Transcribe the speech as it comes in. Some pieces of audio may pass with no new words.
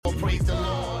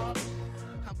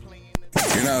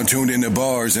now tuned into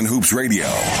Bars and Hoops Radio,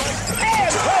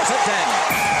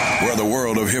 where the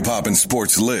world of hip-hop and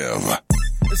sports live.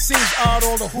 It seems odd,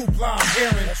 all the hoopla I'm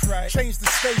hearing. That's right. Change the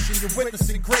station, you're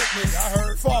witnessing greatness. I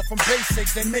heard. Far from basic,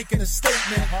 they making a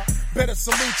statement. Better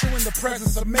salute you in the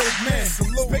presence of made men.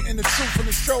 Spitting the truth and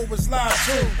the show is live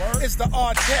too. It's the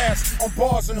odd cast on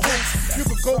Bars and Hoops. You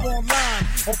can go online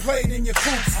or play it in your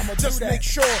coops. Just make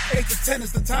sure 8 to 10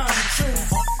 is the time to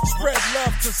choose. Spread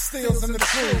love to Steels and the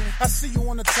crew. I see you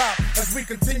on the top as we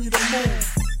continue to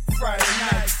move. Friday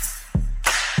nights.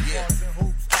 Yeah.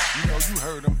 You know, you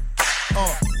heard him.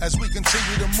 As we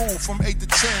continue to move from 8 to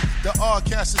 10, the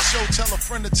Oddcast show, tell a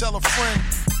friend to tell a friend.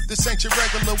 This ain't your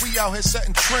regular, we out here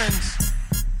setting trends.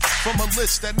 From a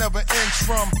list that never ends,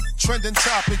 from trending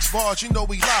topics, bars, you know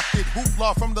we locked it.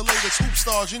 Hoopla from the latest hoop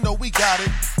stars, you know we got it.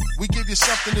 We give you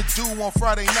something to do on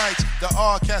Friday nights. The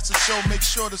Oddcast show, make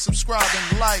sure to subscribe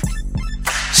and like.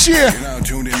 Cheer! You're now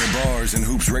tuned into Bars and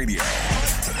Hoops Radio,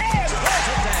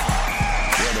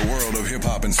 where the world of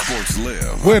hip-hop and sports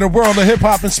live. Where the world of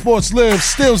hip-hop and sports live.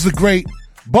 Still's the great.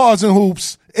 Bars and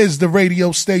Hoops is the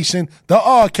radio station. The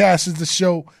Oddcast is the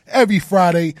show every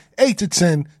Friday, 8 to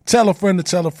 10. Tell a friend to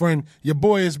tell a friend. Your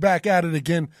boy is back at it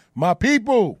again. My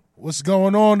people, what's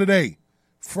going on today?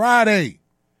 Friday.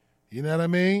 You know what I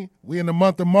mean? We in the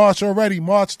month of March already,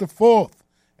 March the 4th.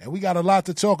 And we got a lot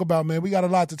to talk about, man. We got a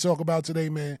lot to talk about today,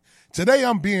 man. Today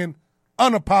I'm being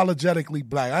unapologetically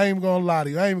black. I ain't even going to lie to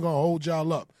you. I ain't even going to hold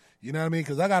y'all up. You know what I mean?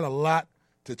 Because I got a lot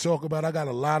to talk about. I got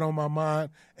a lot on my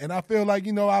mind. And I feel like,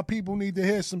 you know, our people need to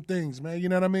hear some things, man. You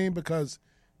know what I mean? Because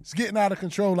it's getting out of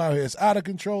control out here. It's out of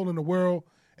control in the world,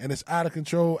 and it's out of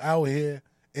control out here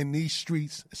in these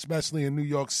streets, especially in New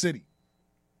York City.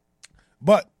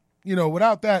 But, you know, with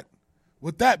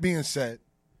that being said,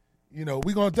 you know,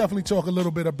 we're going to definitely talk a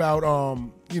little bit about,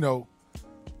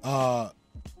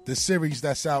 the series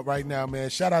that's out right now, man.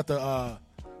 Shout out to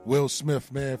Will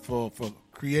Smith, man, for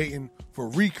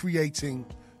recreating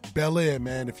Bel-Air,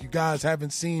 man. If you guys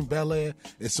haven't seen Bel-Air,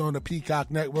 it's on the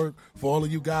Peacock Network. For all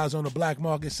of you guys on the black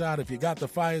market side, if you got the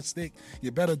Fire Stick,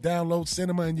 you better download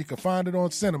Cinema, and you can find it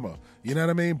on Cinema. You know what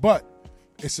I mean? But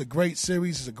it's a great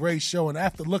series. It's a great show. And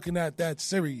after looking at that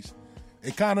series,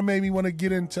 it kind of made me want to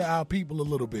get into our people a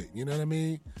little bit. You know what I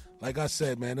mean? Like I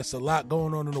said, man, there's a lot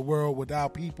going on in the world with our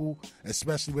people,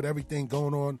 especially with everything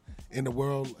going on in the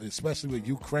world, especially with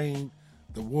Ukraine,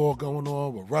 the war going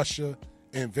on with Russia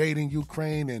invading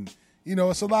Ukraine. And, you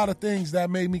know, it's a lot of things that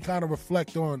made me kind of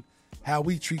reflect on how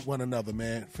we treat one another,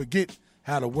 man. Forget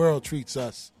how the world treats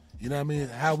us. You know what I mean?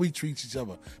 How we treat each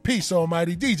other. Peace,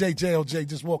 Almighty. DJ JLJ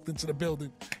just walked into the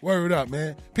building. Word up,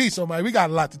 man. Peace, Almighty. We got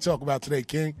a lot to talk about today,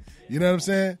 King. You know what I'm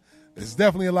saying? There's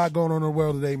definitely a lot going on in the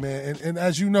world today, man. And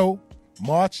as you know,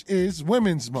 March is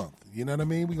Women's Month. You know what I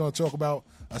mean? We're going to talk about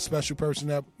a special person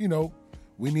that, you know,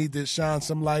 we need to shine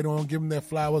some light on, give them their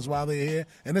flowers while they're here.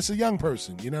 And it's a young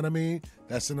person, you know what I mean?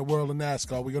 That's in the world of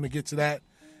NASCAR. We're going to get to that.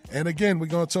 And again, we're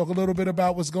going to talk a little bit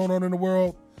about what's going on in the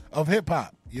world of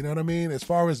hip-hop. You know what I mean? As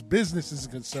far as business is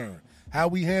concerned, how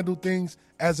we handle things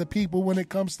as a people when it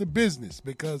comes to business.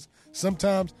 Because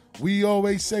sometimes we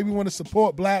always say we want to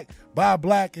support black, buy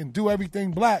black, and do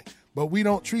everything black, but we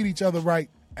don't treat each other right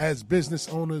as business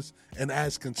owners and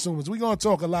as consumers. We're going to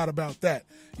talk a lot about that.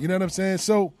 You know what I'm saying?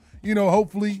 So, you know,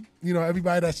 hopefully, you know,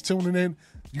 everybody that's tuning in,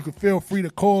 you can feel free to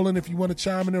call in if you want to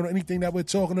chime in on anything that we're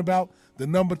talking about. The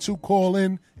number to call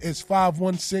in is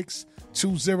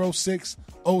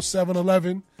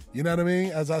 516-206-0711. You know what I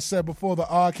mean? As I said before, the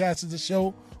Oddcast is the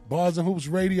show. Bars and Hoops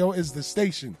Radio is the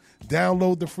station.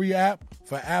 Download the free app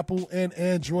for Apple and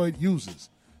Android users.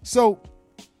 So,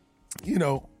 you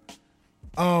know,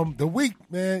 the week,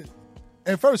 man,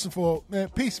 and first of all, man,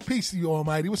 peace to you,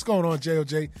 Almighty. What's going on,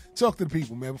 JOJ? Talk to the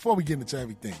people, man, before we get into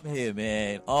everything. Yeah,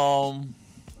 man.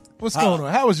 What's going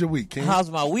on? How was your week, King? How's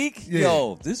my week? Yeah.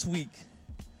 Yo, this week,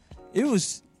 it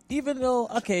was, even though,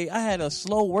 okay, I had a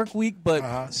slow work week,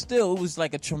 but still, it was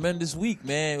like a tremendous week,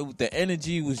 man. The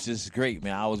energy was just great,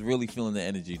 man. I was really feeling the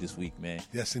energy this week, man.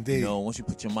 Yes, indeed. You know, once you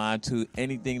put your mind to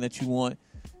anything that you want,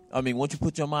 once you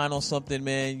put your mind on something,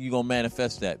 man, you're going to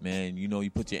manifest that, man. You know, you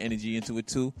put your energy into it,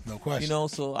 too. No question. You know,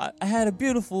 so I had a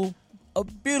beautiful,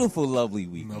 lovely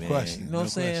week, man. No question. You know what I'm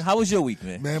saying? How was your week,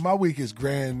 man? Man, my week is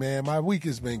grand, man. My week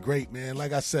has been great, man.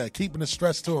 Like I said, keeping the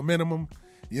stress to a minimum.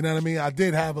 You know what I mean? I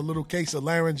did have a little case of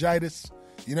laryngitis.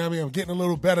 You know what I mean? I'm getting a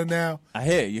little better now. I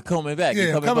hear you're coming back.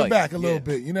 Yeah, I'm coming back a little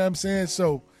bit. You know what I'm saying?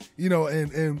 So, you know,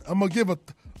 and I'm going to give a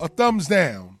thumbs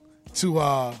down to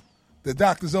the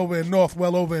doctors over in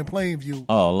Northwell, over in Plainview.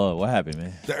 Oh, Lord, what happened,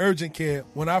 man? The urgent care.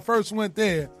 When I first went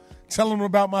there, telling them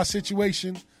about my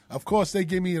situation, of course they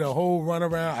give me the whole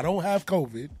runaround. I don't have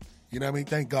COVID. You know what I mean?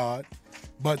 Thank God.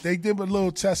 But they did a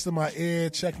little test of my ear,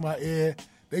 check my ear.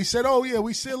 They said, oh, yeah,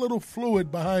 we see a little fluid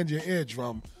behind your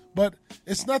eardrum. But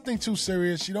it's nothing too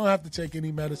serious. You don't have to take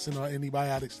any medicine or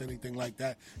antibiotics or anything like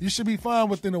that. You should be fine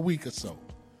within a week or so.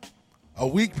 A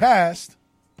week passed.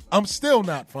 I'm still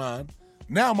not fine.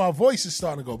 Now my voice is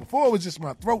starting to go. Before it was just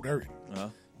my throat hurting.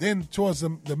 Then towards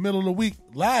the middle of the week,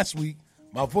 last week,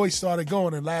 my voice started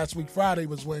going. And last week, Friday,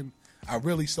 was when I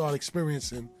really started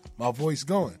experiencing my voice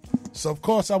going. So, of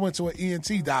course, I went to an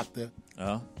ENT doctor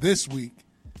this week.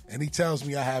 And he tells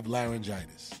me I have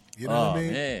laryngitis. You know what I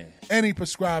mean? Man. And he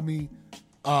prescribed me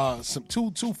some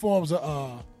two forms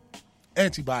of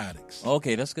antibiotics.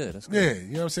 Okay, that's good. That's good. Yeah,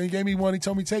 you know what I'm saying? He gave me one. He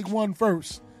told me take one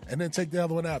first and then take the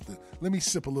other one after. Let me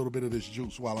sip a little bit of this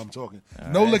juice while I'm talking.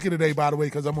 No liquor today, by the way,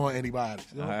 because I'm on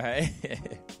antibiotics. You know? All right.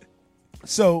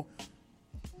 So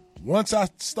once I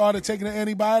started taking the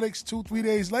antibiotics, 2-3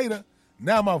 days later,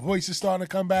 now my voice is starting to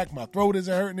come back. My throat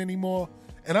isn't hurting anymore.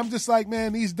 And I'm just like,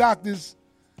 man, these doctors,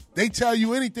 they tell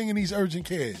you anything in these urgent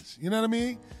cares. You know what I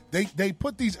mean? They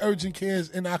put these urgent cares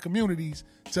in our communities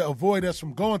to avoid us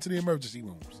from going to the emergency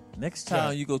rooms. Next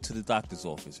time you go to the doctor's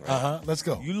office, right? Let's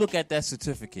go. You look at that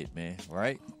certificate, man,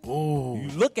 right? Oh. You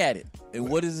look at it. And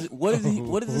what does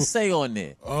it say on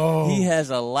there? Oh. He has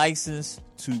a license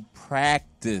to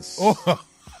practice. Oh.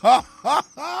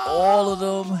 All of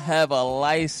them have a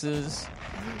license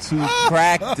to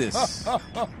practice.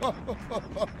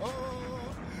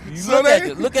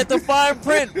 Look at the fine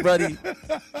print, buddy.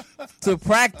 To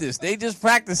practice. They just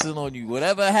practicing on you.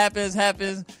 Whatever happens.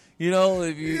 You know,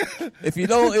 if it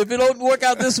don't work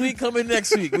out this week, come in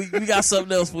next week. We got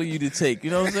something else for you to take.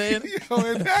 You know what I'm saying?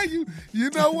 And now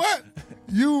you know what?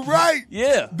 You right.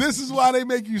 Yeah. This is why they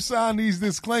make you sign these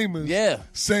disclaimers. Yeah.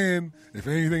 Saying if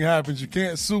anything happens, you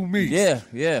can't sue me. Yeah.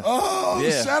 Oh,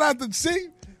 yeah. Shout out to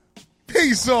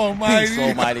Peace Almighty. Peace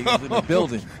Almighty is in the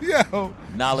building. Yo.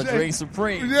 Knowledge reigns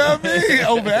supreme. You know what I mean?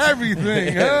 Over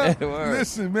everything, huh?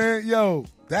 Listen, man. Yo,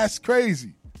 that's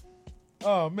crazy.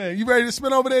 Oh, man. You ready to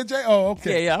spin over there, Jay? Oh,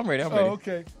 okay. Yeah, I'm ready. Oh,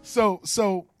 okay. So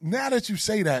now that you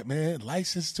say that, man,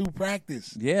 license to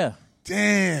practice. Yeah.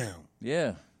 Damn.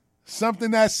 Yeah.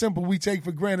 Something that simple we take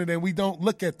for granted and we don't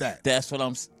look at that. That's what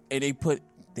and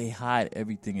they hide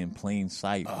everything in plain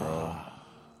sight, bro.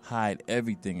 Hide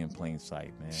everything in plain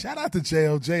sight, man. Shout out to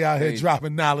JLJ out here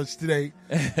dropping knowledge today.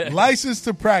 License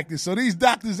to practice. So these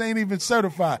doctors ain't even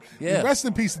certified. Yeah. Rest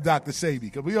in peace to Dr. Sebi,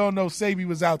 because we all know Sebi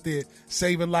was out there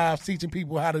saving lives, teaching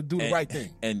people how to do the right thing.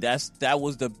 And that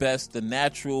was the best. The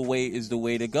natural way is the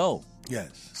way to go.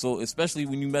 Yes. So especially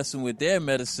when you're messing with their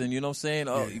medicine, you know what I'm saying?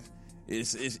 Oh, yeah.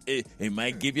 It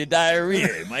might give you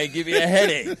diarrhea. It might give you a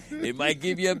headache. It might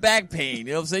give you a back pain. You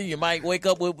know what I'm saying? You might wake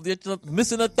up with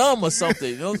missing a thumb or something.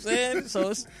 You know what I'm saying?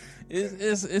 So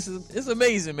it's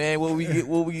amazing, man. What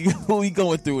we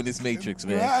going through in this matrix,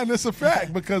 man. Yeah, and it's a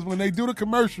fact because when they do the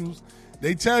commercials,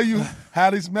 they tell you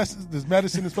how this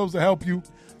medicine is supposed to help you.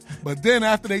 But then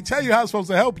after they tell you how it's supposed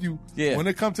to help you, when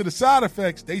it comes to the side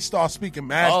effects, they start speaking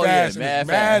mad fast and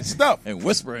mad stuff. And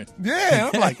whispering. Yeah,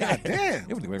 I'm like, God damn.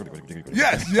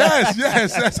 Yes.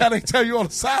 That's how they tell you all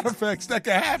the side effects that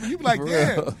can happen. You be like,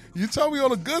 damn, you told me all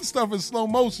the good stuff in slow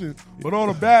motion, but all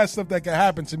the bad stuff that can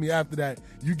happen to me after that,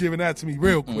 you giving that to me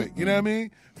real quick. You know what I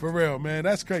mean? For real, man.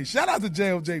 That's crazy. Shout out to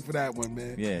JLJ for that one,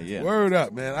 man. Yeah. Word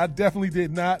up, man. I definitely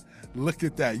did not look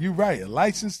at that. You right. A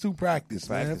license to practice,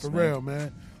 man. For real,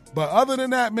 man. But other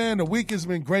than that, man, the week has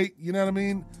been great. You know what I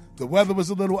mean? The weather was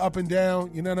a little up and down.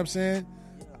 You know what I'm saying?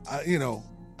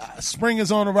 Spring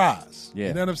is on the rise. Yeah.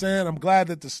 You know what I'm saying? I'm glad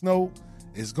that the snow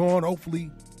is gone.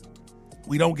 Hopefully,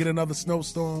 we don't get another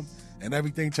snowstorm and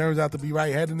everything turns out to be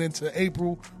right. Heading into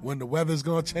April when the weather's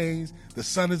going to change. The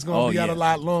sun is going to be out a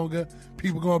lot longer.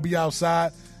 People going to be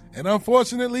outside. And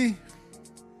unfortunately,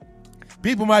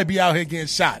 people might be out here getting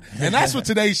shot. And that's what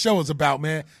today's show is about,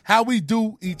 man. How we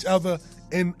do each other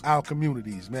in our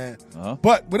communities, man.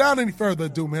 But without any further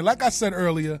ado, man, like I said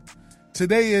earlier,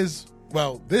 this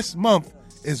month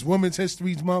is Women's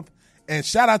History Month. And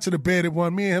shout out to the bearded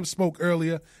one. Me and him spoke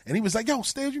earlier, and he was like, yo,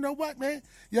 Steve, you know what, man?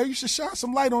 Yo, you should shine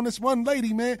some light on this one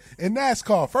lady, man, in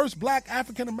NASCAR. First black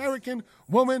African-American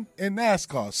woman in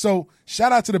NASCAR. So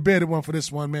shout out to the bearded one for this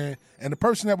one, man. And the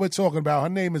person that we're talking about, her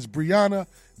name is Breonna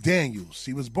Daniels.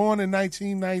 She was born in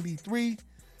 1993.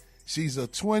 She's a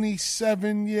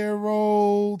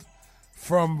 27-year-old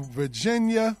from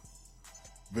Virginia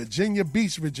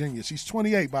Beach, Virginia. She's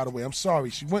 28, by the way. I'm sorry.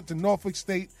 She went to Norfolk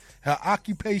State. Her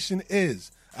occupation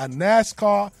is a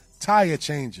NASCAR tire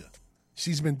changer.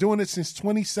 She's been doing it since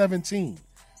 2017.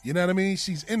 You know what I mean?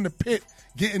 She's in the pit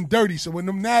getting dirty. So when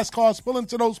them NASCARs pull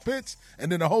into those pits and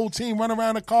then the whole team run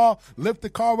around the car, lift the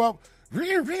car up,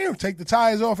 take the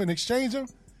tires off and exchange them.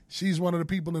 She's one of the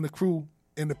people in the crew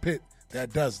in the pit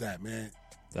that does that, man.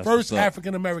 That's First what's up.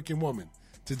 African-American woman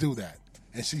to do that.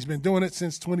 And she's been doing it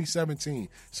since 2017.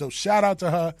 So shout out to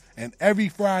her. And every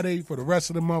Friday for the rest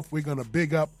of the month, we're going to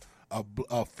big up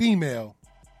a female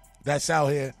that's out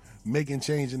here making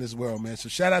change in this world, man. So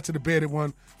shout out to the bearded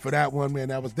one for that one, man.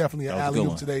 That was definitely an That was a good alley-oop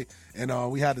one. today.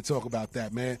 And we had to talk about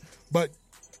that, man. But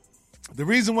the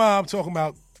reason why I'm talking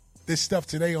about this stuff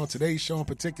today on today's show in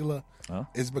particular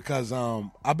is because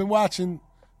I've been watching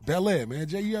Bel Air, man.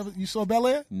 Jay, you saw Bel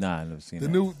Air? Nah, I never seen The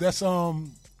that. new that's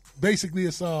basically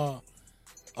it's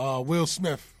Will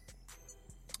Smith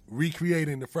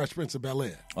recreating the Fresh Prince of Bel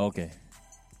Air, Okay.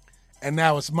 and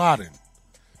now it's modern.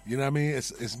 You know what I mean?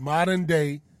 It's modern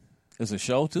day. It's a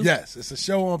show, too? Yes, it's a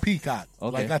show on Peacock.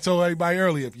 Okay. Like I told everybody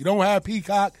earlier, if you don't have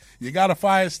Peacock, you got a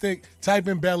Fire Stick, type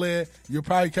in Bel Air. You'll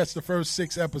probably catch the first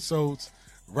 6 episodes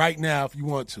right now if you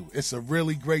want to. It's a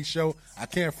really great show. I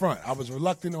can't front. I was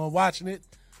reluctant on watching it,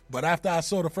 but after I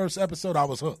saw the first episode, I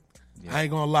was hooked. Yeah. I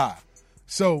ain't going to lie.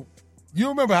 So you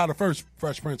remember how the first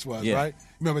Fresh Prince was, Yeah. right?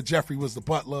 Remember Jeffrey was the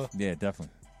butler? Yeah,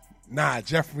 definitely. Nah,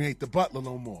 Jeffrey ain't the butler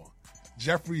no more.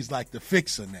 Jeffrey's like the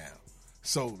fixer now.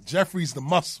 So Jeffrey's the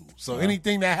muscle. So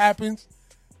anything that happens,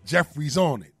 Jeffrey's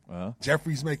on it.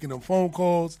 Jeffrey's making them phone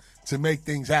calls to make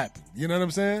things happen. You know what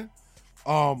I'm saying?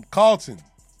 Carlton.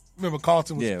 Remember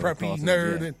Carlton was preppy Carlton,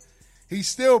 nerd, yeah. and he's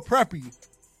still preppy,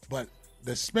 but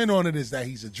the spin on it is that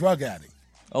he's a drug addict.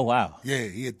 Oh, wow. Yeah,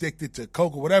 he addicted to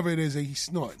coke or whatever it is that he's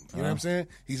snorting. You know what I'm saying?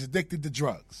 He's addicted to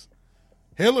drugs.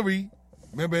 Hillary,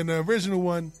 remember in the original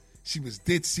one, she was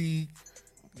ditzy,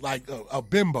 like a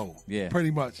bimbo,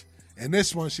 pretty much. And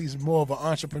this one, she's more of an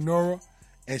entrepreneur,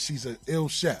 and she's an ill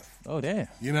chef. Oh, damn.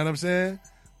 You know what I'm saying?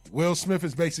 Will Smith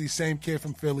is basically the same kid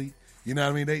from Philly. You know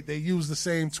what I mean? They use the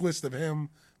same twist of him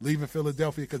leaving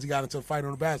Philadelphia because he got into a fight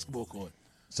on the basketball court.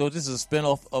 So this is a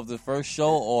spinoff of the first show,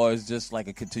 or is just like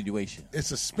a continuation?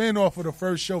 It's a spin-off of the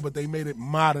first show, but they made it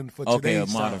modern for today's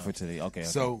Okay, modern time. for today. Okay.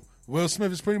 So Will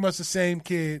Smith is pretty much the same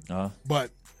kid,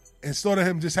 but instead of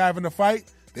him just having a fight,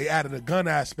 they added a gun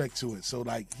aspect to it. So,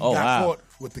 like, he got caught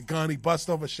with the gun. He bust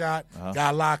off a shot,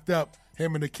 got locked up.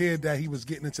 Him and the kid that he was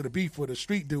getting into the beef with, a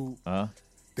street dude,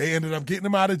 they ended up getting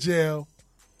him out of jail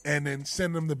and then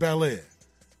sending him to Bel Air.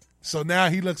 So now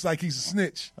he looks like he's a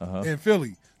snitch in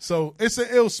Philly. So it's an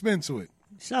ill spin to it.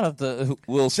 Shout out to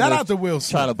Will Smith. Shout out to Will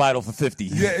Smith. Trying to bite off for 50.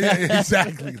 Yeah,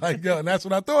 exactly. Like, yo, and that's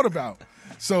what I thought about.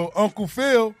 So Uncle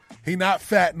Phil, he not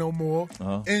fat no more.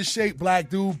 In shape, black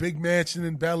dude, big mansion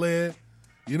in Bel Air.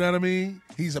 You know what I mean?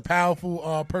 He's a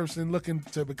powerful person looking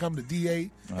to become the DA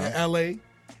in L.A.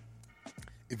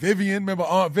 Vivian, remember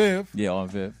Aunt Viv? Yeah,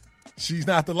 Aunt Viv. She's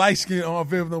not the light-skinned Aunt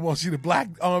Viv no more. She the black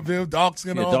Aunt Viv,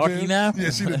 dark-skinned Aunt darky Viv. now? Yeah,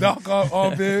 she the dark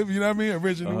Aunt Viv, you know what I mean?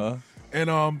 Original.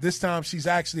 And this time she's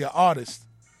actually an artist,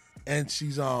 and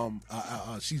she's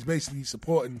basically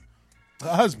supporting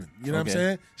her husband. You know what I'm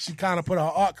saying? She kind of put her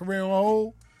art career on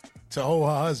hold to hold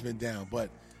her husband down, but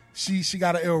she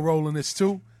got an ill role in this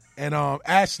too. And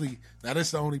Ashley, now this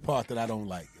is the only part that I don't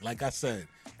like. Like I said,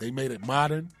 they made it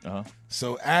modern.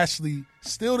 So Ashley,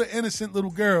 still the innocent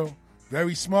little girl,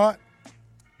 very smart,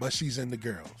 but she's in the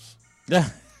girls. Yeah.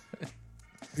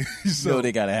 So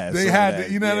they gotta have. They some had, of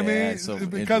that. you know what I Yeah, mean? some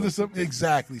Because of something, influence.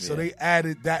 exactly. So Yeah. they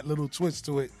added that little twist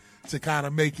to it to kind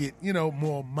of make it,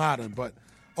 more modern. But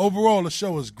overall, the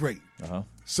show is great.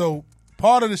 So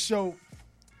part of the show,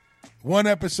 one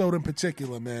episode in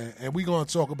particular, man, and we're going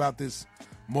to talk about this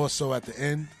more so at the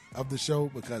end of the show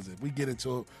because if we get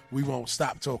into it, we won't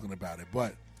stop talking about it.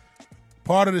 But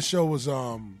part of the show was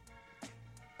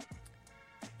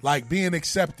like being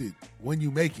accepted when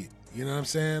you make it. You know what I'm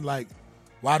saying? Like,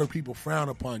 why do people frown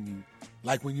upon you?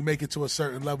 Like when you make it to a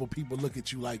certain level, people look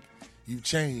at you like you've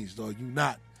changed or you're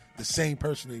not the same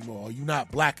person anymore or you're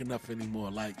not black enough anymore.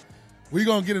 Like, we're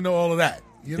going to get into all of that.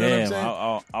 You know what I'm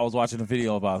saying? I was watching a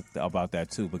video about that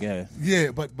too, but yeah.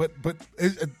 Yeah, but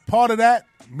part of that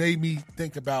made me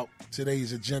think about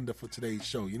today's agenda for today's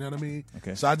show. You know what I mean?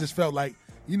 Okay. So I just felt like,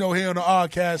 here on the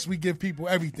Oddcast, we give people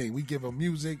everything. We give them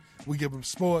music, we give them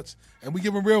sports, and we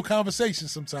give them real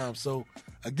conversations sometimes. So,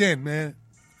 again, man,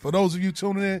 for those of you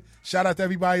tuning in, shout out to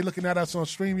everybody looking at us on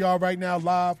StreamYard right now,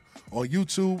 live on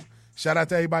YouTube. Shout out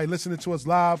to everybody listening to us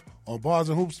live on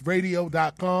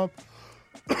barsandhoopsradio.com.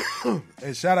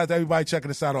 And shout out to everybody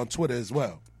checking us out on Twitter as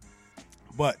well.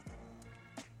 But,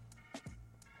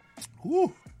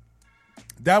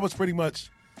 that was pretty much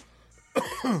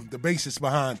the basis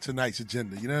behind tonight's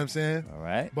agenda. You know what I'm saying? All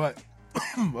right. But,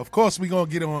 of course, we're going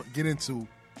to get into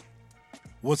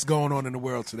what's going on in the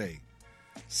world today.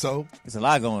 So, There's a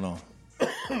lot going on.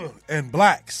 and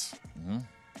blacks.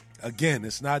 again,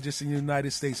 it's not just in the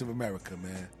United States of America,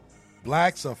 man.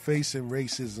 Blacks are facing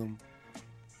racism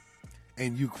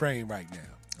in Ukraine right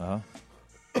now.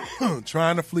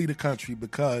 Trying to flee the country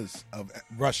because of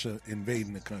Russia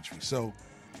invading the country. So,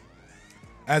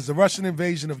 as the Russian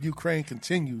invasion of Ukraine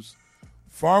continues,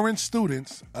 foreign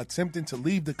students attempting to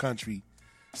leave the country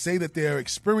say that they are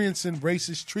experiencing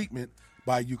racist treatment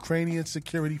by Ukrainian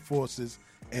security forces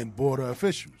and border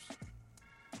officials.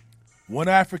 One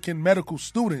African medical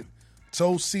student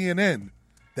told CNN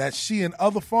that she and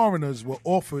other foreigners were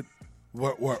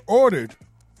ordered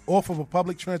off of a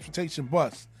public transportation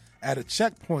bus at a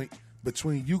checkpoint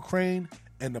between Ukraine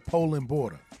and the Poland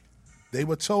border. They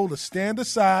were told to stand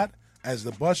aside as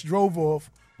the bus drove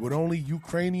off with only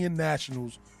Ukrainian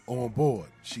nationals on board,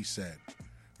 she said.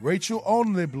 Rachel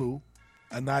Onleblu,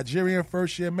 a Nigerian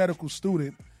first-year medical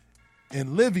student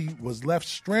in Lviv, was left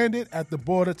stranded at the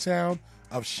border town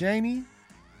of Shany,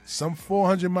 some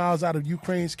 400 miles out of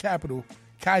Ukraine's capital,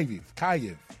 Kyiv.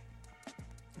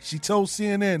 She told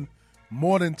CNN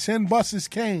more than 10 buses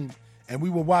came and we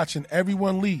were watching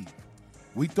everyone leave.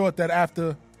 We thought that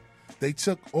after they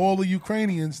took all the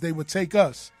Ukrainians, they would take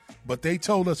us, but they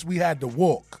told us we had to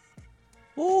walk.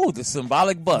 Ooh, the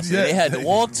symbolic bus. Yeah, and they had to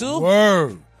walk too?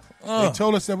 Word. They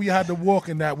told us that we had to walk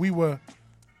and that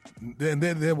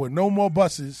there were no more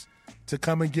buses to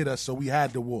come and get us, so we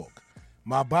had to walk.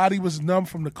 My body was numb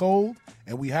from the cold,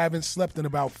 and we haven't slept in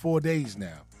about 4 days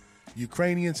now.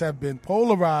 Ukrainians have been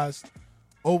prioritized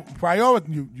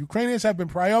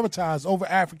over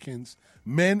Africans,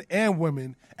 men and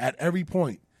women, at every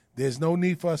point. There's no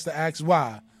need for us to ask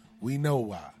why. We know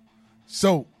why.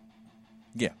 So,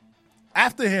 yeah.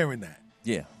 After hearing that,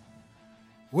 yeah,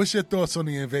 what's your thoughts on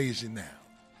the invasion now?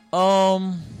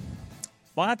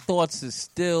 My thoughts is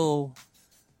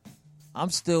I'm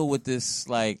still with this,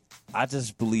 like, I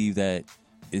just believe that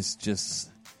it's just,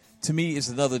 to me, it's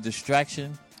another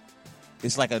distraction.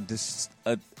 It's like a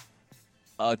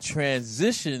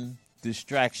transition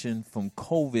distraction from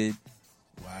COVID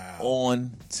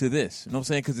on to this. You know what I'm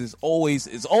saying? Because it's always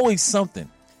something.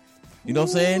 You know what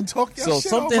I'm saying? So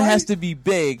something has to be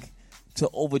big to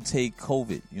overtake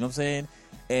COVID. You know what I'm saying?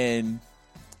 And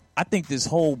I think this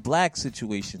whole black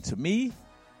situation, to me,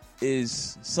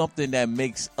 is something that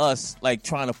makes us, like,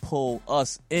 trying to pull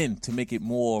us in to make it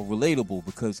more relatable.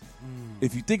 Because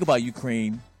if you think about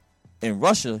Ukraine and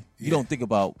Russia, you don't think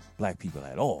about black people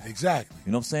at all. Exactly.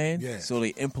 You know what I'm saying? Yeah. So they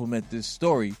implement this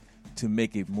story to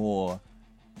make it more,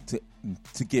 to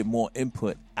get more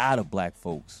input out of black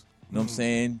folks. You know what I'm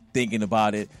saying? Thinking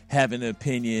about it, having an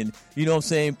opinion, you know what I'm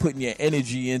saying? Putting your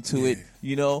energy into it,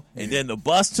 you know? And then the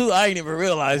bus, too. I didn't even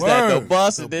realize that. The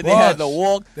bus, and then they had to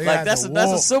walk. Like, that's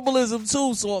a symbolism,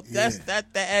 too. So that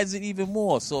adds it even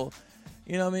more. So,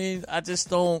 you know what I mean? I just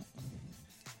don't,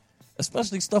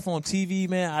 especially stuff on TV,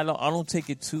 man, I don't take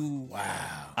it to,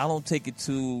 I don't take it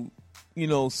to, you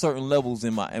know, certain levels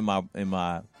in my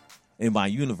universe. You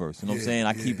know what I'm saying?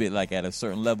 I keep it, like, at a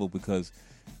certain level because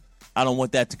I don't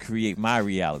want that to create my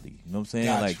reality. You know what I'm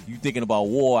saying? Like, you thinking about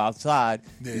war outside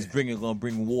is gonna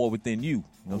bring war within you. You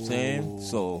know what I'm saying?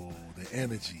 So the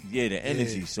energy. Yeah, the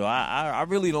energy. So I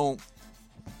really don't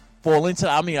fall into it.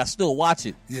 I mean, I still watch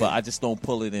it, but I just don't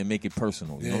pull it and make it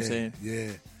personal. You know what I'm saying?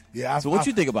 Yeah. So what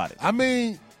you think about it? I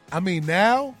mean,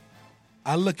 now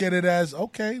I look at it as,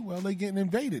 okay, well, they getting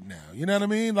invaded now. You know what I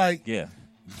mean? Like,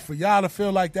 for y'all to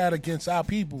feel like that against our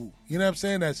people, you know what I'm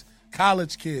saying? That's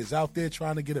college kids out there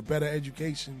trying to get a better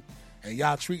education, and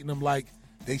y'all treating them like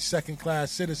they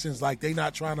second-class citizens, like they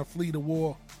not trying to flee the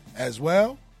war as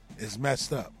well, is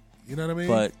messed up. You know what I mean?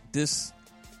 But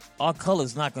our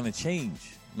color's not going to change.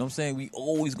 You know what I'm saying? We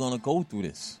always going to go through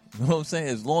this. You know what I'm saying?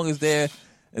 As long as they're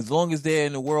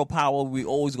in the world power, we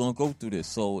always going to go through this.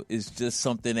 So it's just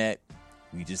something that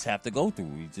we just have to go through.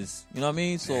 We just, you know what I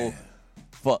mean? So,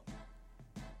 but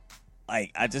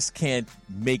like, I just can't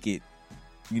make it,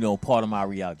 you know, part of my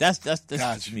reality. That's just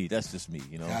me. That's just me,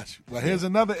 you know. Gotcha. Well, here's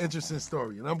another interesting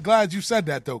story, and I'm glad you said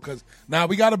that, though, because now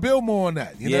we got to build more on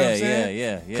that. You know what I'm saying?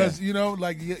 Yeah. Because, you know,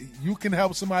 like, you can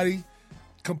help somebody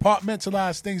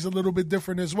compartmentalize things a little bit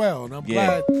different as well, and I'm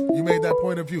glad you made that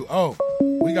point of view. Oh,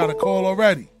 we got a call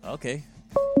already. Okay.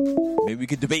 Maybe we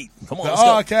could debate. Come on, the let's go.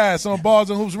 R-Cast on Bars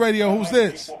and Hoops Radio. Who's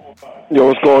this? Yo,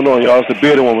 what's going on, y'all? It's the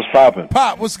bearded one. What's popping?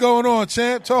 Pop, what's going on,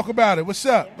 champ? Talk about it. What's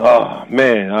up? Oh,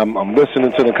 man, I'm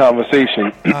listening to the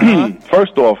conversation.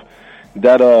 First off,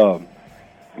 that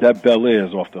Bel Air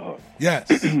is off the hook. Yes,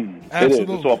 absolutely. It is.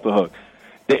 It's off the hook.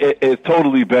 It's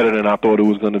totally better than I thought it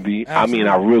was going to be. Absolutely. I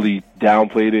mean, I really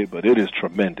downplayed it, but it is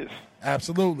tremendous.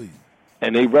 Absolutely.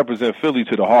 And they represent Philly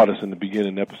to the hardest in the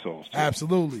beginning episodes, too.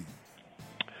 Absolutely.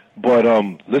 But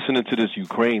listening to this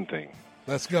Ukraine thing.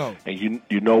 Let's go. And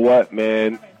you know what,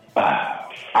 man?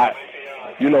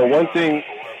 One thing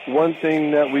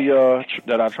that we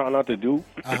that I try not to do.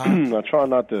 I try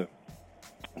not to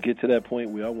get to that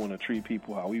point where I want to treat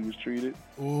people how we was treated.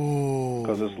 Ooh.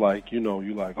 Because it's like, you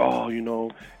like,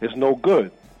 it's no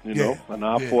good. An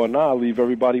eye for an eye, leave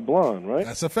everybody blind, right?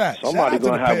 That's a fact. Somebody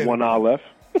gonna have one eye left.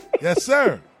 Yes,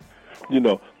 sir.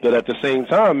 That at the same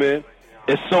time, man,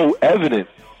 it's so evident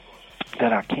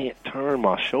that I can't turn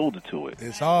my shoulder to it.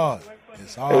 It's hard.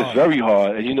 It's very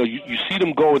hard. And, you see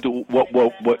them going to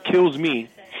what kills me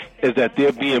is that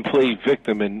they're being played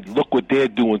victim, and look what they're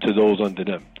doing to those under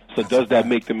them. So does that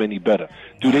make them any better?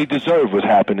 Do they deserve what's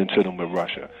happening to them with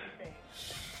Russia?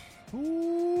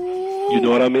 You know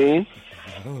what I mean?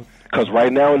 Because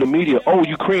right now in the media,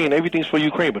 Ukraine, everything's for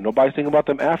Ukraine, but nobody's thinking about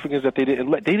them Africans that they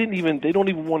don't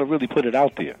even want to really put it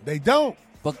out there. They don't.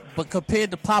 But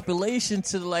compared to population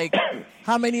to like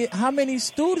how many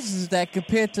students is that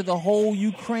compared to the whole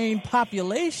Ukraine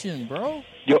population, bro?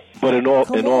 But in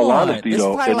all honesty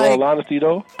though,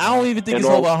 I don't even think it's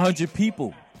over 100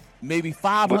 people. Maybe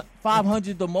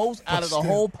 500 the most out of the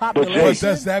whole population. But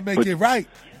does that make it right?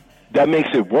 That makes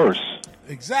it worse.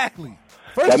 Exactly.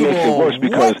 First of all,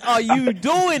 what are you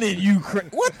doing in Ukraine?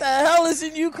 What the hell is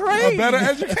in Ukraine? A better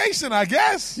education, I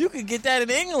guess. You could get that in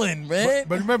England, man.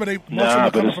 But remember, most of them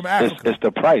are coming from Africa. It's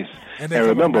the price. And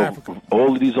remember,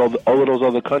 all of those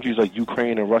other countries like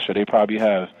Ukraine and Russia, they probably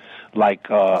have like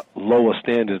lower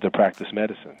standards to practice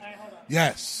medicine.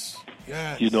 Yes.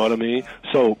 You know what I mean?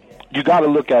 So you got to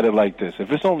look at it like this. If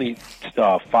it's only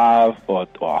 5 or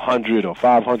 100 or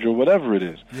 500, whatever it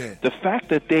is, the fact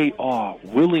that they are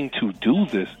willing to do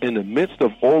this in the midst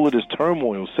of all of this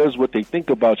turmoil says what they think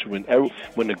about you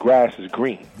when the grass is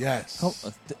green. Yes. Hold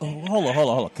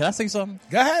on. Can I say something?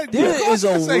 Go ahead. There is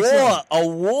a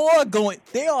war going.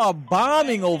 They are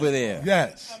bombing over there.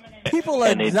 Yes. People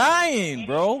are dying,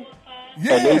 bro.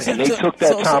 Yeah. And they took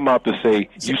that time out to say,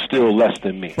 you still less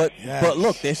than me. But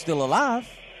look, they're still alive.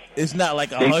 It's not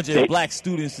like 100 black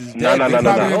students is dead. No.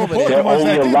 They're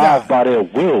only alive by their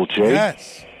will, Jay.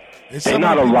 Yes. They're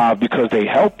not alive because they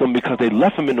helped them, because they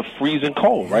left them in the freezing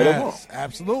cold, right or wrong. Yes,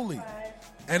 absolutely.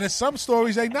 And in some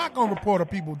stories, they're not going to report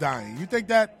of people dying. You think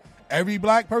that every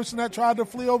black person that tried to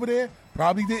flee over there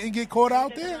probably didn't get caught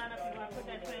out there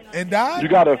and died? You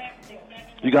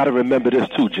gotta remember this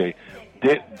too, Jay.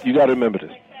 You got to remember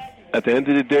this. At the end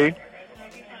of the day,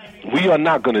 we are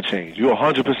not going to change. You're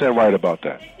 100% right about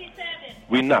that.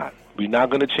 We're not. We're not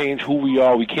going to change who we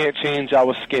are. We can't change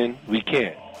our skin. We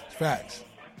can't. Facts.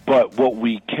 But what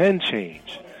we can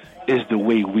change is the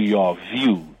way we are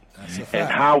viewed. And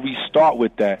how we start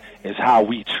with that is how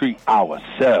we treat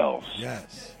ourselves.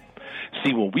 Yes.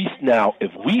 See,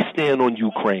 if we stand on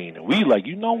Ukraine and we like,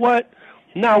 you know what?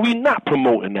 Now, we're not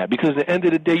promoting that, because at the end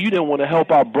of the day, you didn't want to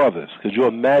help our brothers. Could you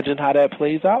imagine how that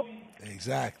plays out?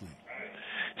 Exactly.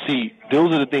 See,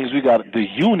 those are the things we got, the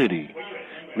unity.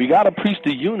 We got to preach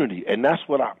the unity, and that's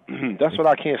what I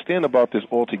can't stand about this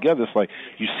altogether. It's like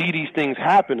you see these things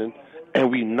happening, and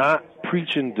we not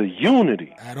preaching the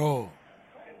unity. At all.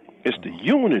 It's the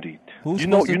unity. Who's you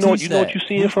know what you're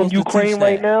seeing from Ukraine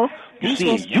right now? You're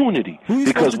seeing unity,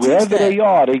 because wherever they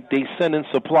are, they sending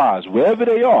supplies. Wherever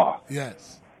they are,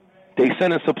 yes, they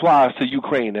sending supplies to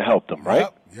Ukraine to help them, right?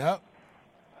 Yep.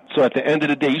 So at the end of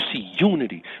the day, you see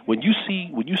unity. When you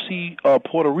see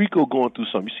Puerto Rico going through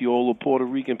something, you see all the Puerto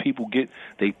Rican people get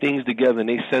their things together and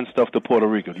they send stuff to Puerto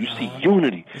Rico. You see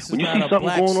unity. When you see something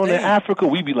going on in Africa,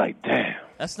 we be like, damn.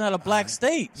 That's not a black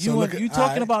state. You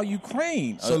talking about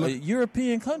Ukraine, a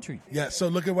European country. Yeah. So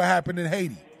look at what happened in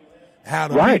Haiti. How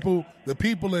the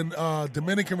people in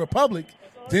Dominican Republic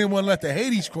didn't want to let the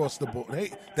Haitis cross the border.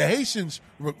 The Haitians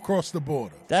cross the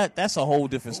border. That's a whole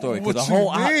different story, because the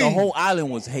whole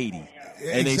island was Haiti,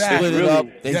 and they split it up.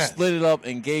 They split it up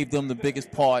and gave them the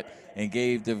biggest part, and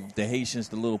gave the Haitians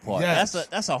the little part. Yes.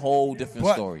 That's a whole different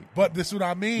story. But this is what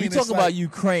I mean. We talk about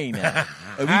Ukraine now,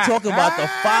 and we talk about the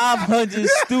 500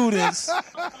 students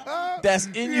that's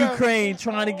in Ukraine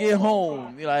trying to get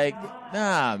home. You're like,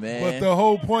 nah, man. But the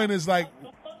whole point is like,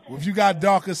 if you got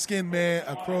darker skin, man,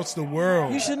 across the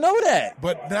world, you should know that.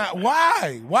 But not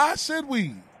why? Why should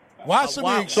we? Why should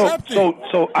we accept it?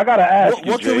 So I gotta ask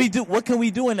you, what Jay. can we do? What can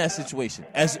we do in that situation?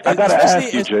 I gotta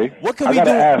ask you, Jay. What can we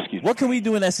do? What can we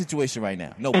do in that situation right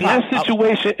now? No, in that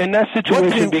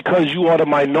situation, because you are the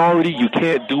minority, you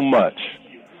can't do much.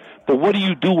 But what do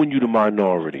you do when you're the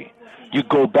minority? You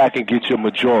go back and get your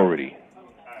majority.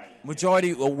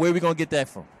 Majority? Well, where are we gonna get that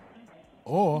from?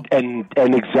 And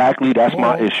exactly that's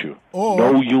my issue.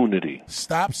 No unity.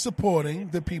 Stop supporting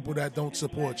the people that don't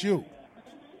support you.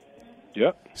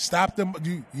 Yep. Stop them.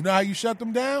 You know how you shut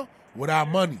them down? Without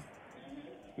money.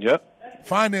 Yep.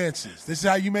 Finances. This is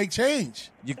how you make change.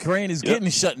 Ukraine is getting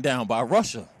shut down by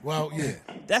Russia. Well, yeah.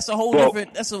 That's a whole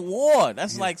different. That's a war.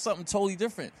 That's like something totally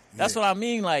different. That's what I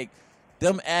mean. Like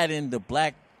them adding the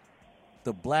black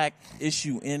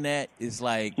issue in that is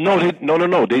like no.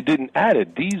 They didn't add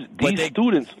it. These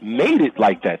students made it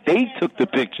like that. They took the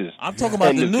pictures. I'm talking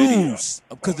about the news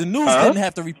because the news didn't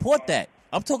have to report that.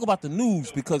 I'm talking about the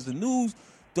news because the news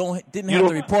didn't have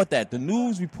to report that. The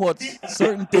news reports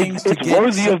certain things. It's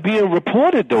worthy of being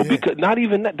reported though, because not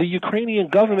even that the Ukrainian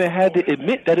government had to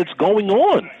admit that it's going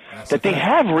on, that they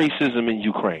have racism in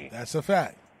Ukraine. That's a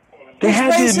fact. They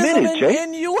had to admit it, Jay.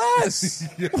 In U.S.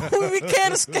 We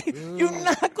can't escape. You're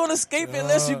not going to escape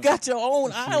unless you got your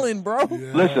own island, bro.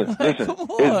 Yeah. Listen.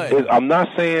 Come on. I'm not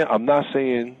saying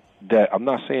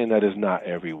that it's not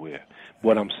everywhere.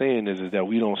 What I'm saying is that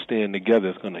we don't stand together.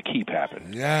 It's going to keep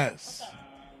happening. Yes.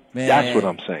 Man, that's what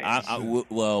I'm saying.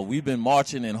 Well, we've been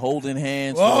marching and holding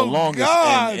hands for the longest,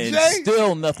 and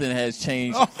still nothing has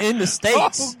changed in the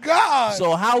States. Oh, God.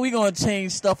 So how are we going to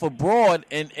change stuff abroad,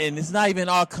 and it's not even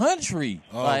our country?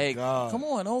 God. Come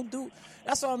on, don't do.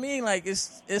 That's what I mean. Like,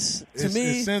 it's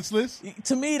senseless.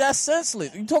 To me, that's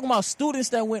senseless. You're talking about students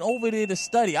that went over there to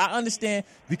study. I understand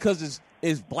because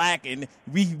it's black, and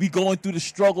we going through the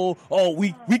struggle. Oh,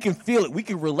 we can feel it. We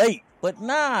can relate. But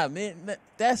nah, man,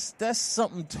 that's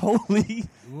something totally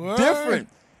different.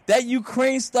 That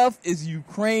Ukraine stuff is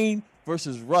Ukraine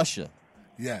versus Russia.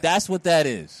 Yes. That's what that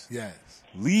is. Yes.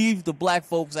 Leave the black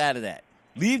folks out of that.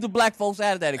 Leave the black folks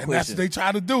out of that equation. And that's what they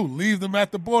try to do. Leave them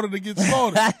at the border to get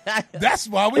slaughtered. That's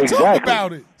why we talk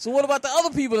about it. So what about the other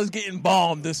people that's getting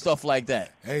bombed and stuff like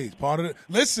that? Hey, it's part of it.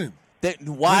 Listen.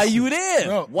 Why are you there?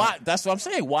 No. Why? That's what I'm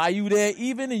saying. Why are you there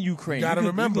even in Ukraine? You got to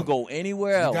remember. You can go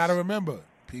anywhere else. You got to remember.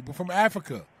 People from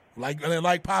Africa,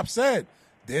 like Pop said,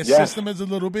 their system is a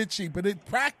little bit cheaper to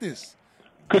practice.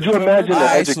 Could you imagine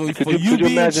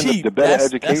the better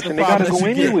education? They got to go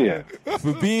anywhere.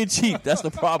 For being cheap, that's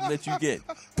the problem that you get.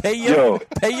 Pay your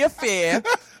fare,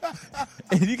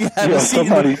 and you can have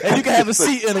a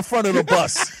seat in the front of the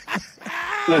bus.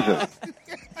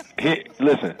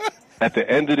 Listen. At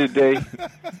the end of the day,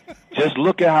 just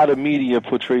look at how the media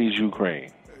portrays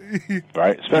Ukraine.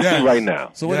 Right, especially right now.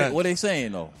 So what are they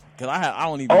saying though? Because I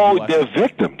don't even. Oh, they're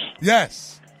victims.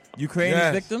 Yes.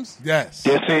 Ukrainian victims. Yes.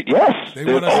 They're saying yes. They're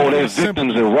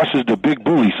victims, and Russia's the big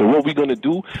bully. So what we're going to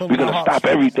do? We're going to stop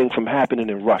everything from happening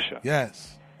in Russia.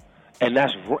 Yes. And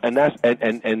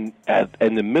in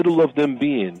the middle of them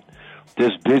being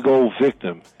this big old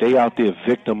victim, they out there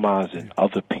victimizing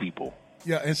other people.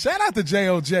 Yeah, and shout out to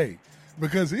J.O.J.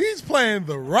 because he's playing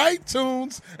the right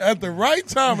tunes at the right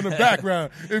time in the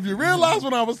background. If you realize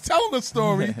when I was telling the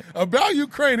story about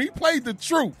Ukraine, he played the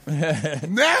truth.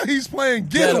 Now he's playing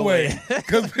Getaway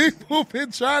because people have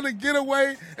been trying to get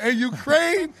away, and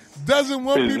Ukraine doesn't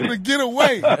want people to get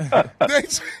away. They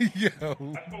say, yo,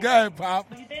 go ahead,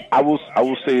 Pop. I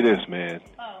will say this, man.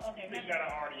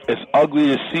 It's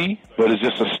ugly to see, but it's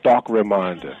just a stark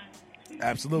reminder.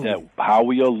 Absolutely. That how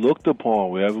we are looked upon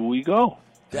wherever we go.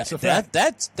 That's a fact.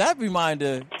 That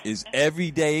reminder is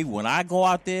every day when I go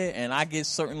out there and I get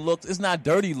certain looks. It's not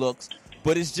dirty looks,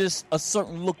 but it's just a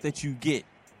certain look that you get.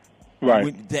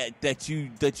 Right. That you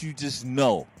just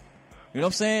know. You know what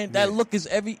I'm saying? That look is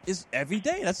every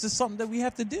day. That's just something that we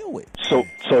have to deal with.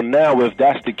 So now if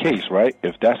that's the case, right?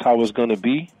 If that's how it's going to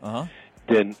be,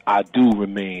 then I do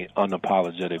remain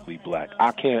unapologetically black.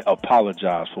 I can't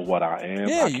apologize for what I am.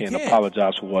 I can't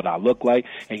apologize for what I look like.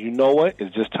 And you know what?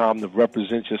 It's just time to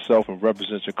represent yourself and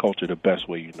represent your culture the best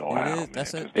way you know how.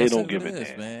 They don't give a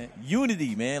damn. Man.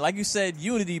 Unity, man. Like you said,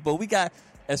 unity. But we got,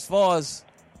 as far as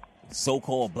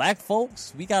so-called black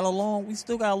folks, we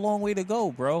still got a long way to go,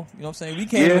 bro. You know what I'm saying?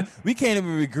 We can't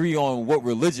even agree on what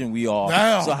religion we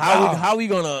are. So how we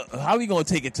gonna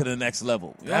take it to the next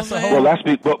level? You know what I'm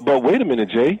saying? But wait a minute,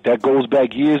 Jay. That goes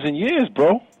back years and years,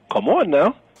 bro. Come on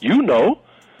now. You know.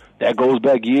 That goes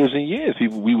back years and years.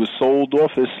 We were sold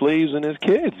off as slaves and as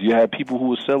kids. You had people who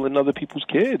were selling other people's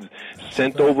kids,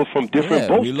 sent over from different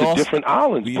boats to different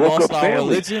islands, broke up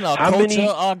families. We lost our religion, our culture,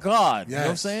 our God. You know what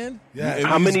I'm saying? Yes.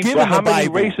 How many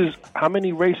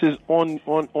races on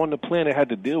the planet had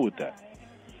to deal with that?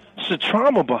 It's a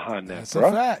trauma behind that,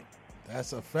 bro.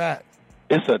 That's a fact.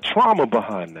 It's a trauma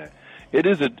behind that.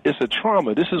 It's a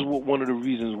trauma. This is one of the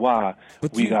reasons why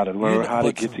we got to learn how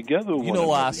to get together. You know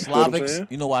why Slavics?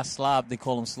 You know why they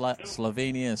call them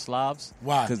Slovenia and Slavs?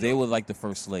 Why? Because they were like the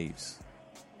first slaves.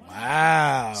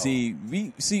 Wow. See,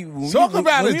 when we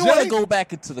want to go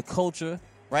back into the culture,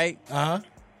 right? Uh-huh.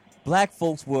 Black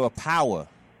folks were a power.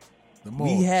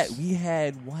 We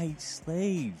had white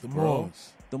slaves. The bro.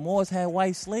 Moors. The Moors had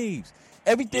white slaves.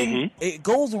 Everything it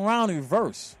goes around in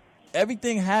reverse.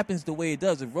 Everything happens the way it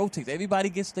does. It rotates. Everybody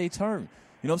gets their turn.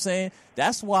 You know what I'm saying?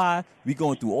 That's why we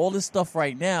going through all this stuff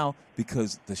right now,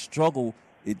 because the struggle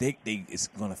it's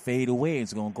gonna fade away.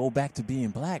 It's gonna go back to being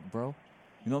black, bro.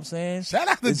 You know what I'm saying? Shout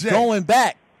out to It's Jay. going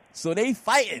back. So they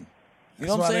fighting. You know That's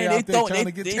what I'm why saying? they out there trying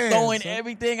to get They tanned, throwing son.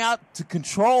 everything out to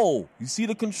control. You see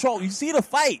the control. You see the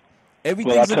fight. Well,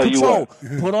 Everything's I'll in tell you control.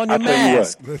 what. Put on your I'll tell you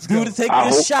mask. what. Let's Do go. take I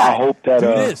this hope- shot. I hope that, Do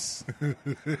uh, this.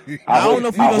 I don't know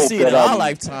if we're I gonna hope see it in that, our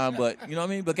lifetime, but you know what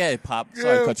I mean. But go ahead, Pop.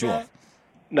 Sorry to cut you off.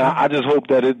 Now, I just hope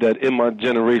that in my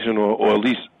generation, or at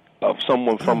least of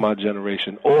someone from my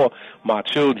generation, or my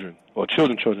children, or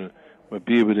children, would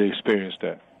be able to experience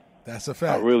that. That's a I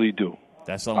fact. really do.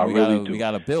 That's I something really we do.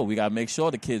 gotta build. We gotta make sure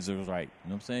the kids are right. You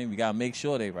know what I'm saying? We gotta make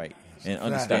sure they right and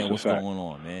understand That's a what's fact. going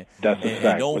on, man. That's a And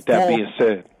fact. don't With that fall- being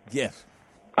said, yes.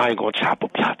 I ain't gonna chop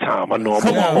up your time. I know I'm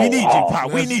Come gonna on, go we need you, hard. Pop.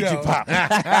 We Let's need you, go. Pop.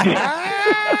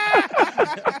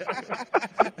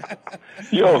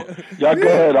 Yo, y'all go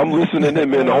ahead. I'm listening in,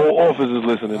 man. The whole office is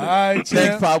listening in. All right, Thanks,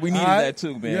 champ. Pop. We needed All right. that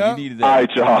too, man. Yep. We needed All that.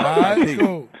 right, y'all. All right,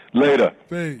 cool. Later.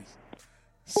 Peace.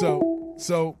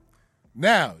 So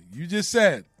now you just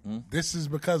said this is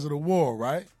because of the war,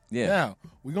 right? Yeah. Now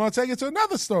we're gonna take it to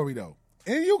another story though.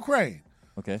 In Ukraine,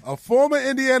 Okay. a former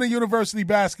Indiana University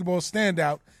basketball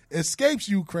standout escapes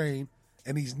Ukraine,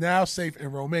 and he's now safe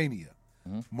in Romania.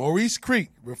 Maurice Creek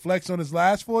reflects on his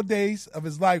last 4 days of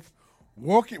his life,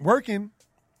 waking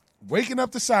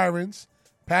up to sirens,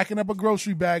 packing up a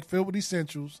grocery bag filled with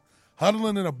essentials,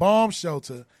 huddling in a bomb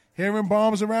shelter, hearing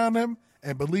bombs around him,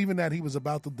 and believing that he was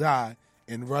about to die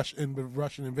in the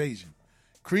Russian invasion.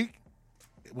 Creek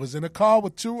was in a car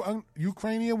with two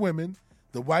Ukrainian women,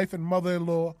 the wife and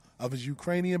mother-in-law of his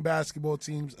Ukrainian basketball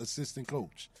team's assistant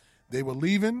coach. They were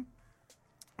leaving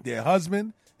their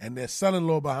husband and their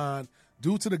son-in-law behind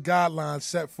due to the guidelines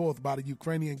set forth by the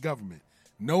Ukrainian government.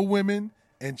 No women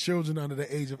and children under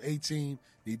the age of 18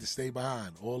 need to stay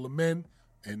behind. All the men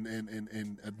and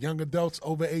young adults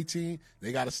over 18,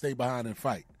 they got to stay behind and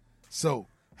fight. So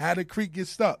how did Creek get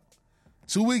stuck?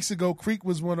 2 weeks ago, Creek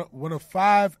was one of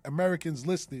 5 Americans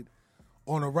listed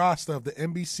on a roster of the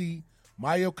NBC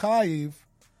Mykolaiv,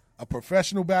 a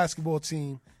professional basketball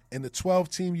team in the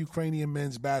 12-team Ukrainian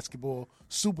men's basketball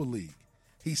Super League.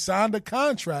 He signed a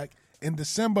contract in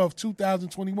December of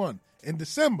 2021. In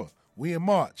December, we in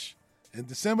March. In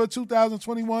December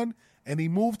 2021, and he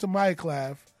moved to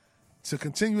Mykolaiv to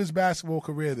continue his basketball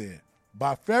career there.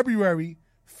 By February,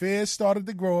 fears started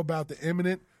to grow about the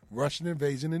imminent Russian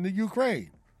invasion into Ukraine.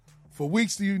 For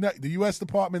weeks, the U.S.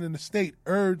 Department and the state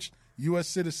urged U.S.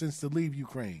 citizens to leave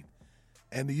Ukraine.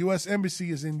 And the U.S.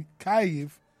 Embassy is in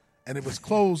Kyiv, and it was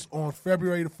closed on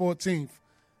February the 14th.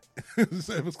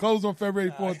 It was closed on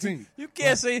February 14th. You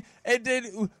can't say, and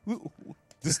then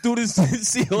the students didn't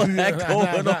see all that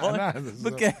going on.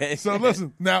 Look at it. So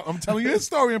listen, now I'm telling you his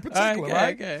story in particular,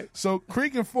 right? Okay. So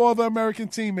Creek and 4 other American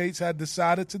teammates had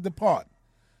decided to depart.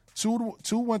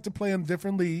 Two went to play in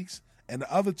different leagues, and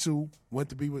the other 2 went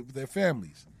to be with their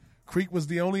families. Creek was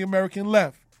the only American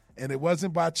left, and it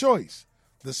wasn't by choice.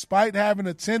 Despite having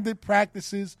attended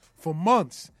practices for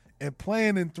months and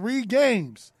playing in 3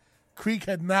 games, Creek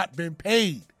had not been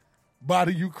paid by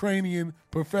the Ukrainian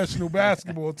professional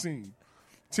basketball team.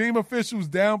 Team officials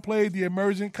downplayed the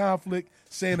emerging conflict,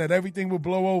 saying that everything would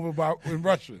blow over in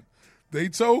Russia. They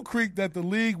told Creek that the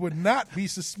league would not be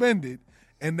suspended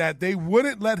and that they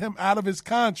wouldn't let him out of his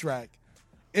contract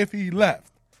if he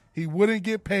left. He wouldn't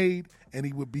get paid and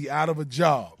he would be out of a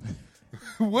job.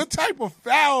 What type of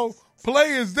foul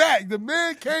play is that? The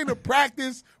man came to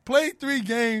practice, played 3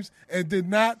 games, and did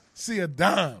not see a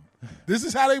dime. This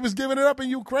is how they was giving it up in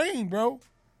Ukraine, bro.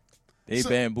 They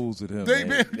bamboozled him. They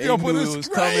man. bam- They yo, but knew it's it was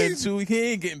coming crazy. too. He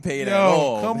ain't getting paid at Yo,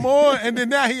 all. come on. And then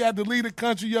now he had to leave the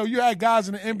country. Yo, you had guys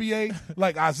in the NBA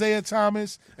like Isaiah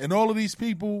Thomas and all of these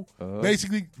people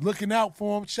basically looking out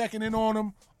for him, checking in on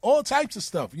him, all types of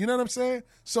stuff. You know what I'm saying?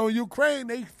 So Ukraine,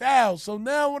 they fouled. So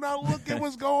now when I look at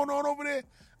what's going on over there,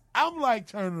 I'm like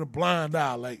turning a blind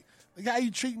eye. Like how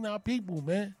you treating our people,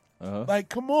 man? Like,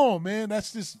 come on, man.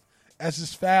 That's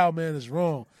just foul, man. It's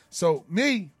wrong. So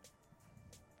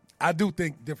I do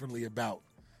think differently about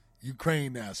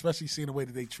Ukraine now, especially seeing the way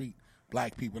that they treat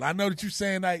black people. And I know that you're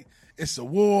saying like it's a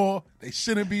war, they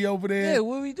shouldn't be over there. Yeah,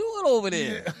 what are we doing over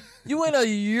there? Yeah. You in a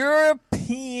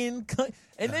European country,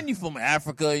 and then you from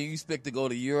Africa, and you expect to go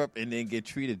to Europe and then get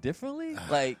treated differently?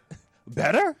 Like,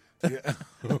 better? Yeah.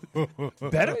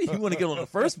 Better? You want to get on the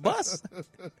first bus?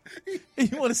 You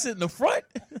want to sit in the front?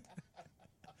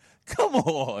 Come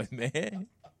on, man.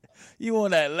 You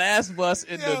on that last bus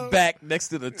in the back next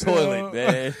to the toilet,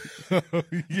 man.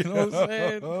 You know what I'm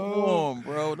saying? Come on,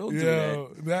 bro. Don't do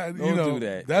that. Don't do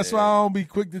that. That's why I don't be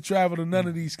quick to travel to none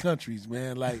of these countries,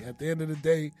 man. Like, at the end of the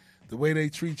day, the way they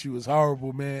treat you is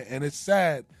horrible, man. And it's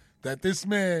sad that this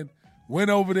man went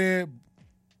over there,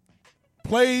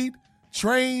 played,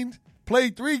 trained,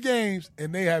 played 3 games,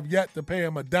 and they have yet to pay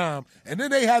him a dime. And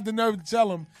then they had the nerve to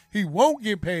tell him he won't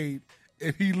get paid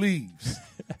if he leaves.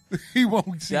 He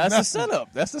won't see That's nothing. a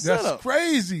setup. That's a setup. That's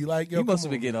crazy. Like, yo, he must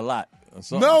have been getting a lot.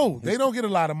 No, they don't get a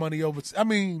lot of money overseas. I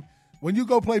mean, when you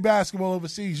go play basketball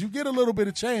overseas, you get a little bit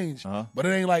of change, but it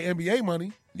ain't like NBA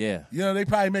money. Yeah. You know, they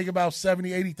probably make about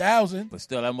 70,000, 80,000. But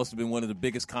still, that must have been one of the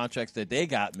biggest contracts that they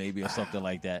got, maybe, or something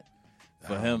like that.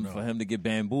 For him to get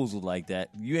bamboozled like that.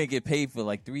 You ain't get paid for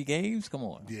like 3 games? Come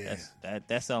on. Yeah.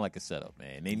 That sound like a setup,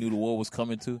 man. They knew the war was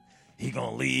coming too. He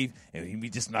gonna leave, and we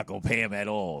just not gonna pay him at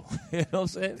all. You know what I'm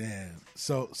saying? Damn.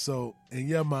 So in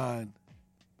your mind,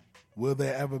 will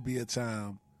there ever be a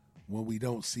time when we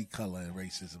don't see color and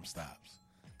racism stops?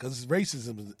 Because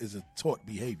racism is a taught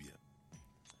behavior.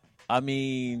 I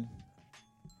mean,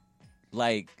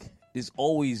 like, there's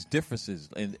always differences,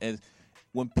 and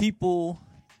when people,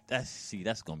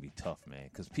 that's gonna be tough, man.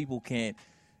 Because people can't.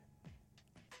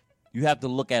 You have to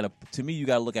look at to me, you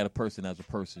got to look at a person as a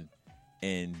person,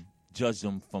 and judge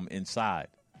them from inside.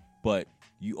 But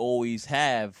you always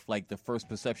have, like, the first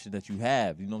perception that you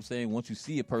have. You know what I'm saying? Once you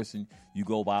see a person, you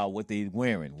go by what they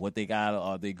wearing, what they got,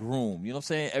 are they groomed. You know what I'm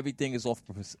saying? Everything is off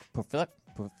perception.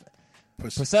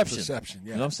 Perception, yeah.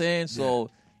 You know what I'm saying? So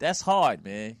that's hard,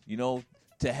 man. You know,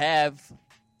 to have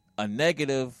a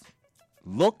negative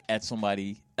look at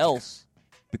somebody else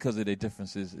because of their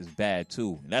differences is bad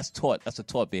too. And that's taught. That's a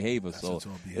taught behavior.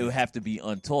 It would have to be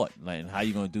untaught. Like, how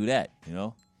you gonna do that? You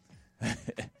know?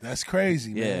 That's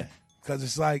crazy, man. Yeah. Because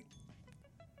it's like,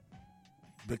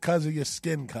 because of your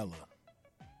skin color,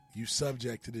 you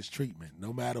subject to this treatment,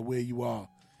 no matter where you are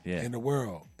in the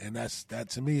world. And that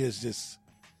to me is just,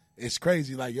 it's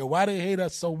crazy. Like, yo, why they hate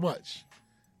us so much?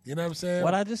 You know what I'm saying?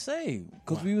 What'd I just say?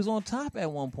 Because we was on top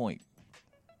at one point.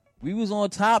 We was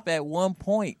on top at one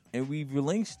point, and we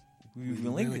relinquished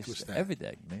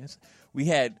everything, man. We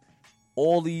had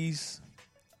all these,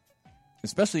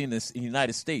 especially in the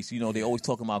United States, you know, they always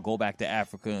talking about go back to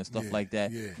Africa and stuff like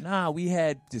that. Yeah. Nah, we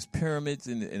had these pyramids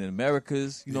in the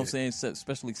Americas, you know what I'm saying?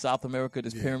 Especially South America,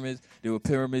 there's pyramids. There were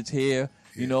pyramids here,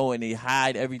 you know, and they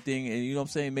hide everything, and you know what I'm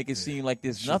saying? Make it seem like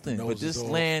there's nothing. But this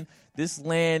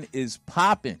land is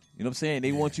popping. You know what I'm saying?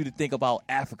 They want you to think about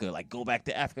Africa, like go back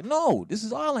to Africa. No, this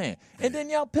is our land. And then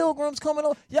y'all pilgrims coming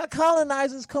over, y'all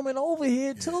colonizers coming over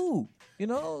here too. You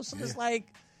know? So it's like,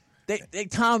 Their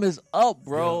time is up,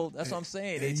 bro. That's what I'm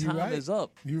saying. Their time is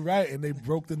up. You're right, and they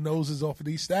broke the noses off of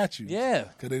these statues. Yeah,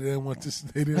 because they didn't want this.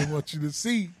 They didn't want you to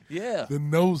see. Yeah, the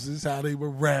noses, how they were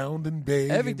round and big.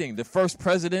 Everything. The first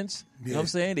presidents. You know what I'm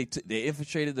saying? They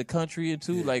infiltrated the country and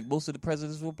too. Like, most of the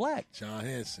presidents were black. John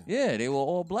Hanson. Yeah, they were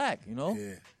all black. You know.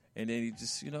 Yeah. And then he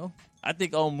just, you know, I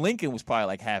think Lincoln was probably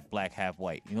like half black, half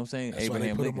white. You know what I'm saying? That's Abraham why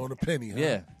they put Lincoln. him on a penny, huh?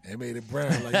 Yeah. They made it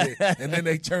brown like that. And then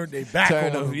they turned their back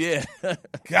on him. Yeah.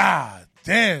 God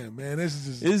damn, man. This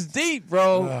is just... It's deep,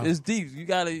 bro. It's deep. You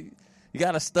gotta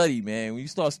study, man. When you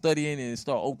start studying and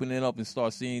start opening up and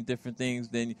start seeing different things,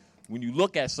 then when you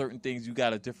look at certain things, you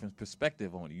got a different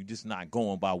perspective on it. You're just not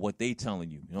going by what they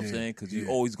telling you. You know what I'm saying? Because you're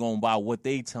always going by what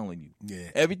they telling you. Yeah.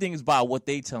 Everything is by what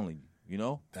they telling you, you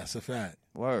know? That's a fact.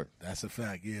 Word. That's a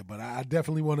fact, yeah. But I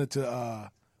definitely wanted to,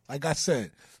 like I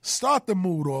said, start the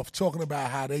mood off talking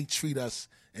about how they treat us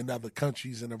in other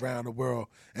countries and around the world.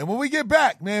 And when we get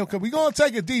back, man, because we're going to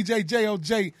take a DJ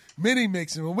JOJ mini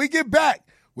mix. And when we get back,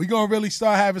 we're going to really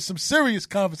start having some serious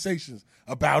conversations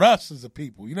about us as a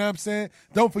people. You know what I'm saying?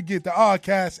 Don't forget the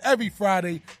Rcast every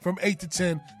Friday from 8 to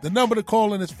 10. The number to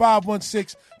call in is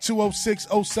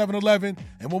 516-206-0711.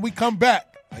 And when we come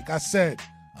back, like I said,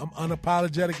 I'm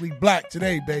unapologetically black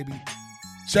today, baby.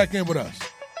 Check in with us.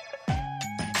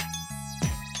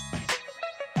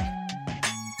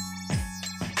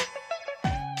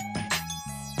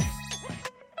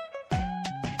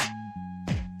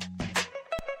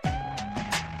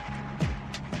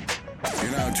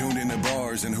 You're now tuned into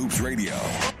Bars and Hoops Radio.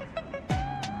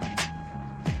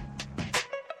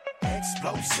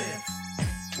 Explosive.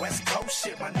 West Coast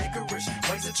shit, my niggerish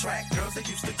ways attract girls that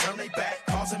used to turn they back,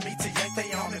 causing me to yank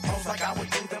they arm and pose like I would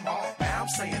do them all. Now I'm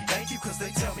saying thank you cause they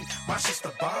tell me my shit's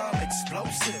the bomb,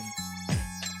 explosive.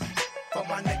 For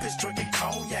my niggas drinking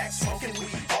cognac, smoking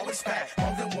weed, always pack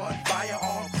more than one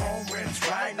firearm, chrome rims,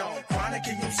 riding on chronic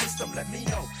in your system, let me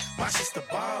know my shit's the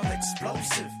bomb,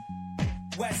 explosive.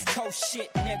 West Coast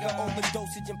shit, nigga.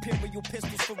 Overdosage, imperial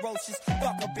pistols, ferocious.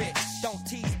 Fuck a bitch. Don't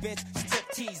tease, bitch. Strip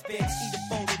tease, bitch. Eat a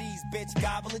bowl of these, bitch.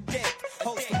 Gobble a dick.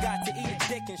 Host forgot to eat a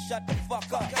dick and shut the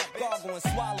fuck up. Gargle and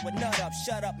swallow a nut up.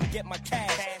 Shut up and get my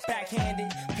cash.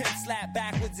 Backhanded. Pimp slap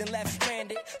backwards and left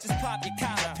stranded. Just pop your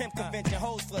collar. Pimp convention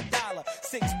hoes for $1.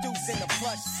 6 deuce in the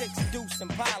plush. 6 deuce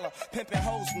Impala. Pimpin'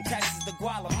 hoes from Texas to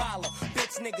Guatemala.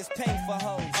 Bitch niggas pay for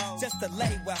hoes. Just to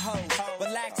lay with hoes.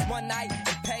 Relax one night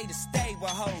and pay to stay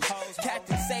with hoes.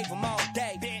 Captain save them all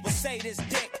day. Well say this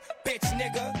dick. Bitch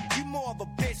nigga, you more of a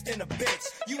bitch than a bitch.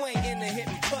 You ain't into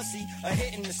hitting pussy or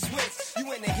hitting the switch.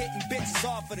 You into hitting bitches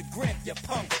off of the grip, you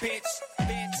punk bitch.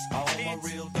 All my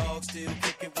real dogs still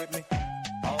kicking with me.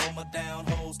 All my down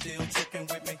hoes still tricking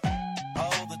with me.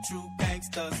 All the true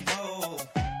gangsters know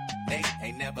they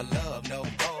ain't never loved no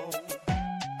gold.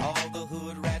 All the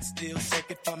hood rats still shake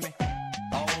it for me.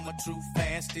 All my true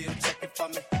fans still check it for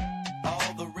me.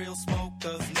 All the real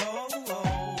smokers know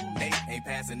they ain't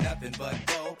passing nothing but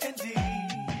gold and D.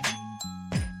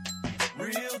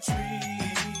 Real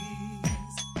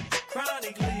trees,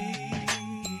 chronic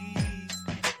leaves,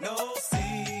 no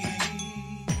seeds.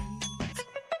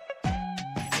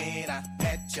 When I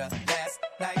met you last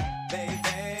night,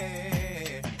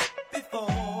 baby, before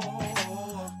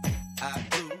I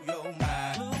blew your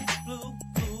mind,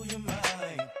 blew your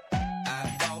mind.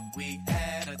 I thought we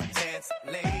had a chance,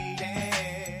 lady.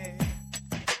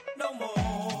 No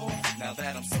more. Now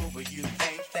that I'm sober, you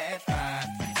ain't that fine.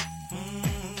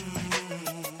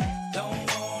 Don't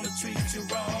wanna treat you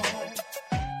wrong.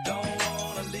 Don't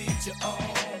wanna lead you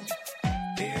on.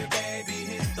 Here, baby,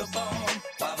 hit the bomb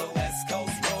while the West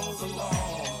Coast rolls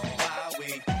along. While we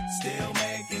still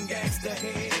making gangsta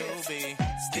hits,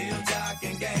 still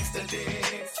jocking gangsta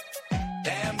dicks.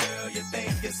 Damn girl, you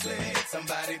think you're slick?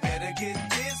 Somebody better get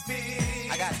this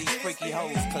big. I got these freaky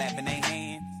hoes clapping their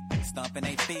hands, stomping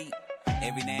their feet.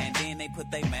 Every now and then they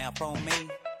put their mouth on me.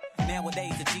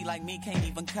 Nowadays a G like me can't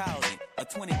even call it a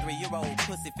 23-year-old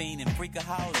pussy fiend and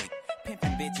freakaholic.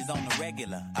 Pimping bitches on the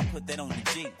regular, I put that on the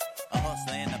G. A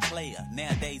hustler and a player,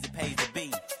 nowadays it pays to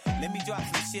be. Let me drop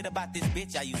some shit about this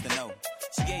bitch I used to know.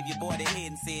 She gave your boy the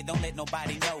head and said don't let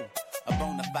nobody know. A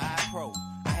bonafide pro,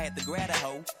 I had to grab a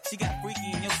hoe. She got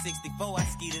freaky in your 64, I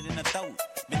skeeted in her throat.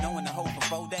 Been knowing the hoe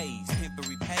for 4 days,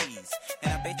 pimpery pays.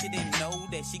 And I bet you didn't know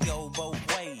that she go both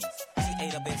ways. She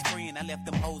ate her best friend, I left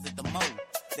them hoes at the mo.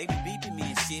 They be beeping me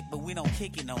and shit, but we don't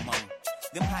kick it no more.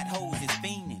 Them hot hoes is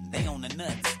fiending, they on the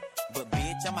nuts. But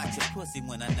bitch, I'm out your pussy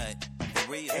when I nut.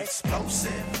 For real.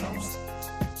 Explosive.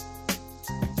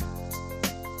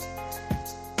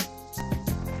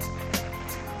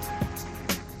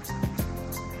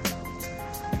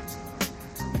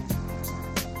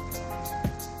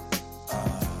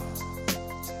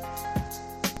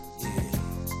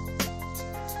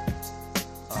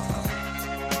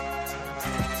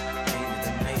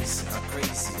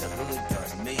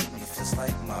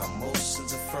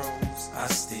 I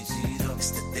stay G'd up,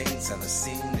 it's the things I've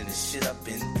seen and the shit I've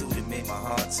been through that made my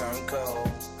heart turn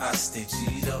cold. I stay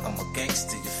G'd up, I'm a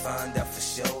gangster, you find out for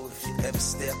sure if you ever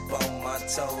step on my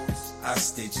toes. I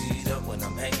stay G'd up when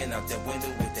I'm hanging out that window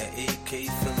with that AK,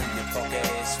 filling your punk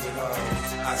ass with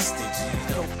hoes. I stay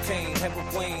G'd up. Cocaine,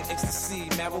 heroin, ecstasy,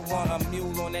 marijuana,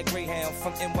 mule on that Greyhound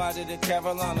from NY to the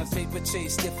Carolinas. Paper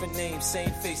chase, different names, same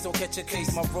face, don't catch a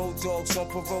case. My road dogs on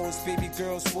paroles, baby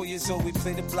girls 4 years old, we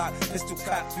play the block. Pistol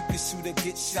cop, you can shoot or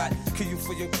get shot. Kill you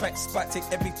for your crack spot, take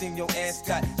everything your ass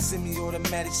got.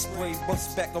 Semi-automatic spray,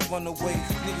 bust back or run away.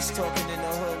 Niggas talking in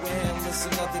the hood, we're handless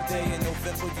another day. In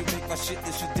November, you make my shit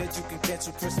that you dead, you can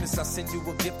cancel Christmas. I send you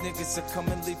a gift, niggas, so come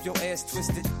and leave your ass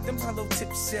twisted. Them hollow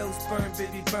tip shells burn,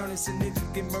 baby burning. So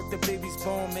niggas get murked, the baby's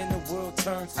born, man, the world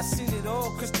turns. I seen it all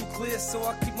crystal clear, so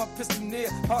I keep my pistol near.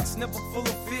 Heart's never full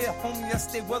of fear, homie, I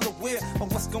stay well aware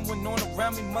of what's going on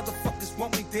around me. Motherfuckers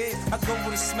want me dead. I go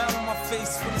with a smile on my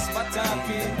face when it's my time,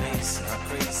 kid. Amazing how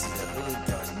crazy the hood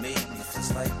done made me.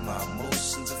 Feels like my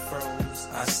emotions are froze.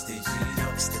 I stay G'd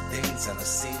up, it's the things I've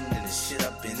seen and the shit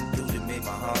I've been through that made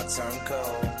my heart turn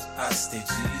cold. I stay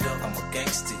G'd up, I'm a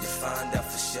gangster, you find out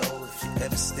for sure if you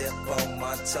ever step on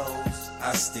my toes.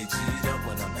 I stay G'd up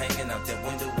when I'm hanging out that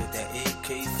window with that AK,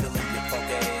 filling your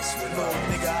punk ass with hoes.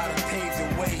 Nigga, I done paved the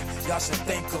way, y'all should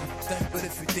thank him. But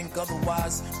if you think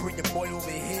otherwise, bring your boy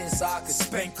over here so I can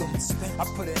spank him. I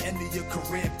put an end to your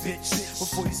career, bitch.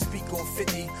 Before you speak on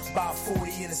 50, buy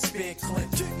 40 in a spare clip.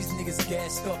 These niggas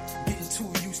gassed up, getting too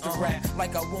used to rap.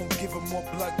 Like I won't give them more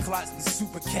blood clots than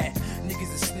Super Cat.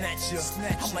 Niggas a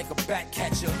snatcher, I'm like a bat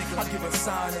catcher. I give a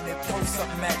sign and it throw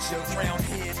something at you. Round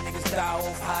here, niggas die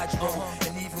off hydro.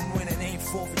 And even when it ain't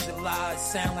 4th of July, it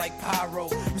sound like pyro.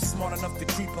 I'm smart enough to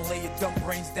creep and lay your dumb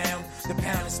brains down. The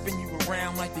pound and spin you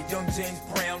around like the young James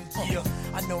Brown. Yeah,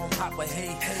 I know I'm hot, but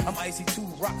hey, I'm icy too.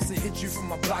 Rocks that hit you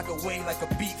from a block away like a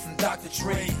beat from Dr.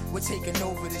 Dre. We're taking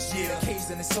over this year. K's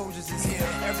and the soldiers is here.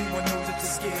 Everyone knows that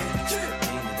you're scared.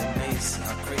 Ain't it amazing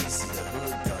how crazy the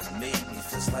hood done made me?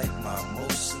 Feels like my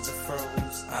emotions are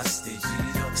froze. I stay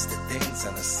G'd up, it's the things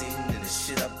I've seen and the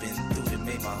shit I've been through that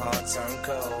made my heart turn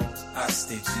cold. I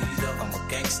stay G'd up, I'm a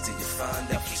gangster, you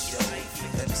find out for sure.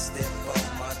 Let me step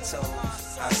on my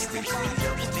toes. I stay G'd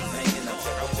up, I'm hanging up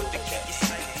the road with the cat.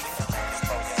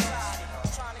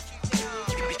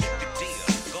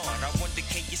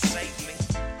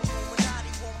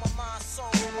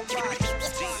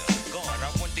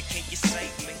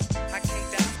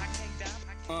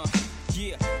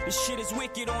 This shit is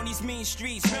wicked on these mean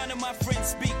streets. None of my friends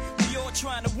speak. We all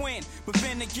trying to win. But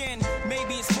then again,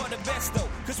 maybe it's for the best though.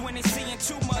 Cause when they're seeing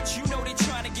too much, you know they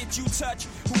trying to get you touched.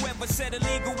 Whoever said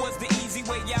illegal was the easy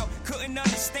way out couldn't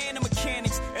understand the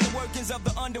mechanics and the workings of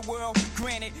the underworld.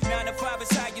 Granted, 9 to 5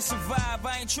 is how you survive.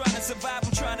 I ain't trying to survive,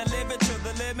 I'm trying to live it to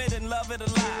the limit and love it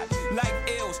alive. Life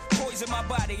ills, poison my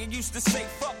body. And used to say,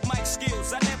 fuck Mike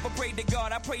skills. I never prayed to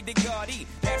God, I prayed to God E.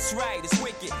 That's right, it's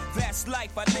wicked. That's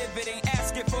life, I live it. Ain't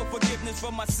asking for forgiveness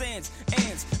for my sins.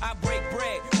 Ends, I break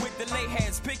bread with the lay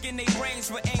hands, picking their brains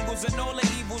for angles and all the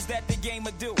evils that the game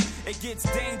will do. It gets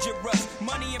dangerous.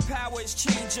 Money and power is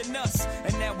changing us,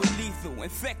 and now we're lethal,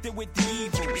 infected with the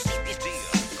evils.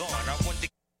 God, I want to.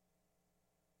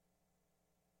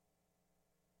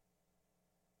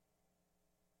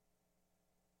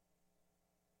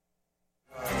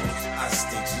 I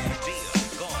stay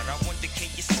G'd. God, I wonder, can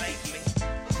you save me?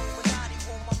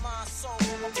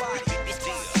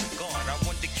 God, I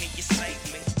wonder, can you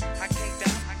save me? I can't die.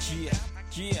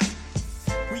 Yeah.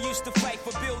 We used to fight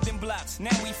for building blocks.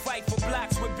 Now we fight for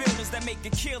blocks with builders that make a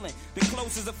killing. The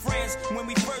closest of friends when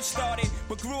we first started,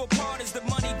 but grew apart as the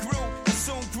money grew and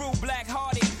soon grew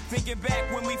black-hearted. Thinking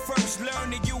back when we first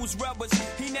learned to use rubbers,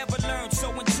 he never learned,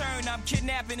 so in turn I'm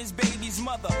kidnapping his baby's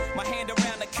mother. My hand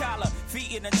around the collar,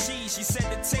 feet in the cheese. She said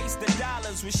the taste of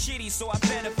dollars was shitty, so I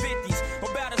bet her 50s.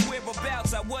 About his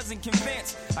whereabouts, I wasn't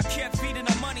convinced. I kept feeding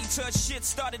her money till shit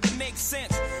started to make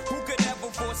sense. Who could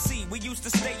ever foresee? We used to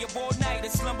stay up all night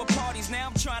at slumber parties. Now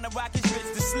I'm trying to rock his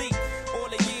bitch to sleep. All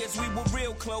the years we were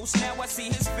real close. Now I see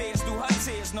his fears through her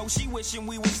tears. No, she wishing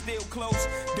we were still close.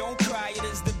 Don't cry, it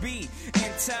is the beat.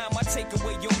 In time, I take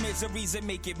away your miseries and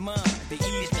make it mine. The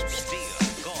evil.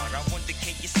 God, I wonder,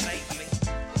 can you save me?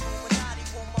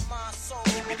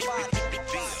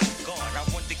 God, I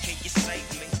wonder, can you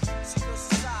save me?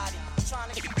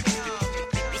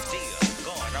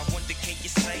 God, I wonder, can you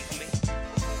save me?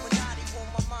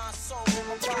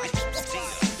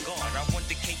 God, I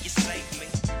wonder, can you save me?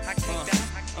 I can't die.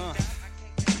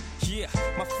 Yeah,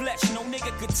 my flesh, no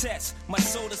nigga could test. My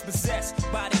soul is possessed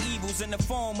by the evils in the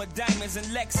form of diamonds and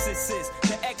Lexuses.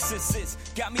 The exorcist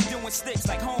got me doing sticks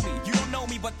like homie. You don't know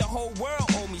me, but the whole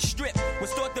world owe me. Strip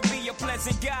was thought to be a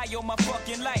pleasant guy all my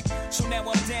fucking life. So now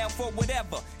I'm down for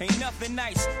whatever. Ain't nothing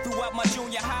nice. Throughout my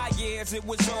junior high years, it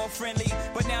was all friendly.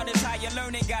 But now this higher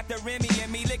learning got the Remy in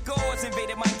me. Liquors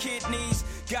invaded my kidneys.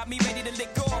 Got me ready to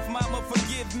lick off, mama,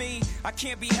 forgive me. I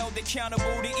can't be held accountable.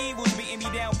 The evil's beating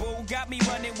me down, boo. Got me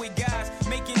running with guys,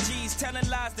 making G's, telling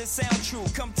lies that sound true.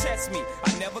 Come test me,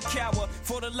 I never cower.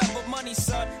 For the love of money,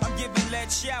 son, I'm giving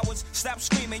lead showers. Stop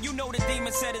screaming, you know the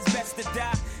demon said it's best to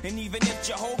die. And even if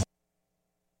Jehovah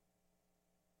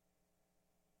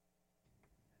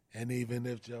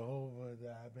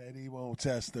died, man, he won't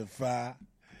testify.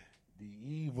 The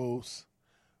evils.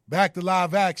 Back to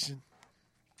live action.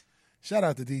 Shout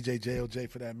out to DJ JLJ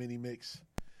for that mini mix.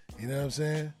 You know what I'm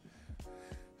saying?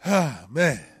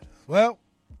 Man. Well,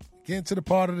 getting to the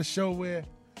part of the show where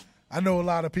I know a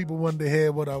lot of people wanted to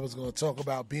hear what I was going to talk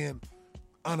about, being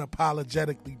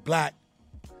unapologetically black.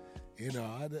 You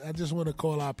know, I just want to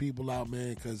call our people out,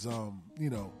 man, because,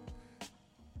 you know,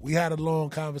 we had a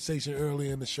long conversation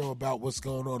earlier in the show about what's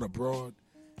going on abroad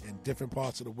in different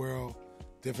parts of the world,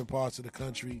 different parts of the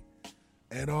country.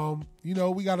 And, you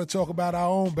know, we got to talk about our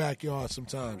own backyard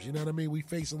sometimes. You know what I mean? We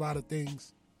face a lot of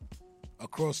things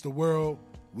across the world.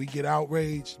 We get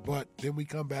outraged, but then we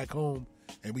come back home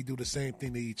and we do the same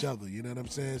thing to each other. You know what I'm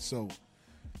saying? So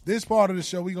this part of the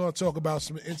show, we're going to talk about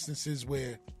some instances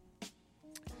where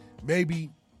maybe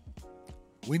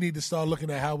we need to start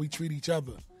looking at how we treat each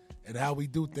other and how we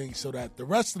do things so that the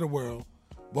rest of the world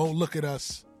won't look at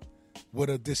us with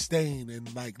a disdain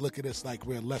and like look at us like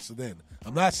we're lesser than.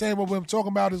 I'm not saying what I'm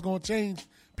talking about is going to change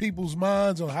people's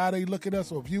minds on how they look at us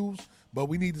or views, but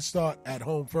we need to start at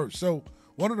home first. So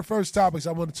one of the first topics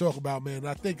I want to talk about, man,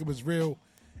 I think it was real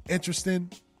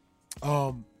interesting.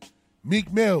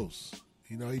 Meek Mills,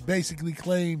 he basically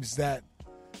claims that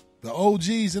the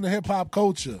OGs in the hip-hop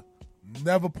culture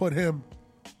never put him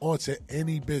onto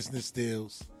any business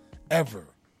deals ever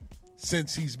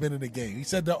since he's been in the game. He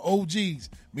said the OGs,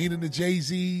 meaning the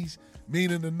Jay-Z's,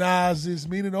 meaning the Nas's,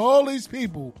 meaning all these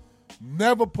people,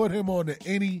 never put him onto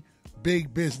any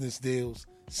big business deals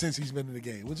since he's been in the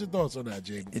game. What's your thoughts on that,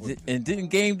 Jay? And didn't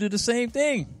Game do the same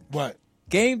thing? What?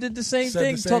 Game did the same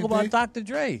thing. Talk about Dr.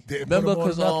 Dre. Remember,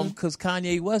 because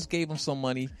Kanye West gave him some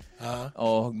money,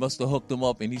 or must have hooked him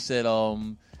up, and he said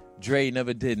Dre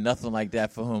never did nothing like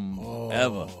that for him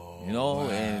ever. Wow.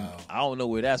 And I don't know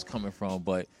where that's coming from,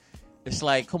 but it's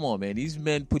like, come on, man. These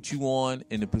men put you on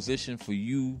in a position for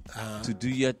you to do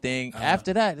your thing.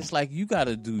 After that, it's like you got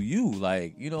to do you.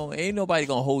 Like, ain't nobody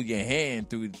going to hold your hand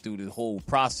through the whole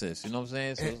process. You know what I'm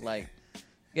saying? So it's like,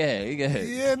 yeah, go ahead.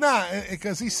 Yeah,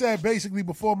 because he said basically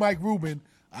before Mike Rubin,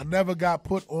 I never got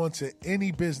put onto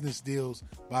any business deals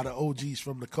by the OGs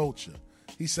from the culture.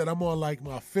 He said, I'm on like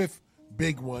my 5th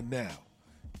big one now.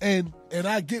 And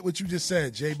I get what you just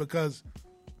said, Jay, because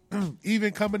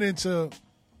even coming into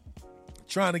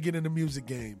trying to get in the music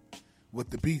game with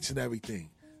the beats and everything,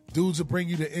 dudes will bring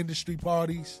you to industry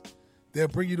parties. They'll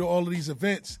bring you to all of these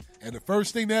events. And the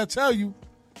first thing they'll tell you,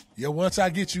 once I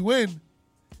get you in,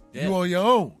 you on your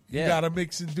own. You got to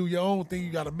mix and do your own thing.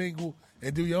 You got to mingle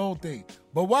and do your own thing.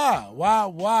 But why?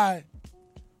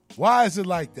 Why is it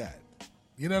like that?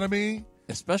 You know what I mean?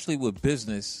 Especially with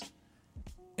business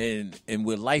and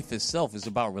with life itself, it's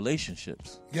about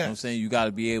relationships. You know what I'm saying? You got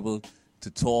to be able to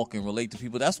talk and relate to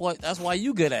people. That's why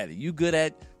you good at it. You good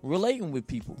at relating with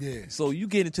people. Yeah. So you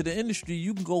get into the industry,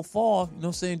 you can go far, you know what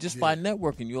I'm saying, just by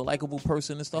networking. You're a likable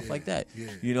person and stuff like that.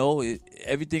 Yeah.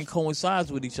 Everything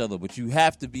coincides with each other, but you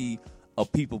have to be a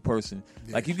people person.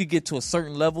 Yeah. Like you could get to a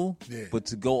certain level, but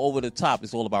to go over the top,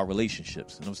 it's all about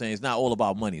relationships. You know what I'm saying? It's not all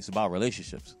about money. It's about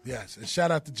relationships. Yes. And shout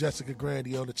out to Jessica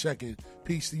Grandy on the check-in.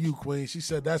 Peace to you, Queen. She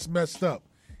said that's messed up.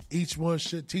 Each one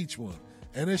should teach one.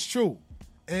 And it's true.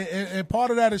 And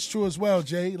part of that is true as well,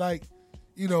 Jay. Like,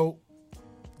 you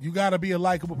got to be a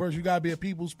likable person. You got to be a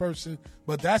people's person.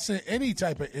 But that's in any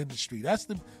type of industry.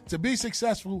 To be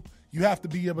successful, you have to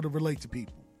be able to relate to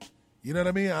people. You know what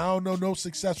I mean? I don't know no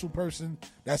successful person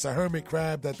that's a hermit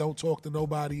crab, that don't talk to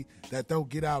nobody, that don't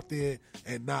get out there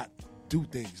and not do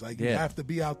things. Like, you have to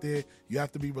be out there. You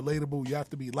have to be relatable. You have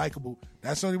to be likable.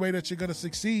 That's the only way that you're going to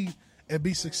succeed and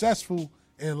be successful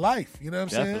in life. You know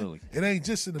what I'm saying? It ain't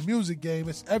just in the music game.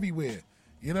 It's everywhere.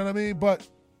 You know what I mean? But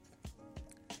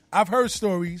I've heard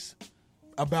stories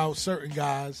about certain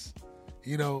guys.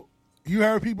 You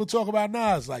heard people talk about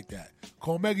Nas like that.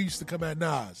 Cormega used to come at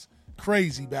Nas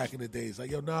crazy back in the days.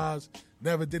 Like, Nas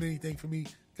never did anything for me.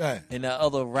 Go ahead. And that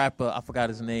other rapper, I forgot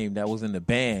his name, that was in the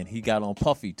band, he got on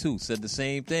Puffy too, said the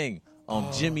same thing.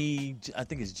 Jimmy, I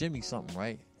think it's Jimmy something,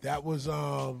 right? That was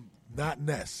not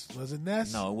Ness. Was it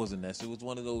Ness? No, it wasn't Ness. It was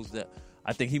one of those that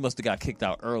I think he must have got kicked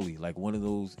out early. Like one of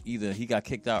those, either he got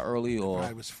kicked out early or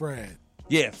it was Fred.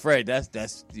 Yeah, Fred. That's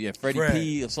Freddie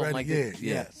P or something like that.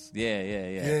 Yes.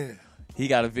 Yeah. He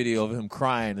got a video of him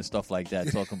crying and stuff like that,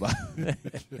 talking about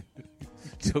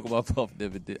Puff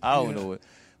never did. I don't know it,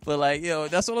 but like,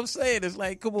 that's what I'm saying. It's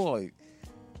like, come on,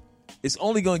 it's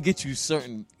only gonna get you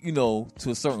certain, to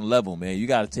a certain level, man. You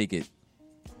got to take it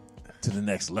to the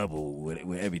next level with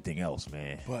everything else,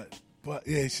 man. But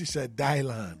yeah, she said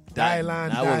Dylan. It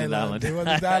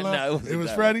wasn't Dylan. It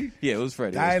was Freddie? Yeah, it was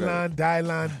Freddie.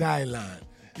 Dylan.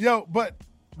 Yo,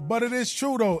 but it is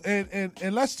true though,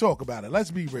 and let's talk about it.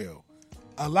 Let's be real.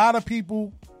 A lot of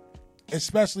people,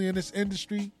 especially in this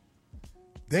industry,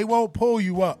 they won't pull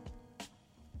you up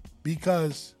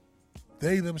because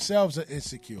they themselves are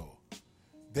insecure.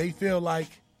 They feel like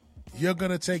you're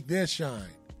gonna take their shine.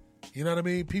 You know what I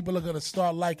mean? People are going to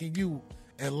start liking you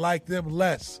and like them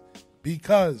less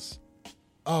because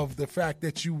of the fact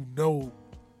that you know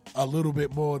a little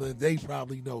bit more than they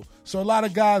probably know. So a lot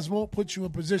of guys won't put you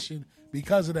in position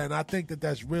because of that. And I think that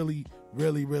that's really,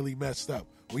 really, really messed up.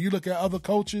 When you look at other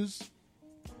cultures,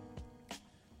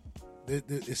 the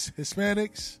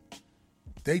Hispanics,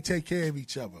 they take care of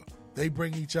each other. They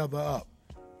bring each other up.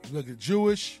 You look at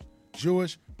Jewish,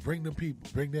 bring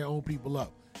their own people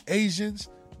up. Asians,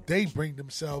 they bring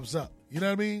themselves up. You know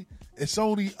what I mean? It's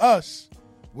only us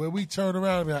where we turn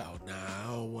around and be like, oh, nah,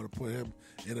 I don't want to put him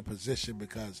in a position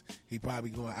because he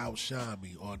probably going to outshine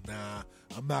me. Or, nah,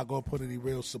 I'm not going to put any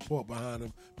real support behind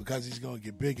him because he's going to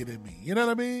get bigger than me. You know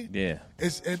what I mean? Yeah.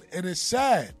 And it's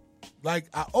sad. Like,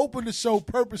 I opened the show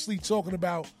purposely talking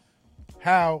about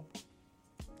how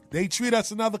they treat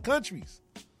us in other countries.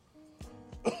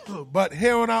 But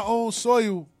here on our own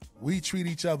soil, we treat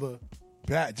each other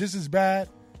bad, just as bad,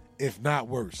 if not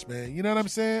worse, man. You know what I'm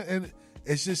saying? And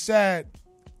it's just sad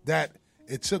that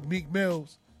it took Meek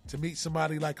Mills to meet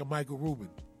somebody like a Michael Rubin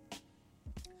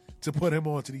to put him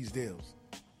onto these deals.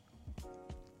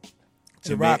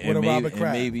 To rock with a Robert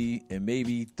Kraft. And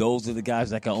maybe those are the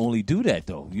guys that can only do that,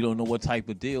 though. You don't know what type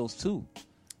of deals, too.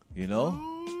 You know?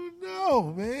 Oh,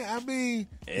 no, man. I mean,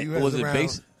 he was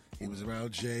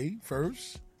around Jay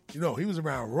first. You know, he was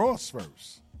around Ross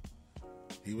first.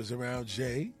 He was around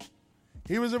Jay.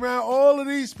 He was around all of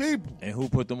these people. And who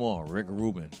put them on? Rick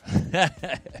Rubin.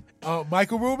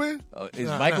 Michael Rubin?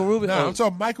 Michael Rubin? No, I'm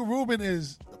talking Michael Rubin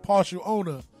is the partial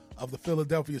owner of the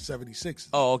Philadelphia 76ers.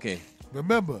 Oh, okay.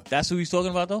 Remember. That's who he's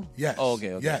talking about, though? Yes. Oh,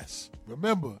 okay. Yes.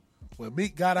 Remember, when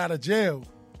Meek got out of jail,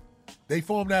 they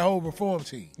formed that whole reform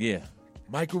team. Yeah.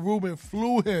 Michael Rubin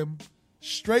flew him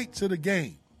straight to the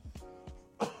game,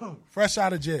 fresh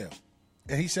out of jail.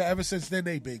 And he said ever since then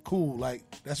they've been cool. Like,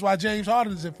 that's why James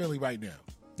Harden is in Philly right now.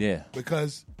 Yeah.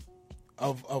 Because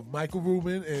of Michael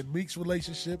Rubin and Meek's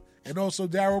relationship, and also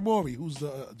Daryl Morey, who's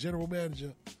the general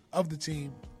manager of the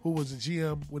team, who was a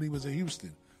GM when he was in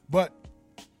Houston. But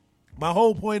my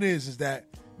whole point is that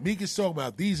Meek is talking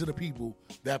about these are the people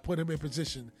that put him in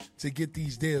position to get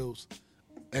these deals,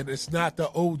 and it's not the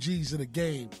OGs of the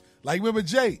game. Like, remember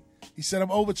Jay? He said,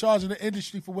 I'm overcharging the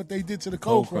industry for what they did to the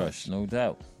Cold Crush. No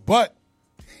doubt. But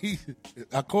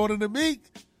according to Meek,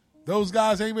 those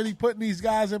guys ain't really putting these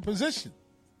guys in position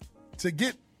to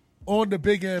get on the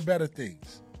bigger and better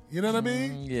things. You know what I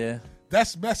mean? Yeah.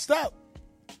 That's messed up.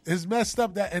 It's messed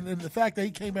up that, and the fact that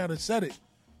he came out and said it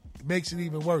makes it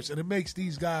even worse, and it makes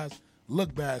these guys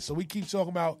look bad. So we keep talking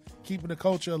about keeping the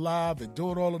culture alive and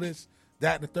doing all of this,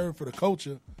 that, and the third for the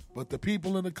culture, but the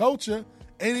people in the culture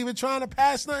ain't even trying to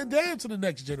pass nothing down to the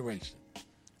next generation.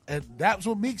 And that's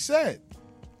what Meek said.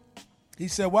 He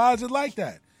said, why is it like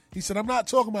that? He said, I'm not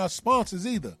talking about sponsors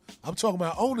either. I'm talking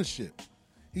about ownership.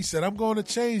 He said, I'm going to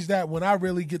change that when I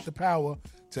really get the power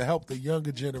to help the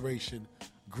younger generation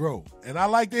grow. And I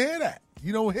like to hear that.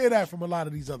 You don't hear that from a lot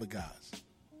of these other guys.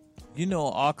 You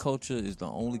know, our culture is the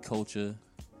only culture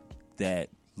that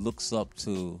looks up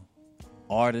to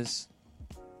artists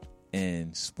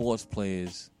and sports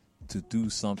players to do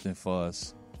something for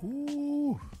us.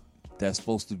 Ooh. That's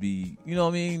supposed to be, you know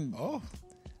what I mean? Oh.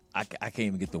 I can't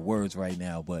even get the words right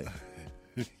now, but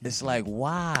it's like,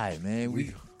 why,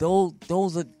 man?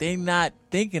 Those are, they not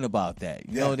thinking about that.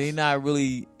 You know, they not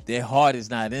really, their heart is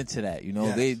not into that. You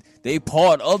know, they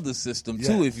part of the system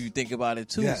too, if you think about it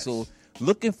too. So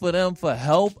looking for them for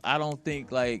help, I don't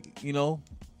think, like, you know,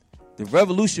 the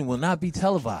revolution will not be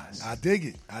televised. I dig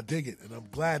it. And I'm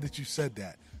glad that you said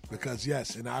that, because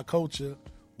yes, in our culture,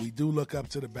 we do look up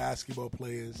to the basketball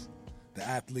players, the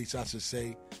athletes, I should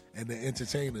say, and the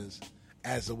entertainers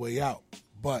as a way out.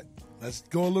 But let's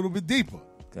go a little bit deeper.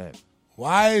 Okay.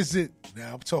 Why is it,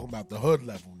 now I'm talking about the hood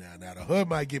level now. Now the hood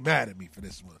might get mad at me for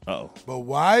this one. Uh-oh. But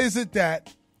why is it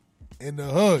that in the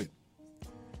hood,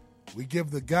 we give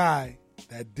the guy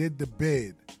that did the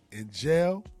bid in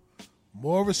jail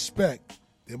more respect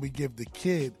than we give the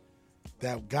kid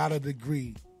that got a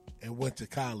degree and went to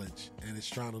college and is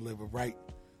trying to live a right,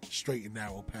 straight and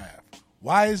narrow path?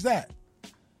 Why is that?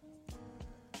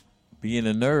 Being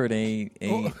a nerd ain't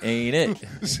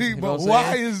it. See, you know, but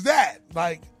why is that?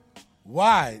 Like,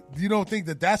 why? You don't think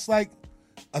that that's like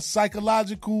a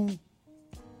psychological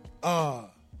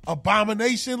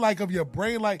abomination, like, of your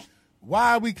brain? Like,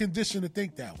 why are we conditioned to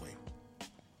think that way?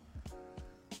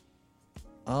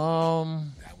 That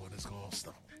one is gonna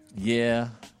stop. Yeah,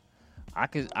 I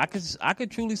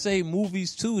could truly say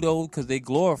movies too, though, because they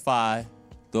glorify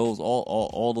those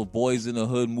all the boys in the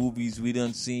hood movies we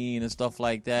done seen and stuff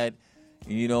like that.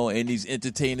 You know, and these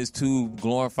entertainers too,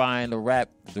 glorifying the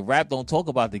rap. The rap don't talk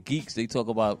about the geeks. They talk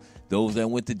about those that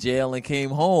went to jail and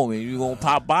came home, and you're going to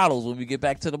pop bottles when we get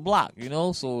back to the block, you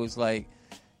know? So it's like,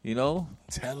 you know.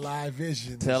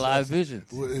 Television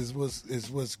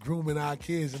is what's grooming our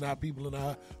kids and our people in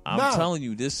our I'm telling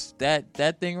you,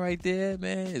 that thing right there,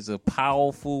 man, is a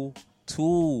powerful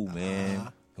tool,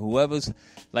 man. Whoever's,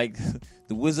 like,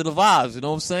 the Wizard of Oz, you know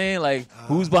what I'm saying? Like,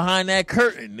 who's behind that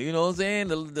curtain, you know what I'm saying?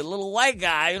 The little white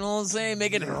guy, you know what I'm saying?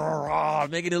 Making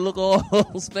it look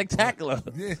all spectacular.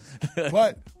 Yeah.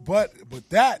 But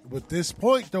this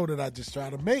point, though, that I just try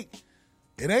to make,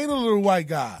 it ain't a little white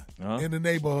guy in the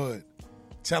neighborhood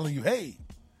telling you, hey,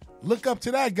 look up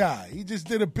to that guy. He just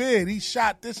did a bid. He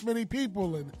shot this many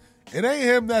people. And it ain't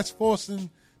him that's forcing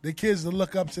the kids to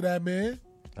look up to that man.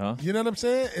 You know what I'm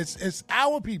saying? It's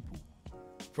our people.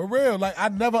 For real. Like, I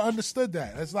never understood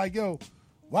that. It's like, yo,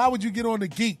 why would you get on the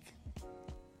geek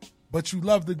but you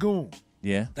love the goon.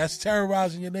 Yeah. That's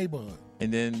terrorizing your neighborhood.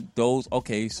 And then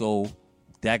so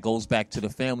that goes back to the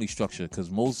family structure, because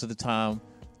most of the time,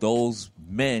 those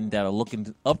men that are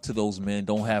looking up to those men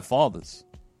don't have fathers.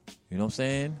 You know what I'm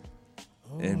saying?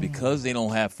 And because they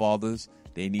don't have fathers,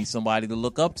 they need somebody to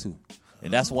look up to.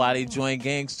 And that's why they join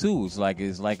gangs too. It's like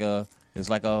a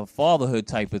fatherhood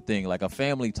type of thing, like a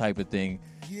family type of thing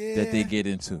that they get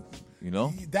into. You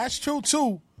know? That's true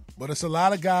too. But it's a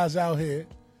lot of guys out here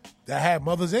that had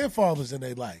mothers and fathers in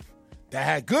their life, that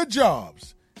had good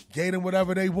jobs, gave them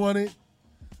whatever they wanted,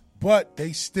 but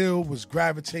they still was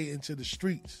gravitating to the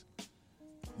streets.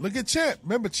 Look at Champ.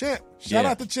 Remember Champ? Shout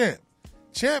out to Champ.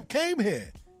 Champ came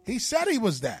here. He said he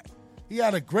was that. He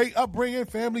had a great upbringing,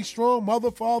 family strong,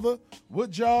 mother, father,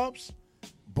 with jobs,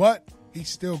 but he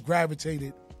still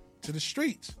gravitated to the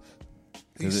streets.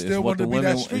 He still wanted to be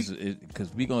that street.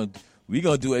 Because we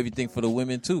gonna do everything for the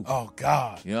women too. Oh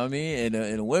God. You know what I mean?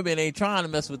 And the women ain't trying to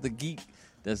mess with the geek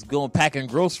that's going packing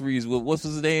groceries with, what's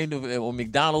his name? Or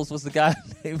McDonald's, what's the guy's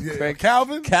name? Yeah,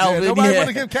 Calvin? Calvin, nobody want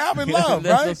to give Calvin love,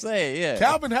 That's right? what I'm saying, yeah.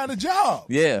 Calvin had a job.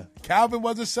 Yeah. Calvin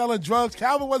wasn't selling drugs.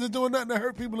 Calvin wasn't doing nothing to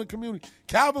hurt people in the community.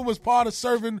 Calvin was part of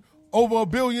serving over 1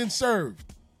 billion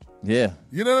served. Yeah.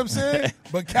 You know what I'm saying?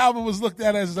 But Calvin was looked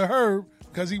at as the herb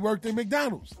because he worked in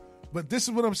McDonald's. But this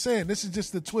is what I'm saying. This is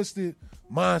just the twisted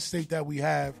mind state that we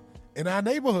have in our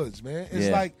neighborhoods, man. It's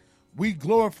like we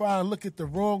glorify and look at the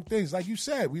wrong things. Like you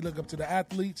said, we look up to the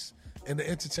athletes and the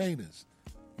entertainers.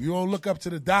 You don't look up to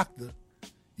the doctor.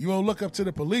 You don't look up to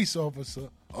the police officer.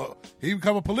 Oh, he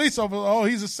become a police officer. Oh,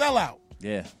 he's a sellout.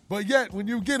 Yeah. But yet, when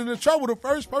you get into trouble, the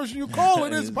first person you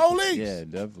calling is police. Yeah,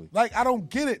 definitely. Like, I don't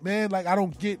get it, man. Like, I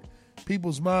don't get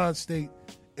people's mind state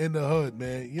in the hood,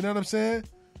 man. You know what I'm saying?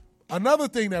 Another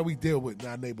thing that we deal with in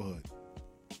our neighborhood,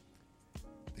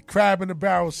 the crab in the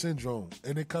barrel syndrome.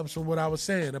 And it comes from what I was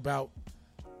saying about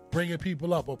bringing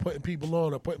people up or putting people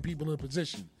on or putting people in a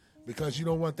position because you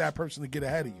don't want that person to get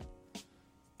ahead of you.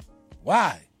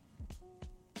 Why?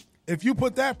 If you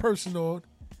put that person on,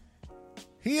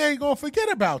 he ain't going to forget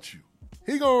about you.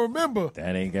 He going to remember.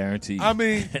 That ain't guaranteed. I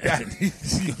mean,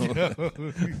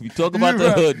 we talk about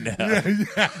the hood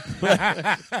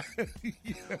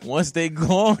now. Once they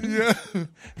gone,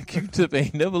 Q-Tip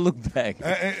ain't never looked back.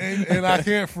 And I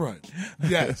can't front.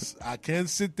 Yes, I can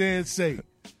sit there and say,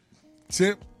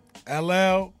 Tip, LL,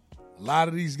 a lot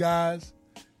of these guys,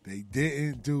 they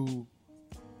didn't do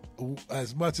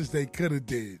as much as they could have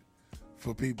did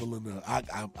for people in the.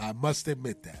 I must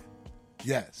admit that.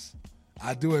 Yes,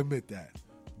 I do admit that.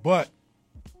 But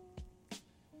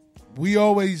we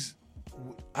always,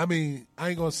 I mean, I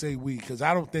ain't going to say we because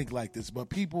I don't think like this, but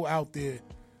people out there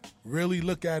really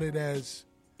look at it as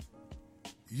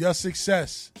your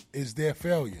success is their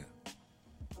failure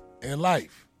in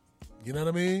life. You know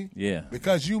what I mean? Yeah.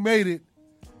 Because you made it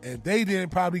and they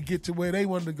didn't probably get to where they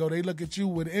wanted to go. They look at you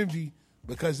with envy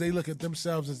because they look at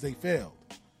themselves as they failed.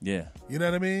 Yeah. You know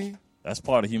what I mean? That's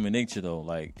part of human nature, though.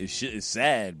 Like, it's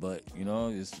sad, but, you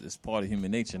know, it's part of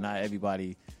human nature. Not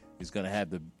everybody is going to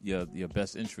have your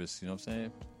best interests, you know what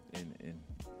I'm saying,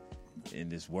 in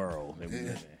this world that we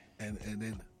live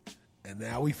in. And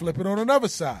now we flip it on another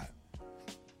side.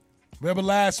 Remember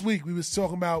last week we was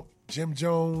talking about Jim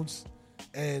Jones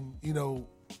and, you know,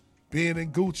 being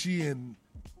in Gucci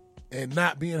and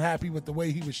not being happy with the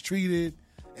way he was treated,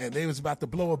 and they was about to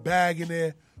blow a bag in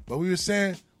there. But we were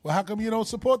saying, well, how come you don't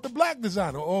support the black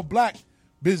designer or black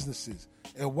businesses?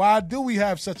 And why do we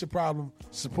have such a problem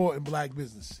supporting black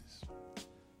businesses?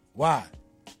 Why?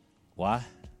 Why?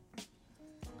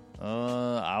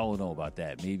 I don't know about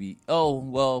that. Maybe. Oh,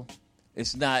 well,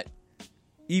 it's not.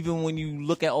 Even when you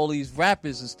look at all these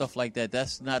rappers and stuff like that,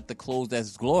 that's not the clothes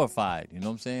that's glorified. You know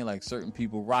what I'm saying? Like certain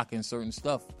people rocking certain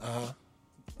stuff.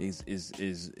 Is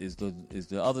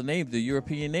the other name, the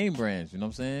European name brands? You know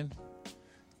what I'm saying?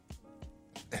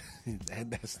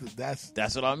 And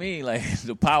that's what I mean. Like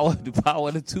the power of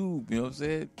the tube. You know what I'm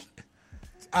saying?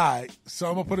 All right. So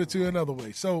I'm gonna put it to you another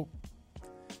way. So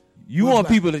you want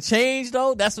people to change,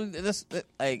 though? That's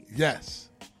like. Yes,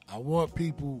 I want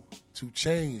people to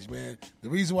change, man. The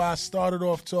reason why I started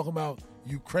off talking about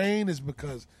Ukraine is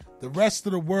because the rest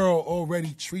of the world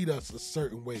already treat us a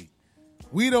certain way.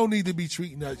 We don't need to be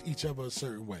treating each other a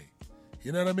certain way.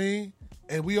 You know what I mean?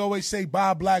 And we always say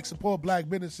buy black, support black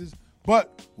businesses.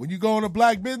 But when you go in a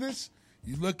black business,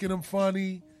 you look at them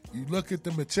funny, you look at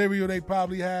the material they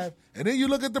probably have, and then you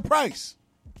look at the price.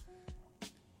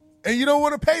 And you don't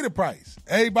want to pay the price.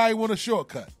 Everybody want a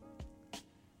shortcut.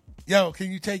 Yo,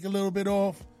 can you take a little bit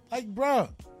off? Like, bruh.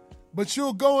 But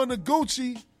you'll go into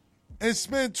Gucci and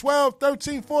spend $1,200,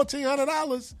 $1,300,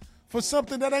 $1,400 for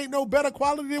something that ain't no better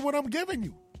quality than what I'm giving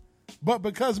you. but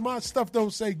because my stuff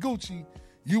don't say Gucci,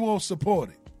 you won't support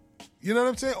it. You know what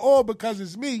I'm saying? Or because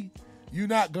it's me, you're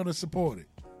not going to support it.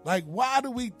 Like, why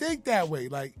do we think that way?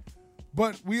 Like,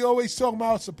 but we always talk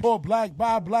about support black,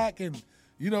 buy black, and,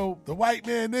 you know, the white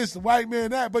man this, the white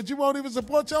man that, but you won't even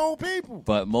support your own people.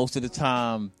 But most of the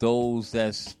time, those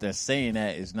that's saying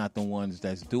that is not the ones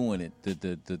that's doing it,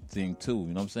 the thing too. You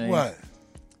know what I'm saying? What?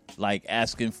 Like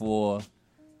asking for,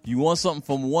 you want something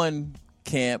from one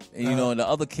camp, and you know, and the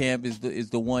other camp is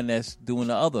the one that's doing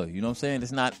the other. You know what I'm saying?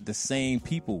 It's not the same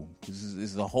people.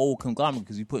 It's a whole conglomerate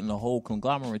because you're putting the whole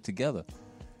conglomerate together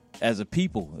as a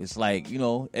people. It's like, you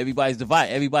know, everybody's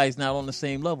divided. Everybody's not on the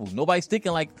same level. Nobody's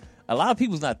thinking like, a lot of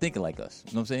people's not thinking like us.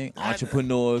 You know what I'm saying?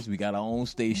 Entrepreneurs, we got our own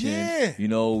station. Yeah. You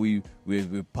know,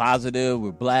 we're positive,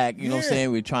 we're black. You know what I'm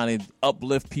saying? We're trying to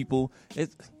uplift people.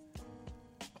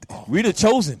 We the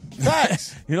chosen.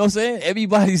 Facts. You know what I'm saying?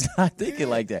 Everybody's not thinking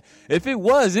like that. If it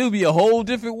was, it would be a whole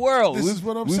different world. This is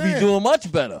what I'm saying. We'd be doing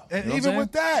much better. And you know even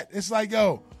with that, it's like,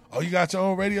 yo, oh, you got your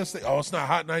own radio station. Oh, it's not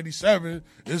Hot 97.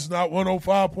 It's not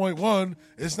 105.1.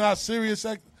 It's not Sirius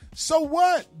X. So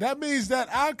what? That means that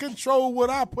I control what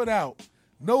I put out.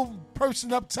 No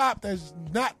person up top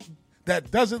that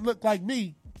doesn't look like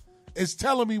me is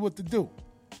telling me what to do.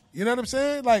 You know what I'm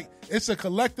saying? Like, it's a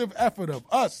collective effort of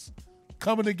us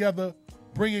coming together,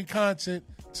 bringing content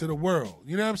to the world.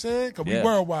 You know what I'm saying? Because we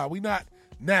worldwide. We not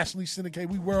nationally syndicated.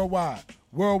 We worldwide.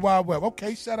 World Wide Web.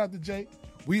 Okay, shout out to Jay.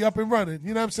 We up and running.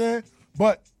 You know what I'm saying?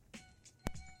 But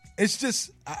it's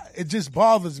just, it just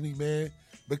bothers me, man,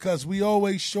 because we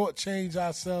always shortchange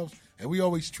ourselves and we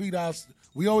always treat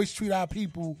our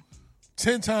people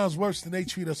 10 times worse than they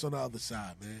treat us on the other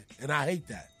side, man. And I hate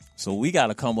that. So we got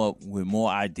to come up with more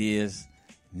ideas,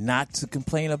 not to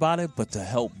complain about it, but to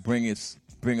help bring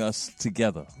us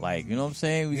together. Like, you know what I'm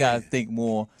saying? We got to think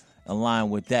more in line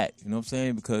with that. You know what I'm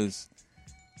saying? Because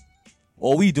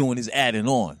all we doing is adding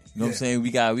on. You know what I'm saying?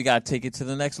 We got to take it to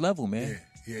the next level, man.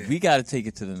 Yeah. We got to take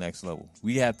it to the next level.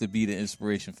 We have to be the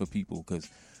inspiration for people because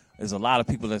there's a lot of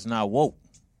people that's not woke.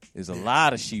 There's a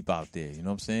lot of sheep out there. You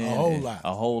know what I'm saying?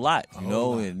 A whole lot. You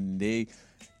know, and they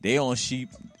on sheep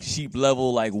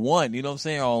level like one, you know what I'm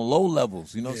saying, or on low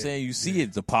levels, you know what I'm saying? You see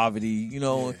it, the poverty, you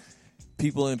know,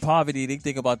 people in poverty, they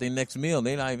think about their next meal.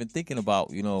 They're not even thinking about,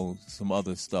 you know, some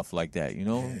other stuff like that, you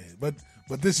know? Yeah,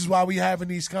 but this is why we having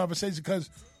these conversations,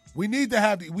 because we need to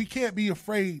have, we can't be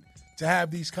afraid to have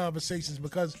these conversations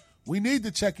because we need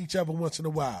to check each other once in a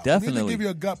while. Definitely. We need to give you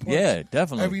a gut punch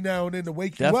definitely. every now and then to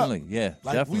wake you up. Yeah,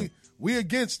 like definitely. We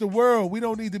against the world. We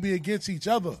don't need to be against each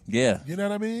other. Yeah. You know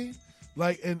what I mean?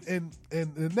 Like, and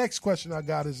the next question I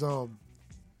got is,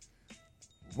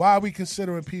 why are we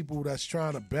considering people that's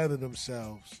trying to better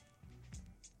themselves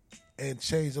and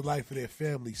change the life of their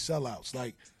family sellouts?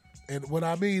 Like, and what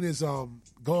I mean is,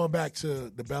 going back to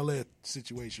the Bel Air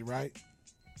situation, right?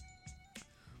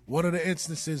 One of the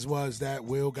instances was that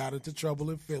Will got into trouble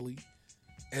in Philly,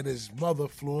 and his mother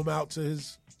flew him out to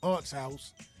his aunt's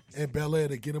house in Bel Air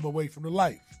to get him away from the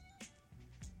life.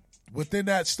 Within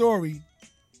that story,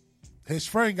 his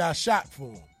friend got shot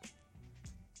for him.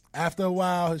 After a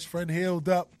while, his friend healed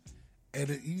up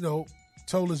and, you know,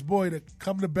 told his boy to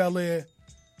come to Bel Air,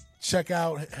 check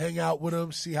out, hang out with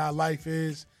him, see how life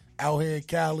is out here in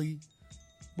Cali,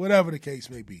 whatever the case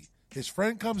may be. His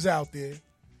friend comes out there,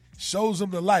 shows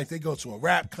him the life. They go to a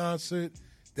rap concert.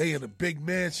 They in a big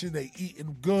mansion. They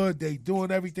eating good. They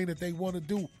doing everything that they want to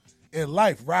do in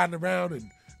life, riding around in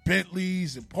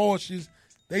Bentleys and Porsches.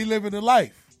 They living the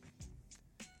life.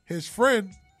 His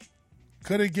friend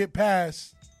couldn't get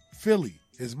past Philly.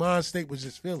 His mind state was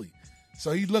just Philly.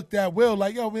 So he looked at Will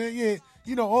like, yo, man,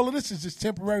 you know, all of this is just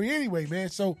temporary anyway, man.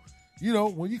 So, you know,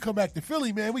 when you come back to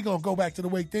Philly, man, we going to go back to the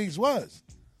way things was.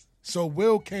 So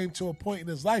Will came to a point in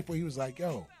his life where he was like,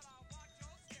 yo,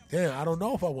 damn, I don't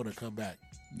know if I want to come back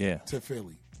to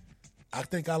Philly. I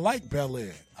think I like Bel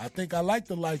Air. I think I like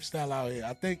the lifestyle out here.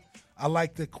 I think I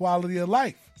like the quality of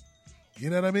life. You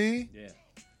know what I mean? Yeah.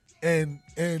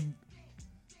 And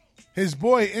his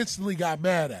boy instantly got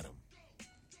mad at him.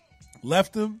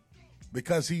 Left him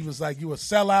because he was like, you a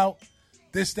sellout,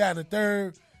 this, that, and the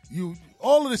third. You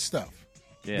all of this stuff.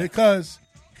 Yeah. Because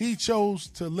he chose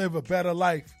to live a better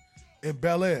life in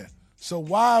Bel Air. So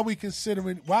why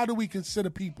do we consider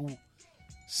people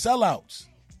sellouts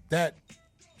that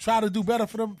try to do better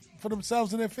for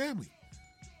themselves and their family?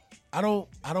 I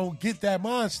don't get that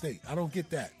mind state. I don't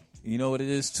get that. You know what it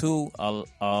is too?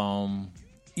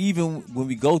 Even when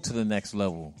we go to the next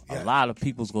level, a lot of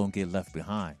people's gonna get left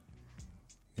behind.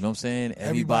 You know what I'm saying?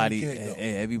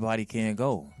 Everybody can't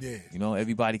go. Yeah. You know,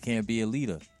 everybody can't be a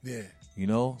leader. Yeah. You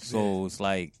know? So it's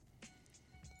like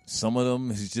some of them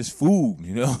is just food,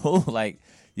 you know? Like,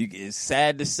 it's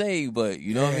sad to say, but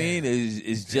you know what I mean?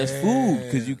 It's just food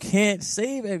because you can't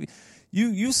save every.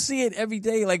 You see it every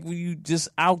day, like when you just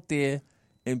out there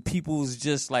and people's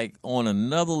just like on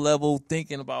another level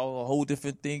thinking about a whole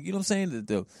different thing. You know what I'm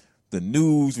saying? The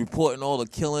news reporting all the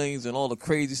killings and all the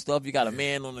crazy stuff. You got a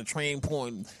man on the train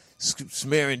pouring,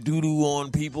 smearing doo-doo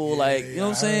on people. Like, you know what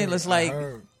I'm saying? It's like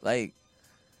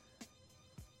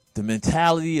the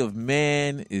mentality of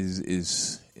man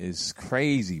is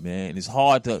crazy, man. It's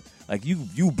hard to, like,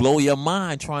 you blow your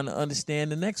mind trying to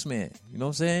understand the next man. You know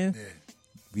what I'm saying? Yeah.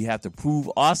 We have to prove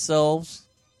ourselves,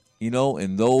 you know,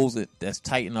 and those that's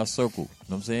tight in our circle. You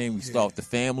know what I'm saying? We start with the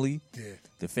family. Yeah.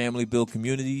 The family build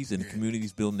communities, and the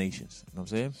communities build nations. You know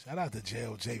what I'm saying? Shout out to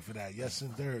JLJ for that. Yes,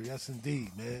 indeed. Yes,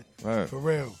 indeed, man. Right. For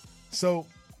real. So,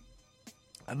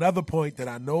 another point that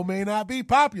I know may not be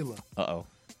popular. Uh-oh.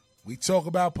 We talk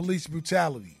about police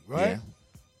brutality, right? Yeah.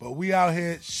 But we out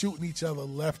here shooting each other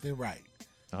left and right.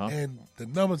 Uh-huh. And the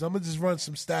numbers, I'm going to just run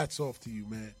some stats off to you,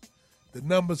 man. The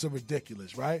numbers are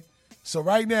ridiculous, right? So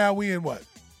right now we in what?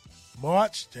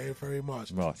 March, January, March.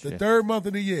 The third month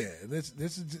of the year. And this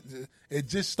is it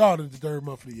just started the third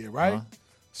month of the year, right? Uh-huh.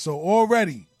 So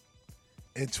already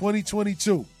in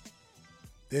 2022,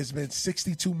 there's been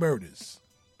 62 murders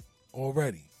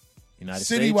already. United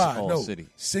Citywide, States? Oh, no. city.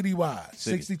 Citywide,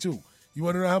 City. 62. You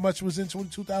want to know how much was in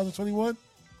 2021?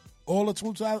 All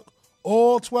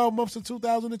 12 months of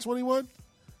 2021?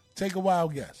 Take a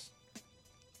wild guess.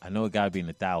 I know it got to be in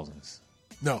the thousands.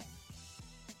 No.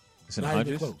 It's in the Not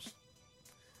even hundreds? close.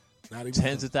 Not even Tens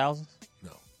close. of thousands?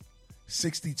 No.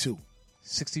 62.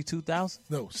 62,000?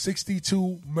 No,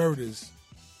 62 murders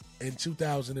in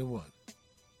 2001.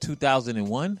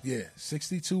 2001? Yeah,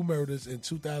 62 murders in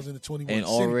 2021. And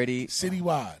already...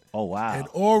 Citywide. Oh, wow. And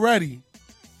already,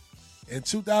 in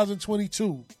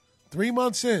 2022, 3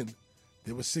 months in,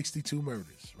 there were 62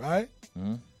 murders, right?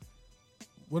 Mm-hmm.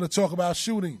 We're going to talk about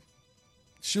shootings,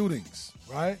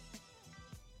 right?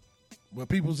 Where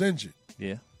people's injured.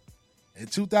 Yeah. In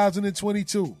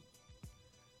 2022,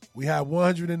 we had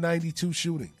 192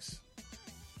 shootings.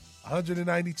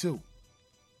 192.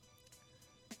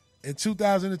 In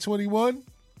 2021,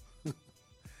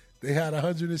 they had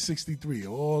 163,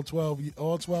 all 12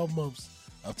 months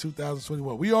of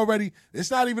 2021. We already, it's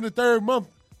not even the third month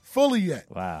fully yet.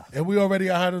 Wow. And we already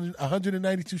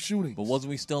 192 shootings. But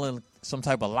wasn't we still in some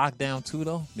type of lockdown too,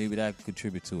 though? Maybe that could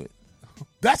contribute to it.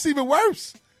 That's even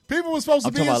worse. People were supposed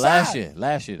I'm to be talking inside. about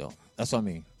last year, though. That's what I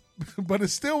mean. But it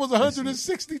still was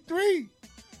 163.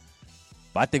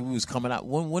 But I think we was coming out.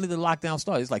 When did the lockdown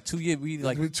start? It's like 2 years.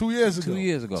 2 years ago. 2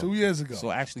 years ago. 2 years ago. So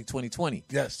actually 2020.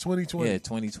 Yes, 2020. Yeah,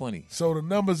 2020. So the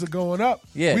numbers are going up.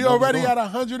 Yeah, we numbers already going at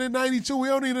 192. We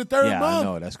only in the third Yeah, month. I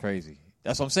know. That's crazy.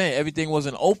 That's what I'm saying. Everything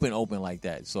wasn't open like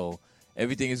that. So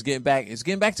everything is getting back. It's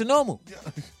getting back to normal.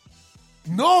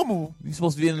 Normal? You're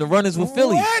supposed to be in the runners with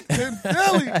Philly. What? In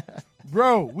Philly?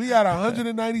 Bro, we got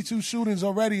 192 shootings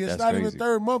already. It's That's not even the crazy.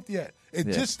 third month yet. It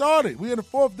Yeah. just started. We're in the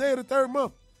fourth day of the third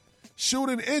month.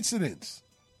 Shooting incidents.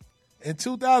 In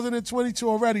 2022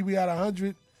 already, we had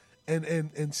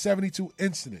 172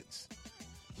 incidents.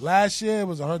 Last year, it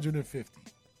was 150.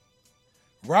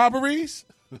 Robberies?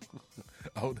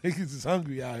 Oh, niggas is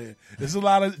hungry out here. There's a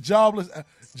lot of jobless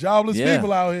Yeah.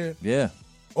 people out here. Yeah.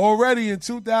 Already in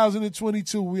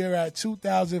 2022, we are at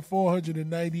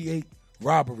 2,498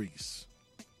 robberies.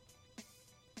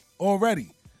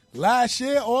 Already.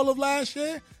 All of last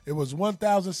year, it was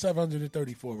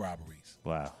 1,734 robberies.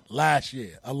 Wow. Last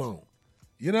year alone.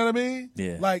 You know what I mean?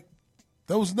 Yeah. Like,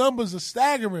 those numbers are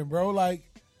staggering, bro. Like,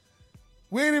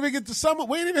 we ain't even hit the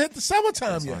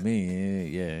summertime That's yet. what I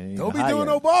mean. Yeah. Ain't Don't be hot doing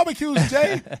yet. no barbecues,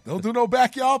 Jay. Don't do no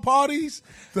backyard parties.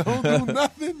 Don't do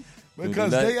nothing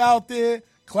because nothing. they out there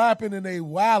clapping and they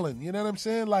wilding. You know what I'm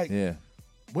saying? Like, Yeah.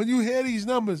 when you hear these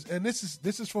numbers, and this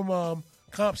is from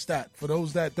CompStat. For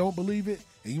those that don't believe it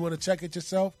and you want to check it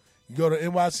yourself, you go to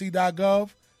nyc.gov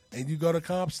and you go to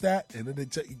CompStat, and then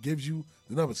it gives you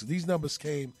the numbers. So these numbers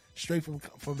came straight from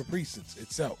the precincts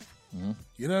itself. Mm-hmm.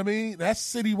 You know what I mean? That's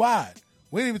citywide.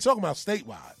 We ain't even talking about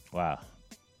statewide. Wow.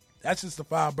 That's just the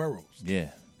 5 boroughs. Yeah.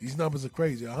 These numbers are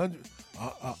crazy.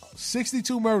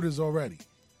 62 murders already,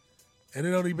 and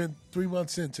it only been 3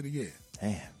 months into the year.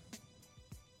 Damn.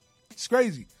 It's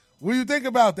crazy. What do you think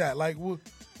about that? Like,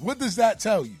 what does that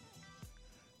tell you?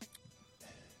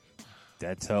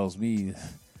 That tells me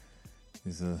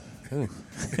it's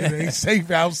It ain't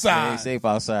safe outside. It ain't safe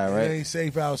outside, right? It ain't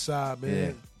safe outside, man.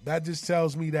 Yeah. That just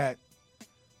tells me that,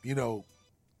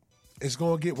 it's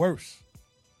going to get worse.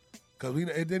 Because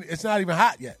it's not even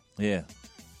hot yet. Yeah.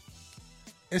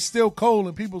 It's still cold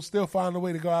and people still find a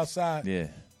way to go outside. Yeah.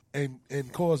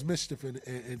 and cause mischief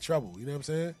and trouble. You know what I'm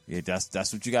saying? Yeah,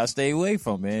 that's what you gotta stay away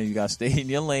from, man. You gotta stay in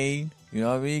your lane. You know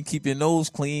what I mean? Keep your nose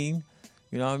clean.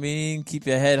 You know what I mean? Keep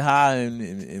your head high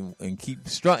and keep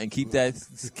strutting. Keep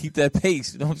that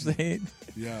pace. You know what I'm saying?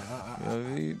 Yeah, you know what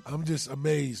I mean? I'm just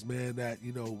amazed, man, that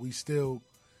we still,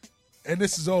 and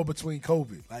this is all between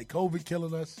COVID. Like COVID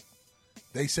killing us.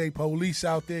 They say police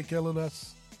out there killing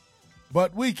us,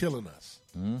 but we killing us.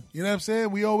 Mm-hmm. You know what I'm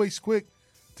saying? We always quick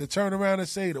to turn around and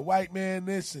say the white man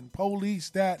this and police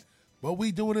that, but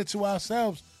we doing it to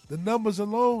ourselves. The numbers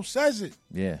alone says it.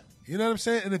 Yeah. You know what I'm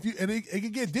saying? And it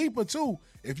can get deeper too.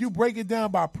 If you break it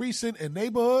down by precinct and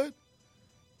neighborhood,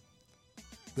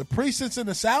 the precincts in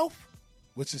the South,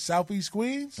 which is Southeast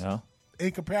Queens,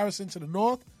 in comparison to the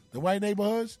North, the white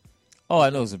neighborhoods. Oh, I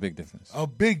know it's a big difference. A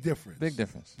big difference. Big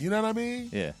difference. You know what I mean?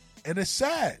 Yeah. And it's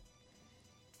sad.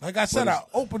 Like I said, I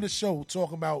opened the show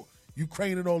talking about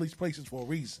Ukraine and all these places for a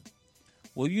reason.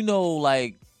 Well,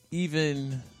 like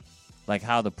even like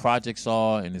how the projects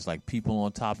are, and it's like people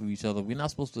on top of each other. We're not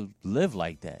supposed to live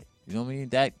like that. You know what I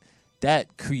mean?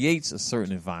 That creates a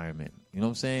certain environment. You know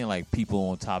what I'm saying? Like people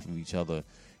on top of each other,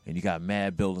 and you got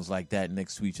mad buildings like that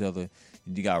next to each other,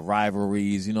 and you got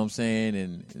rivalries. You know what I'm saying?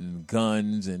 And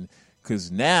guns, and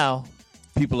because now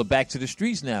people are back to the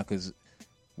streets now. Because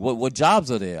what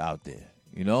jobs are there out there?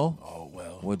 You know? Oh,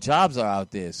 well. What jobs are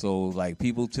out there? So, like,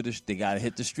 people they got to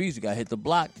hit the streets. You got to hit the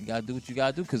block. You got to do what you got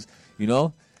to do because,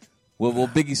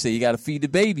 what Biggie say, you got to feed the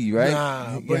baby, right?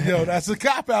 Nah, but, that's a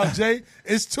cop-out, Jay.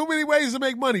 It's too many ways to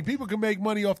make money. People can make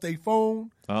money off their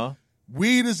phone.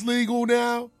 Weed is legal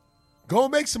now. Go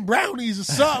make some brownies or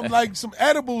something, like some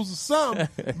edibles or something.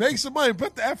 Make some money.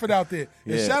 Put the effort out there.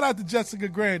 And shout out to Jessica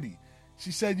Grandy.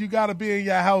 She said you got to be in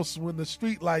your house when the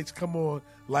street lights come on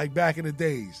like back in the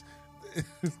days.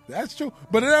 That's true.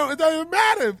 But it don't even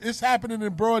matter. It's happening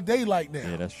in broad daylight now.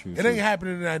 Yeah, that's true. It ain't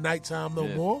happening at nighttime no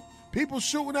more. People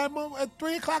shooting at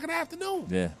 3 o'clock in the afternoon.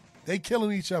 Yeah. They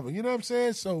killing each other. You know what I'm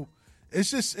saying? So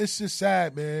it's just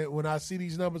sad, man. When I see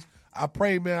these numbers, I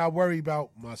pray, man. I worry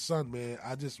about my son, man.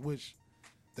 I just wish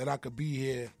that I could be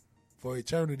here for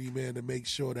eternity, man, to make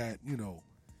sure that,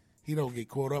 he don't get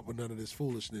caught up with none of this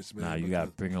foolishness, man. Nah, you got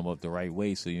to bring him up the right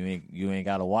way so you ain't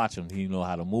got to watch him. He know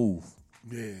how to move.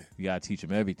 Yeah. You got to teach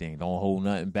him everything. Don't hold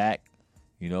nothing back,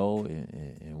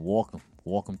 and walk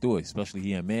him through it. Especially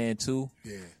he a man too.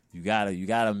 Yeah. You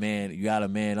gotta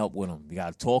man up with him. You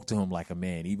gotta talk to him like a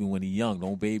man, even when he's young.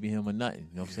 Don't baby him or nothing.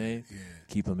 You know what I'm saying? Yeah.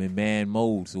 Keep him in man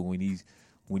mode so when he's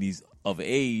of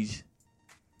age,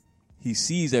 he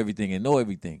sees everything and know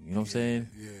everything. You know what I'm saying?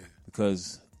 Yeah.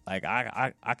 Because like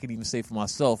I can even say for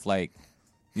myself, like,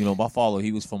 my father,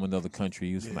 he was from another country.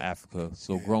 He was from Africa.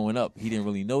 So growing up, he didn't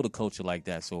really know the culture like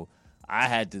that. So I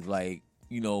had to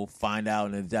find out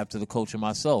and adapt to the culture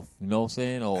myself. You know what I'm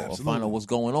saying? Or find out what's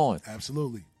going on.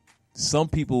 Absolutely. Some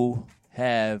people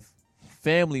have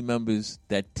family members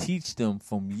that teach them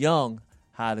from young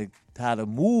how to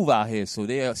move out here, so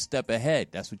they're a step ahead.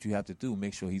 That's what you have to do.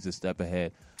 Make sure he's a step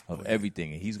ahead of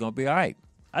everything, and he's gonna be all right.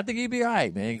 I think he'll be all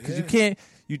right, man. Because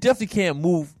you definitely can't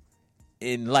move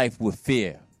in life with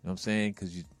fear. You know what I'm saying?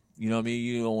 Because you know what I mean.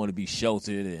 You don't want to be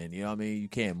sheltered, and you know what I mean. You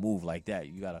can't move like that.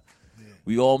 You gotta. Yeah.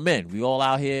 We all men. We all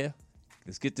out here.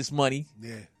 Let's get this money.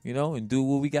 Yeah. And do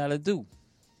what we gotta do.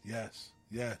 Yes.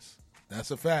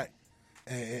 That's a fact.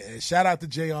 And shout out to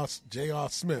J.R.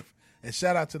 Smith. And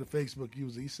shout out to the Facebook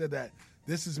user. He said that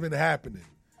this has been happening.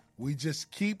 We just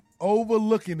keep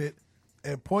overlooking it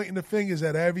and pointing the fingers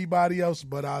at everybody else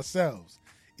but ourselves.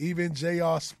 Even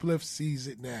J.R. Smith sees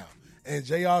it now. And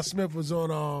J.R. Smith was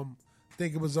on, I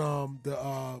think it was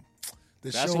the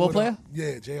basketball show. Player?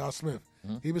 Yeah, J.R. Smith.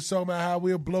 Mm-hmm. He was talking about how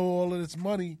we'll blow all of this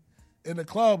money in the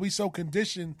club. We so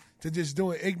conditioned to just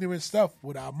doing ignorant stuff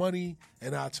with our money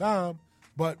and our time.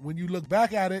 But when you look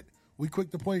back at it, we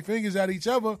quick to point fingers at each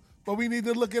other, but we need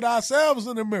to look at ourselves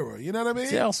in the mirror. You know what I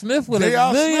mean? J.R. Smith with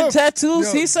a million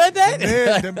tattoos. He said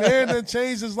that? The man done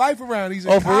changed his life around. He's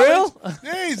in college. For real?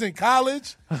 Yeah, he's in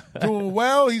college, doing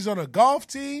well. He's on a golf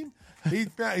team. He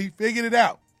figured it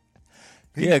out.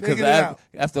 Because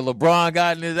after LeBron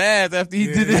got in his ass, after he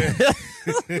did it,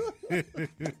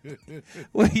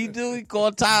 what he do? He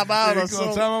called timeout or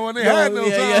something. Timeout when they had no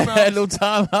timeouts. Had no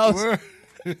timeouts.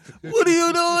 What are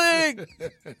you doing?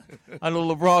 I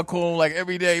know LeBron called him like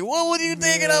every day. What were you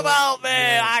thinking about,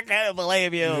 man? I can't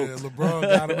believe you. Yeah, LeBron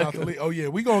got him out the league. Oh, yeah,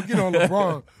 we going to get on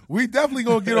LeBron. We definitely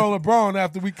going to get on LeBron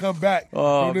after we come back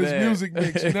from this music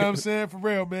mix. You know what I'm saying? For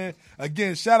real, man.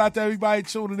 Again, shout out to everybody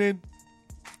tuning in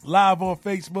live on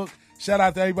Facebook. Shout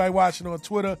out to everybody watching on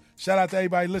Twitter. Shout out to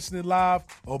everybody listening live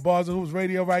on Bars and Hoops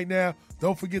Radio right now.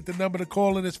 Don't forget the number to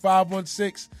call in is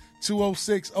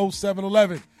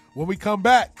 516-206-0711. When we come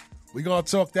back, we're going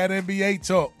to talk that NBA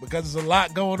talk because there's a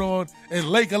lot going on in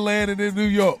Lakerland and in New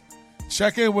York.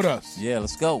 Check in with us. Yeah,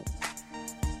 let's go.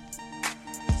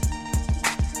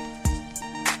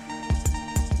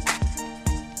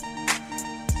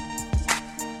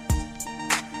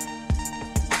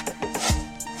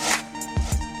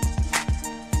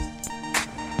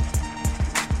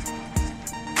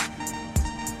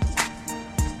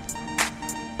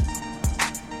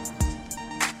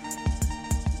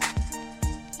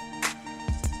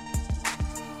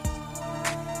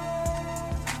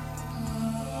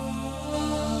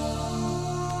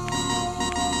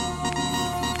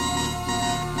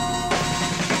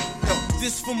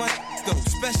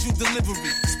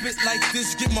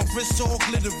 This get my wrists all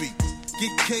glittery.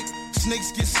 Get cake,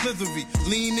 snakes get slithery.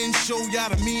 Lean in, show y'all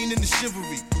the mean and the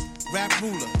chivalry. Rap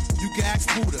ruler, you can ask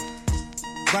Buddha.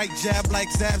 Right jab like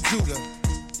Zab Judah.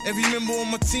 Every member on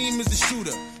my team is a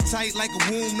shooter. Tight like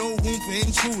a womb, no room for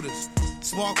intruders.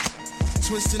 Spark,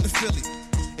 twist in the Philly.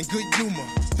 And good humor,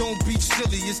 don't be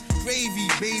silly. It's gravy,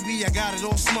 baby, I got it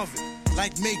all smothered.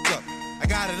 Like makeup, I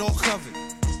got it all covered.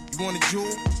 You want a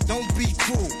jewel? Don't be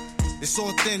cruel. It's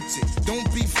authentic. Don't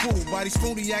be fooled by these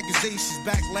phony accusations,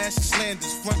 backlash, and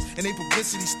slanders, front and they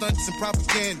publicity stunts and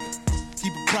propaganda.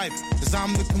 Keep it private, cause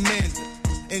I'm the commander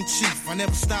in chief. I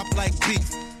never stop like beef.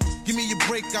 Give me a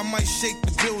break, I might shake the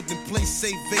building. Play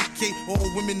safe, vacate all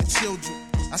women and children.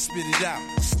 I spit it out.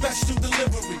 Special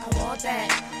delivery. I want that.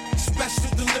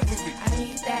 Special delivery. I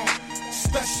need that.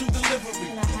 Special delivery.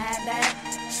 Can I have that?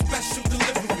 Special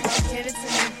delivery. Give it to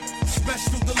me.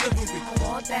 Special delivery. I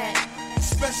want that.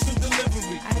 Special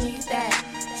delivery. I need that.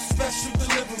 Special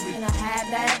delivery. Can I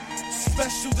have that?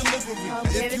 Special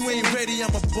delivery. If you ain't ready,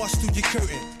 I'ma bust through your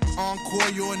curtain. Encore,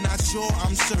 you're not sure,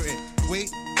 I'm certain. Wait,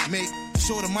 make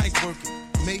sure the mic working.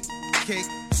 Make cake,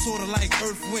 sorta like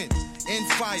earth, wind, and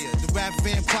fire. The rap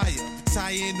vampire.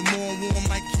 Retire in the morning warm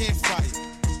like campfire.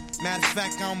 Matter of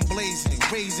fact, I'm blazing,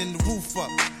 raising the roof up.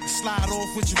 Slide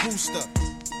off with your booster.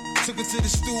 Took her to the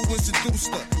stool and seduced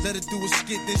her. Let her do a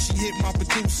skit, then she hit my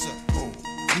producer.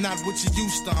 I'm not what you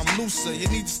used to, I'm looser. You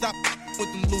need to stop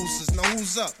with them losers. Now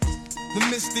who's up? The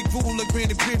mystic ruler,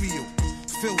 Grand Imperial.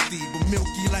 Filthy, but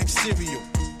milky like cereal.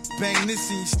 Bang this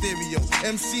in your stereo.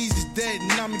 MCs is dead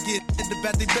and I'ma get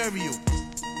about their burial.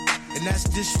 And that's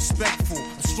disrespectful.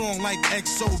 I'm strong like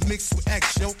XO mixed with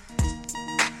X, yo.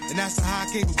 And that's a high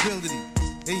capability.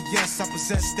 And yes, I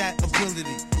possess that ability.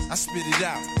 I spit it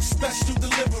out. Special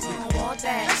delivery. I want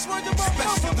that. That's where the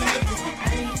special delivery.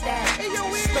 I need that. Hey, yo,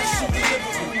 we special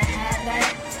delivery. Can I have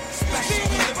that? Special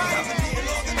delivery. I've been eating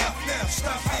long enough now.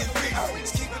 Stop being greedy.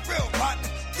 Let's keep it real, partner.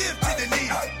 Give to the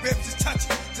needy. Ribs is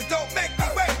touching, so don't make me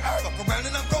wait. Fuck around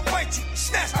and I'm gonna bite you.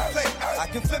 Snatch the plate. I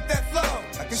can flip that flow.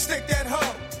 I can stick that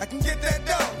hoe. I can get that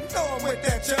dough. You know I'm with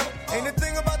that, yo. Ain't a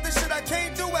thing about this shit I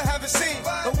can't do, I haven't seen.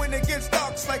 But when it gets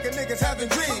dark, it's like a nigga's having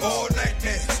dreams. All night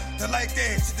dance, the light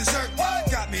dance, the dessert.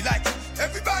 Got me like it.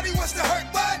 Everybody wants to hurt,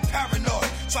 what? Paranoid.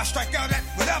 So I strike out at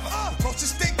whatever. The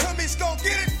closest thing to me's gon'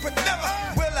 get it, but never.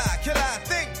 Will I, kill I,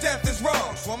 think death is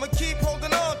wrong. So I'ma keep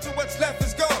holding on to what's left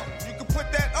is gone. You can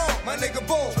put that on, my nigga,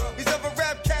 boom. These other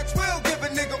rap cats will give a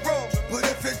nigga room. But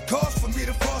if it costs for me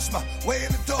to force my way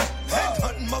in the door, head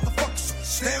hunting motherfuckers,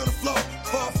 stay on the floor.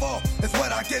 Fall is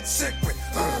what I get sick with.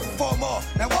 4 more,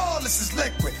 now all this is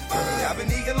liquid. I've been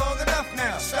eating long enough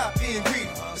now, stop being greedy.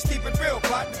 Let's keep it real,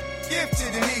 partner. Give to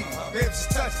the needy. Ribs is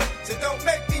touching, so don't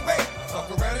make me wait.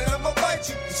 Fuck around and I'ma bite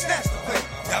you and snatch the plate.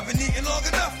 I've been eating long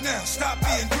enough now, stop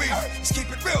being greedy. Let's keep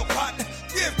it real, partner.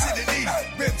 Give to the needy.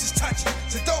 Ribs is touching,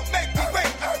 so don't make me wait.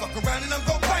 Fuck around and I'm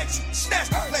gonna bite you, snatch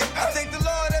the plate. I thank the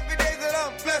Lord every day that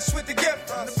I'm blessed with the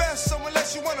gift. I'm the best, so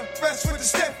unless you wanna rest with the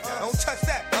stiff, don't touch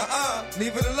that.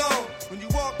 Leave it alone. When you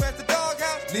walk past the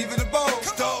doghouse, leave it alone.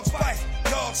 Dogs bite,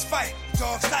 dogs fight,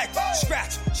 dogs like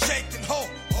scratch, shake and hold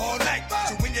all night.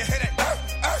 So when you hit it,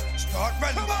 start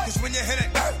running. Cause when you hit it,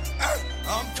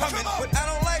 I'm coming. But I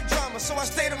don't like drama, so I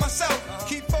stay to myself.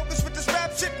 Keep focused with this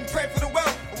rap shit and pray for the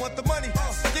wealth. I want the money.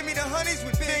 Give me the honeys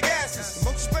with big asses. The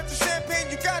most expensive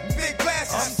champagne you got in big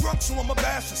glasses. I'm drunk, so I'm a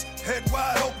bashes. Head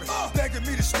wide open. Begging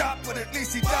me to stop, but at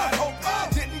least he died hoping.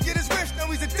 Didn't get his wish, now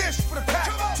he's a dish for the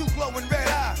pack. 2 glowing red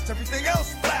eyes, everything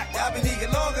else black. I've been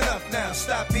eating long enough now,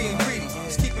 stop being greedy.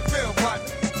 Just keep it real, partner.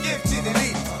 Give to the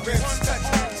needy. Ribs touch,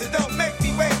 so don't make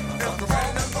me wait. Fuck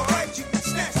around and I'm gonna bite you and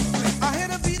snatch the plate. I hit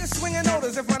a beat of swinging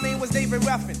notice if my name was David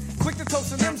Ruffin. Quick to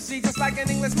toast an MC just like an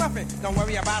English muffin. Don't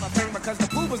worry about a thing because the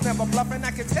fool was never bluffing.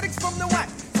 I get headaches from the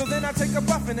wax, so then I take a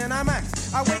buffin' and I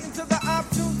max. I wait until the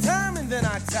opportune time and then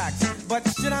I tax. But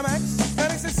shit, I max.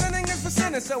 Headaches is sinning is for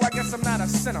sinners. so I guess I'm not a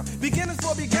sinner. Beginners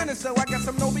for beginners, so I guess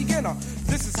I'm no beginner.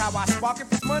 This is how I spark it.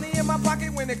 There's money in my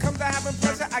pocket. When it comes to having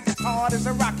pleasure, I get hard as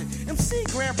a rocket. MC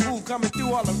Grand Pool coming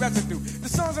through all the residue. The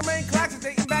songs remain classics,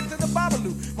 dating back to the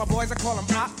Babalu. My boys, I call them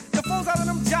hot. The phones out of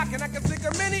them jocking. I can think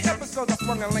of many episodes I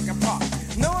swung in Lincoln Park.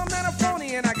 No, I'm not a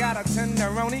phony, and I got a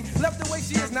tenderoni. Love the way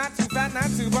she is, not too fat, not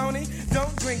too bony.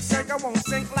 Don't drink, sink, I won't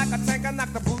sink like a tanker.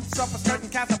 Knock the boots off a certain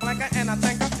Casablanca, and I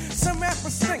think her. Some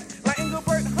rappers stink, like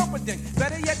Engelbert Humperdinck.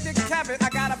 Better yet, Dick Cavett. I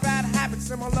got a bad habit,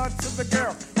 similar to the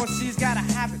girl. Well, she's got a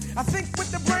habit. I think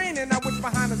with the brain, and I wish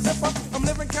behind a zipper. I'm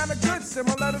living kinda good,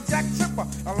 similar to Jack Tripper.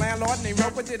 A landlord named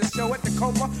Roper did a show at the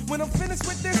Copa. When I'm finished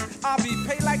with this, I'll be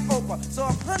paid like Oprah. So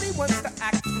if honey wants to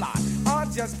act fly, I'll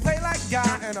just play like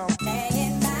Guy, and I'm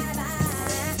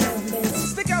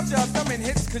stick out your thumb and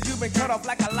hits, cause you've been cut off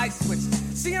like a light switch.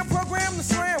 See, I'm programmed to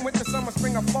slam with the summer,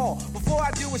 spring, or fall. Before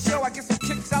I do a show, I get some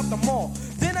kicks out the mall.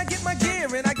 Then I get my gear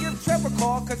and I give Trevor a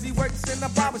call, cause he works in the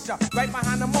barbershop right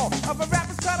behind the mall. Other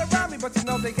rappers try to rob me, but you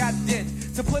know they got dead.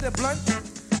 To put it blunt,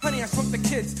 honey, I shrunk the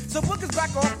kids. So bookers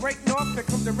back off, breaking off, here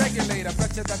comes the regulator.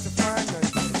 Bet you that's a fine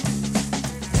night.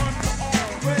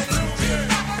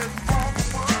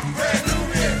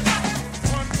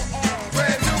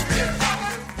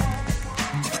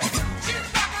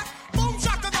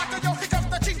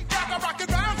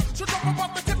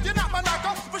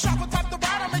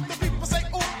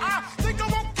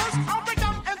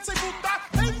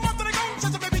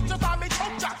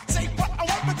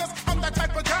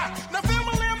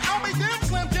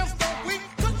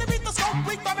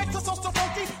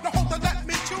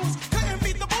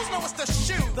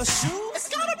 The shoes? It's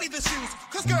gotta be the shoes,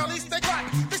 cause girlies, they crack.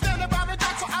 They stand about the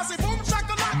dance, so I say boom,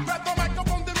 shakalak. Grab the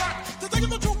microphone, then rock. To tell you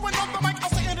the truth, when on the mic, I'll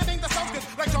say anything that sounds good.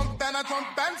 Like jump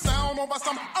and sound over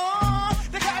some,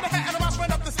 they got in the hat and a mouse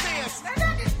went up the stairs. Now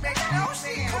that just makes no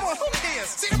sense. Come on, who cares?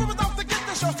 See, everyone out to get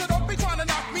the show, so don't be trying to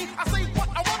knock me. I say what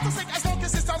I want to say, as long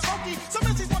as it sounds funky. Some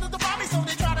MCs wanted to buy me, so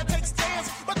they try to take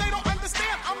stands. But they don't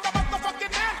understand, I'm the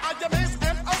motherfucking man. I demand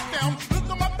and up down. Look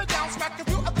them up and down, smack a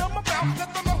few of them around.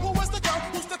 Let them know who is the girl,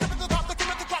 who's the typical top, the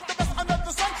commit the clock, the best under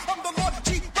the sun. I'm the Lord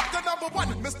G, rock the number one,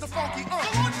 Mr. Funky, The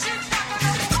Lord G, rock the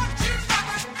number one, G, rock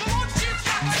the Lord G,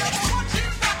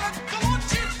 rock the number one, G, rock the Lord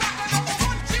G, rock the number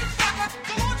one, G, rock the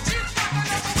Lord G,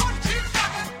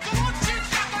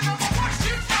 rock the number one, G, rock the Lord G, rock the number one,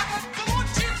 G, rock the Lord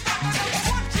G, rock the number one, G, rock the Lord G, rock the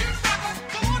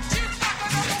number one, G, rock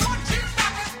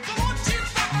the Lord G,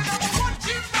 rock the number one, G,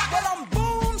 rock. Well, I'm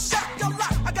boom,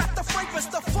 shakalak. I got the fragrance,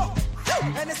 the funk,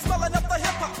 and it's smelling up the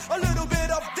hip hop. A little bit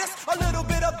of this, a little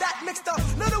bit of that, mixed a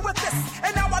little with this,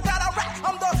 and now I got a rap.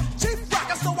 I'm the chief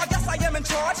rocker, so I guess I am in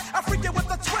charge. I freak it with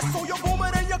the twist, so you're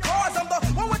booming in your cars. I'm the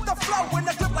one with the flow, in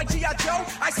the grip like G.I. Joe.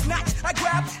 I snatch, I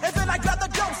grab, and then I grab the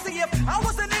dough. See, if I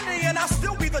was an Indian, I'll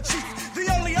still be the chief. The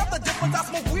only other difference, I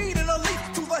smoke weed in a leaf.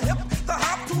 To the hip, the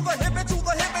hop, to the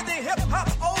hippity hip hop.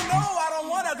 Oh no, I don't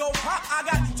wanna go pop. I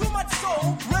got too much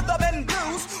soul, rhythm and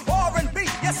blues, R&B.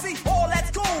 You see, all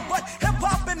that's cool, but hip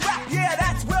hop and rap, yeah,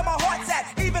 that's where my heart's at.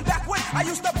 Even back when I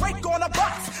used to break on a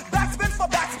box, backspin for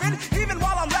backspin, even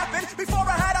while I'm rapping. Before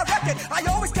I had a record, I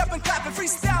always kept on clapping,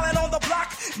 freestyling on the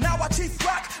block. Now I chief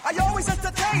rock, I always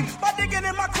entertain by digging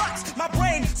in my crotch, my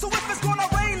brain. So if it's gonna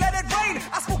rain, let it rain.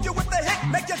 I spook you with the hit,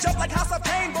 make you jump like House of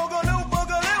Pain. Boogaloo,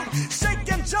 boogaloo,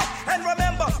 shake and jump, and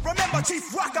remember,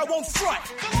 Chief Rock, I won't front.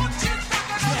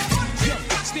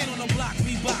 Stand on the block,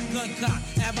 Reebok, gun cock,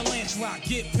 avalanche rock,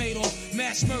 get paid off,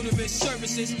 mass murderous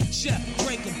services, chef,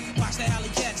 break them, watch the alley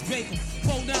cats bake them,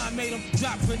 Hold on, made them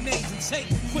drop grenades and take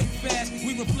them quick, fast,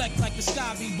 we reflect like the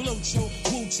sky be blue, true,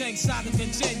 Wu-Tang saga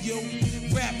continue,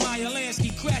 rap Maya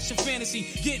Lansky, crash your fantasy,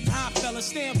 getting high, fella,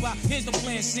 stand by, here's the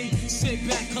plan, see, sit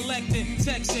back, collecting,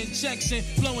 texting, checking,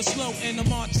 flowing slow in the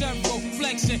Montero,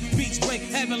 flexing, beats break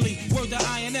heavenly, word to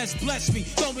INS, bless me,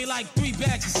 throw me like 3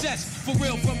 bags of sets, for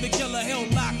real from the Killer Hill,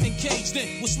 locked and caged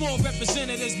in, with small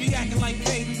representatives be acting like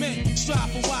paid men, strive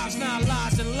for wives, now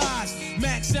lies and lies,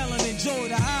 Max Ellen, enjoy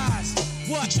the eyes,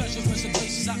 what? Treasure was the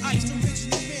places I iced,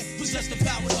 original man, possess the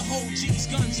power to hold G's,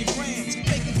 guns and grams,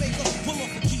 baker, pull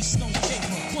off a keystone cake,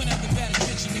 point out the baddest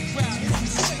bitch in the crowd,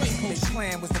 their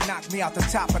plan was to knock me out the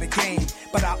top of the game,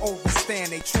 but I overstand,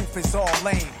 they truth is all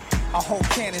lame. I hold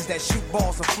cannons that shoot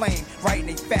balls of flame right in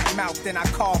they fat mouth, then I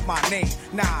carve my name.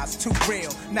 Nas, too real.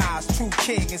 Nas, true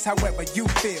king is however you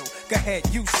feel. Go ahead,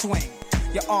 you swing.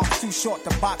 Your arm's too short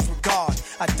to box with God.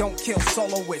 I don't kill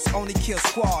soloists, only kill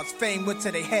squads. Fame went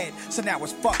to their head, so now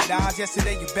it's fuck Nas.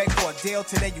 Yesterday you begged for a deal,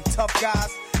 today you tough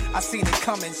guys. I seen it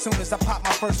coming. Soon as I popped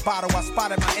my first bottle, I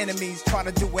spotted my enemies trying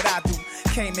to do what I do.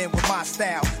 Came in with my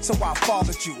style, so I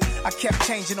followed you. I kept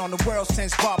changing on the world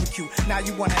since barbecue. Now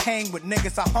you wanna hang with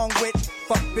niggas I hung with?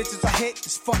 Fuck bitches I hit.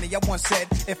 It's funny, I once said,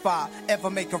 if I ever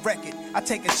make a record, I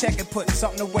take a check and put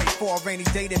something away for a rainy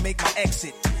day to make my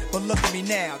exit. But look at me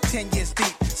now, 10 years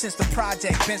deep, since the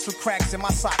project, bench with cracks in my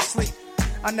socks sleep.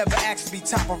 I never asked to be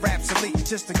top of rap's elite,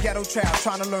 just a ghetto child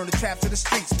trying to learn the traps of the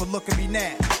streets. But look at me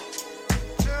now.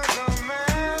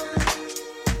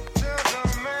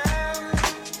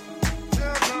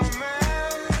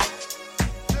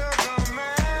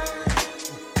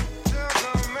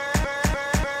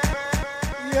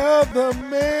 You're the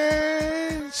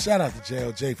man. Shout out to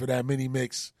JLJ for that mini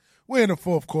mix. We're in the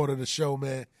fourth quarter of the show,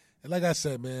 man. And like I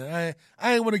said, man,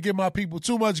 I ain't want to give my people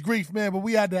too much grief, man, but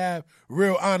we had to have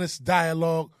real honest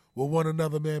dialogue with one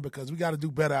another, man, because we got to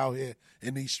do better out here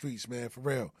in these streets, man, for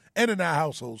real. And in our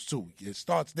households, too. It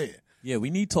starts there. Yeah, we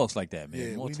need talks like that,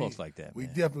 man. Yeah, More talks like that, we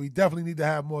man. We definitely need to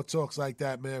have more talks like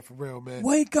that, man, for real, man.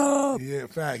 Wake up! Yeah,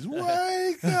 facts.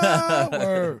 Wake up!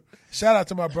 Word. Shout out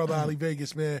to my brother Ali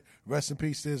Vegas, man. Rest in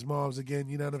peace to his moms again,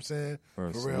 you know what I'm saying?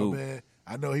 For real, man.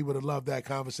 I know he would have loved that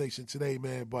conversation today,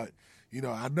 man, but, you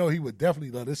know, I know he would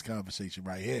definitely love this conversation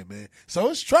right here, man. So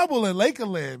it's trouble in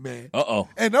Lakerland, man. Uh-oh.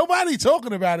 And nobody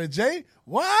talking about it, Jay.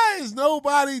 Why is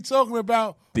nobody talking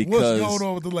about what's going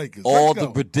on with the Lakers? All the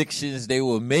predictions they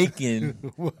were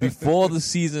making before the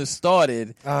season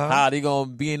started, how they going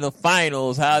to be in the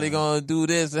finals, how they going to do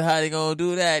this and how they going to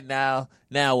do that.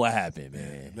 Now what happened,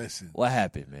 man? Listen. What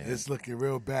happened, man? It's looking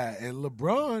real bad. And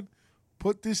LeBron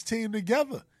put this team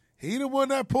together. He the one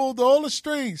that pulled all the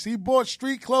strings. He bought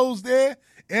street clothes there,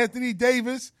 Anthony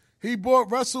Davis. He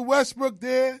bought Russell Westbrook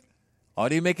there. Are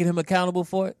they making him accountable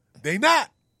for it? They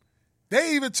not.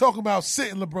 They even talking about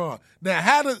sitting LeBron.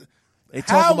 Now, they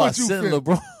talking about sitting feel?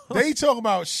 LeBron? They talking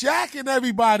about Shaq and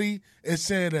everybody is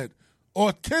saying that,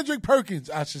 or Kendrick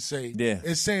Perkins, I should say,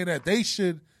 is saying that they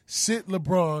should sit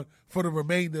LeBron for the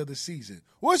remainder of the season.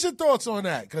 What's your thoughts on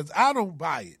that? Because I don't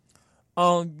buy it.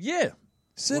 Yeah.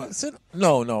 Sit.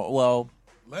 No. Well,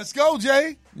 let's go,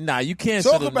 Jay. Nah, you can't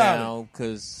Talk sit him about now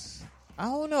because I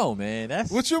don't know, man. That's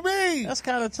what you mean. That's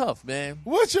kind of tough, man.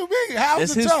 What you mean? How's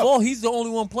it's it his tough? fault. He's the only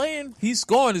one playing. He's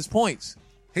scoring his points.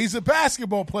 He's a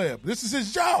basketball player. This is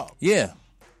his job. Yeah.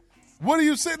 What are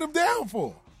you sitting him down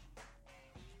for?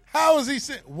 How is he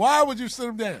sitting? Why would you sit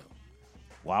him down?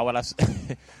 Why would I?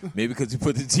 Maybe because you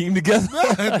put the team together.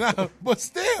 no, but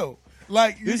still,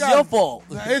 like it's your fault.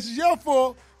 It's your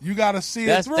fault. You got to see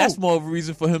it through. That's more of a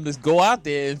reason for him to go out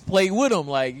there and play with him.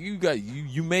 Like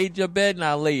you made your bed,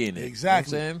 now lay in it.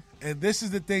 Exactly. You know what I'm saying? And this is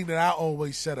the thing that I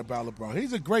always said about LeBron.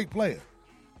 He's a great player.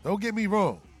 Don't get me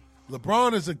wrong.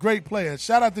 LeBron is a great player.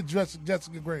 Shout out to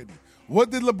Jessica Grandy. What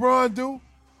did LeBron do?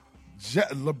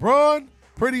 LeBron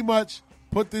pretty much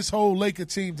put this whole Laker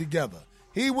team together.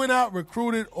 He went out,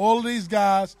 recruited all of these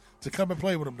guys to come and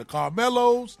play with him. The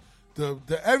Carmelos,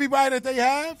 the everybody that they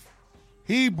have.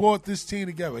 He brought this team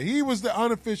together. He was the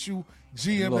unofficial GM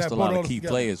he lost that a brought lot of key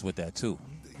together. players with that too.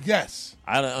 Yes.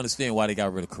 I don't understand why they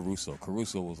got rid of Caruso.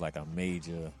 Caruso was like a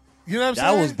major. You know what I'm that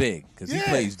saying? was big because he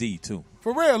plays D too.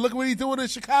 For real. Look what he's doing in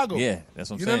Chicago. Yeah, that's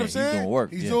what I'm saying. You know what I'm saying? He's doing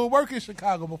work. He's doing work in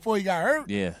Chicago before he got hurt.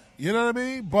 Yeah. You know what I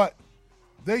mean? But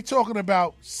they talking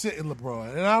about sitting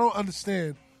LeBron, and I don't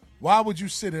understand why would you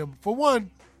sit him. For one,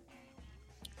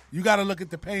 you got to look at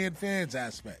the paying fans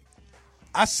aspect.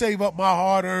 I save up my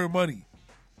hard-earned money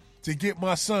to get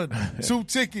my son 2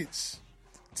 tickets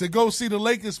to go see the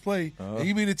Lakers play. And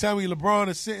you mean to tell me LeBron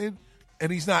is sitting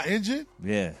and he's not injured?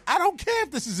 Yeah. I don't care if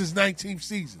this is his 19th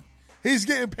season. He's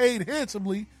getting paid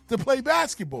handsomely to play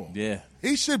basketball. Yeah.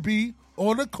 He should be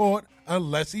on the court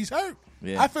unless he's hurt.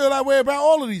 Yeah. I feel that way about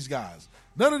all of these guys.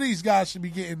 None of these guys should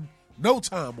be getting no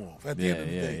time off at the end of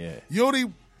the day. Yeah.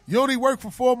 You only work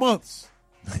for 4 months.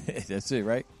 That's it,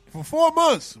 right? For 4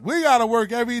 months. We got to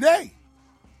work every day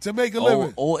to make a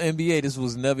living. Old NBA, this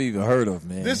was never even heard of,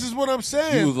 man. This is what I'm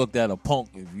saying. You was looked at a punk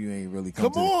if you ain't really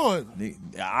come on. The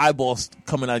eyeballs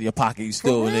coming out of your pocket, you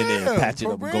still in there and patch it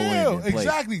up and go in and play.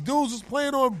 Exactly. Dudes was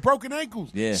playing on broken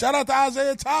ankles. Yeah. Shout out to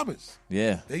Isaiah Thomas.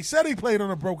 Yeah. They said he played on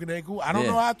a broken ankle. I don't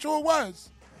know how true it was.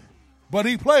 But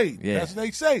he played. Yeah. That's what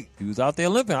they say. He was out there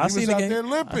limping. He was out there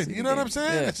limping. You know what I'm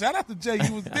saying? Yeah. Shout out to Jay.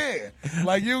 You was there.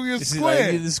 Like Union This Square. is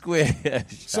like Union Square.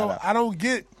 So I don't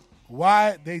get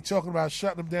why they talking about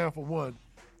shutting him down for one.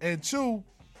 And two,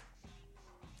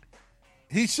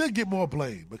 he should get more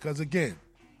blame because, again,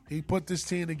 he put this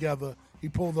team together. He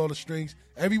pulled all the strings.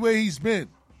 Everywhere he's been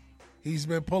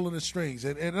pulling the strings.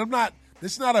 And I'm not –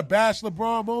 this is not a bash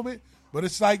LeBron moment, but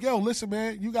it's like, yo, listen,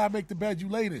 man, you got to make the bed you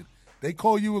laid in. They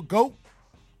call you a GOAT.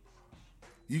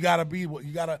 you gotta be what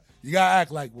you gotta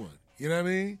act like one. You know what I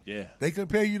mean? Yeah. They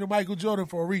compare you to Michael Jordan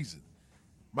for a reason.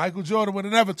 Michael Jordan would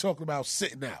have never talked about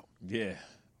sitting out. Yeah.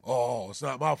 Oh, it's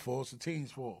not my fault. It's the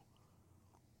team's fault.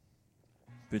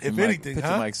 Picture If Mike, anything, picture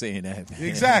huh? Mike saying that. Man.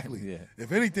 Exactly. Yeah.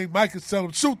 If anything, Mike could tell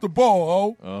him, shoot the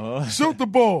ball, Uh-huh. Shoot the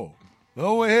ball.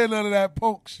 Don't want to hear none of that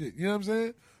punk shit. You know what I'm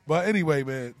saying? But anyway,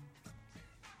 man.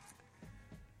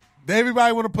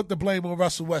 Everybody want to put the blame on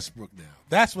Russell Westbrook now.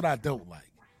 That's what I don't like.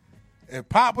 If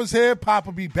Papa's here,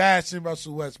 Papa be bashing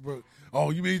Russell Westbrook. Oh,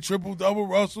 you mean triple-double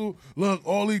Russell? Look,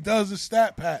 all he does is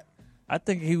stat pat. I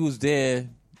think he was there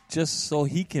just so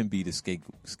he can be the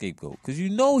scapegoat. Because you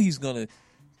know they're going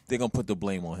to put the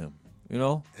blame on him, you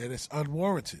know? And it's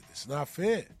unwarranted. It's not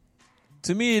fair.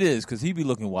 To me it is, because he be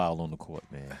looking wild on the court,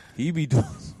 man. He be doing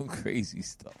some crazy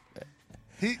stuff,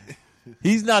 man.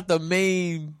 He's not the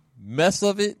main mess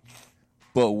of it,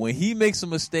 but when he makes a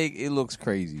mistake, it looks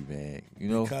crazy, man. You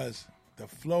know? Because the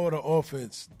flow of the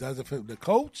offense doesn't fit. The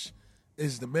coach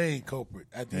is the main culprit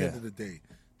at the end of the day.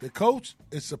 The coach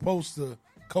is supposed to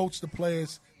coach the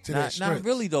players to their strengths. Not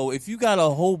really, though. If you got a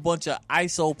whole bunch of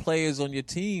ISO players on your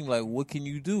team, like, what can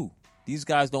you do? These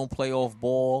guys don't play off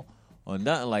ball or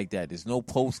nothing like that. There's no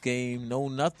post game, no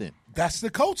nothing. That's the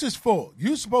coach's fault.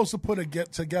 You're supposed to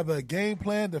get together a game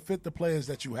plan to fit the players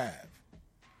that you have.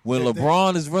 When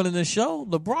LeBron is running the show,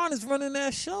 LeBron is running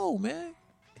that show, man.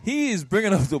 He is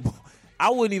bringing up the ball. I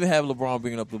wouldn't even have LeBron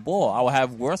bringing up the ball. I would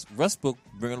have Westbrook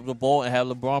bringing up the ball and have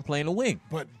LeBron playing the wing.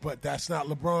 But that's not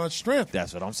LeBron's strength.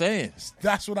 That's what I'm saying.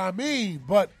 That's what I mean.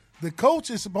 But the coach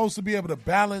is supposed to be able to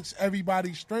balance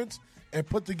everybody's strengths and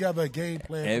put together a game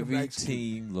plan. Every for the next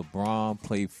team LeBron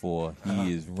played for,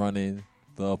 he is running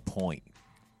the point.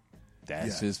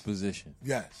 That's his position.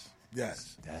 Yes.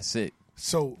 That's it.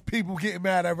 So people getting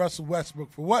mad at Russell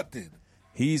Westbrook for what then?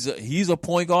 He's a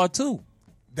point guard too.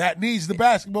 That needs the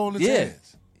basketball in his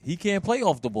hands. He can't play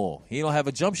off the ball. He don't have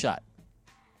a jump shot.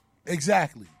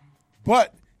 Exactly.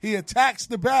 But he attacks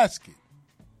the basket.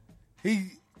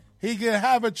 He can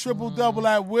have a triple-double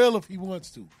at will if he wants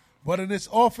to. But in this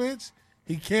offense,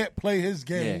 he can't play his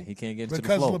game. Yeah, he can't get into the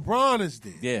because flow. LeBron is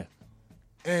there. Yeah.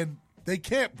 And they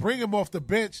can't bring him off the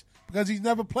bench because he's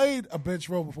never played a bench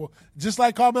role before, just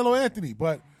like Carmelo Anthony.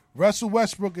 But Russell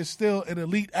Westbrook is still an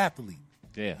elite athlete.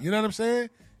 Yeah. You know what I'm saying?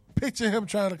 Picture him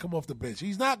trying to come off the bench.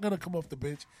 He's not going to come off the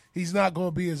bench. He's not going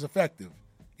to be as effective.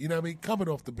 You know what I mean? Coming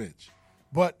off the bench.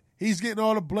 But he's getting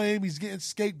all the blame. He's getting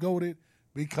scapegoated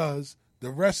because the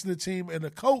rest of the team and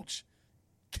the coach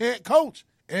can't coach.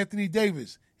 Anthony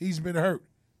Davis, he's been hurt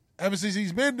ever since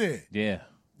he's been there. Yeah.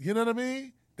 You know what I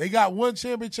mean? They got one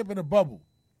championship in a bubble.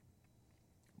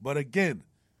 But again,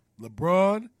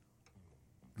 LeBron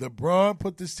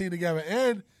put this team together.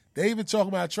 And they even talking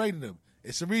about trading him.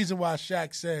 It's the reason why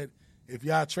Shaq said, if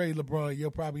y'all trade LeBron,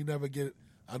 you'll probably never get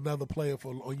another player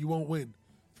or you won't win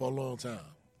for a long time.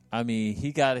 I mean,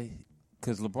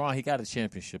 because LeBron, he got a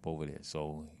championship over there.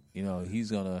 So, you know, he's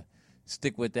going to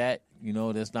stick with that. You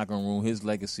know, that's not going to ruin his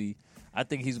legacy. I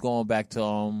think he's going back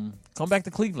to, come back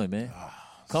to Cleveland, man.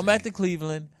 Come back to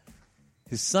Cleveland.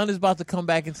 His son is about to come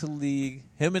back into the league.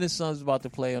 Him and his son's about to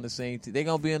play on the same team. They're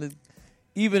going to be in the,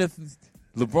 even if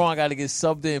LeBron got to get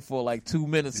subbed in for like 2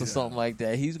 minutes or something like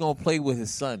that, he's going to play with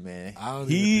his son, man.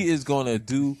 He is going to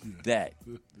do that.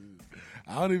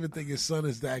 I don't even think his son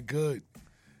is that good.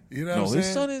 You know what I'm saying?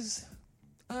 His son is,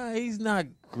 he's not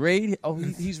great. Oh,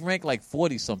 he's ranked like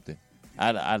 40-something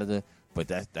out of the, but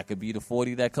that could be the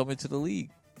 40 that come into the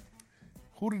league.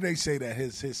 Who did they say that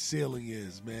his ceiling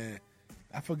is, man?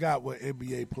 I forgot what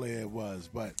NBA player it was,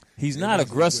 but he's not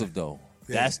aggressive though.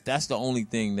 Yeah. That's the only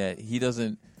thing that he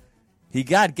doesn't. He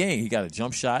got game. He got a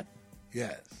jump shot.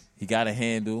 Yes. He got a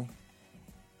handle.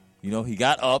 You know, he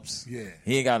got ups. Yeah.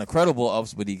 He ain't got incredible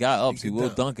ups, but he got ups. He will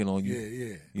dunk dunking on you.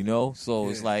 Yeah. You know, so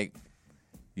it's like,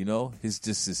 you know, it's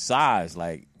just his size.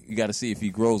 Like, you got to see if he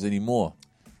grows anymore.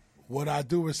 What I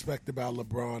do respect about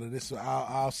LeBron, and this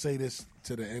I'll say this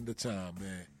to the end of time,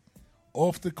 man.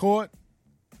 Off the court,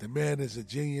 the man is a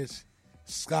genius,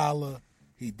 scholar.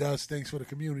 He does things for the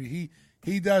community.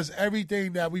 He does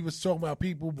everything that we was talking about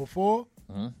people before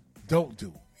don't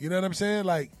do. You know what I'm saying?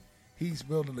 Like, he's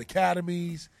building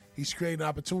academies. He's creating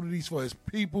opportunities for his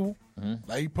people.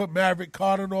 Like, he put Maverick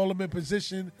Carter and all them in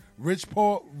position. Rich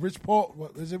Paul,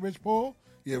 what is it, Rich Paul?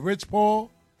 Yeah, Rich Paul.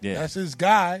 Yeah. That's his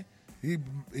guy. He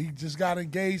just got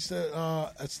engaged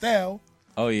to Estelle.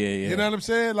 Oh, yeah. You know what I'm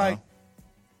saying? Like,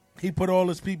 he put all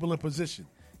his people in position.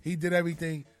 He did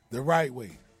everything the right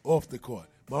way, off the court.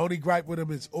 My only gripe with him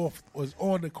was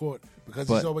on the court because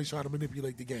he's always trying to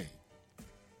manipulate the game.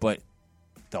 But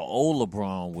the old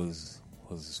LeBron was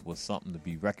something to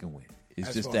be reckoned with. It's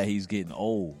As just far that as- he's getting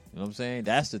old. You know what I'm saying?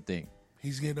 That's the thing.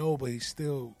 He's getting old, but he's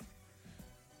still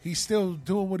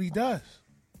doing what he does.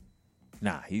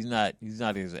 Nah, he's not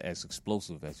as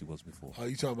explosive as he was before. Oh,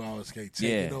 you talking about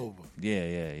taking over?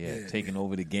 Yeah. Taking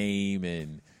over the game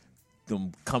and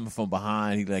them coming from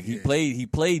behind. He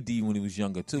played D when he was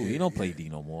younger too. He don't play D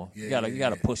no more. You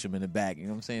gotta push him in the back. You know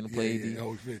what I'm saying? To play D.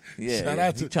 Oh, Yeah. Shout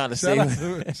out to He trying to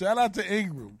save. shout out to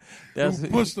Ingram. That's who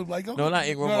pushed him like no, not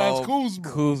Ingram. No, that's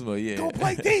Kuzma. Kuzma, yeah. Go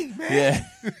play D, man.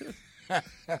 Yeah.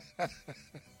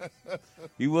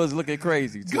 He was looking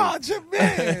crazy too. God, your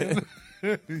man.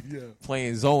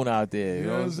 Playing zone out there. You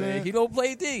know what I'm saying? He don't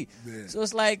play D. Yeah. So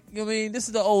it's like, I mean, this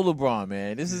is the old LeBron,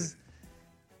 man. This is,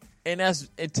 and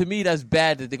to me, that's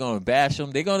bad that they're gonna bash him.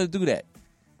 They're gonna do that.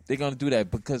 They're gonna do that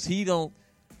because he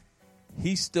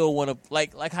still want to,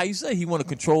 like how you say, he want to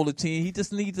control the team. He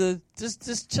just need to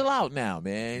just chill out now,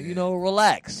 man. You know,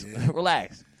 relax,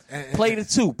 relax. Play the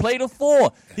 2, play the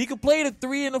 4. He could play the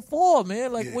 3 and the 4,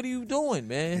 man. Like, what are you doing,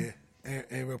 man?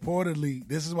 And reportedly,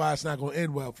 this is why it's not going to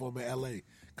end well for him in L.A.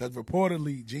 Because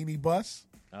reportedly, Jeannie Buss,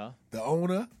 the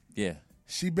owner,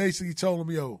 she basically told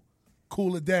him, yo,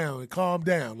 cool it down and calm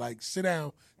down. Like, sit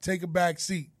down, take a back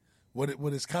seat.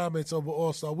 With his comments over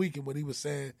All-Star Weekend when he was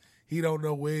saying he don't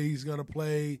know where he's going to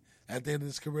play at the end of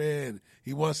his career and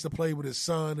he wants to play with his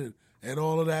son and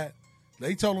all of that.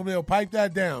 They told him they'll pipe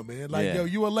that down, man. Like, yo,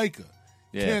 you a Laker.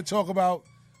 You can't talk about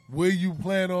where you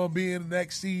plan on being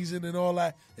next season and all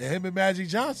that. And him and Magic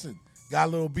Johnson got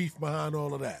a little beef behind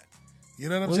all of that. You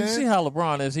know what I'm saying? You see how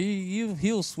LeBron is.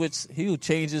 He'll switch. He'll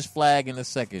change his flag in a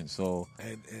second. So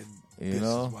and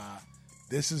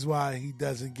this is why he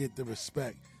doesn't get the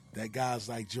respect that guys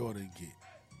like Jordan get.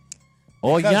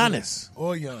 Or Because of Giannis. that.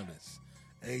 Or Giannis.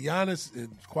 And Giannis, and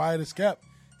quiet as kept,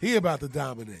 he about to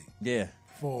dominate. Yeah.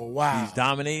 For a while. He's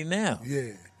dominating now.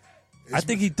 Yeah. I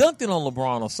think he dunked it on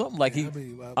LeBron or something. Like he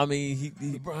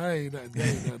LeBron ain't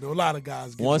nothing. A lot of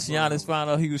guys get once LeBron Giannis found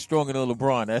out he was stronger than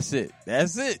LeBron, that's it.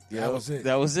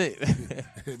 That was it.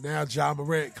 And now Ja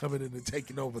Morant coming in and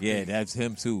taking over. Yeah, things. that's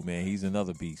him too, man. He's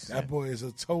another beast. That boy is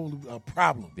a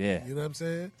problem. Yeah. You know what I'm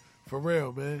saying? For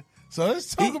real, man. So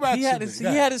let's talk about he had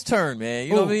his turn, man.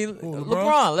 You know what I mean?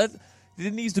 LeBron, there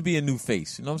needs to be a new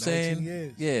face. You know what I'm saying? 19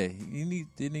 years. Yeah,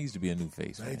 there needs to be a new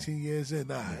face. 19 years in.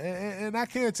 Nah. And I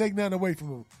can't take nothing away from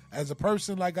him. As a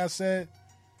person, like I said,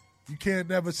 you can't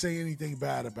never say anything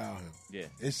bad about him. Yeah.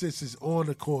 It's just his on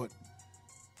the court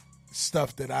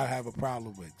stuff that I have a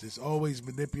problem with. Just always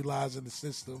manipulating the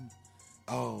system,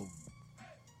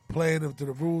 playing up to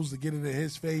the rules to get it in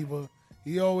his favor.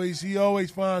 He always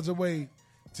finds a way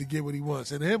to get what he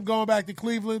wants. And him going back to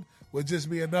Cleveland would just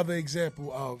be another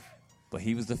example of. But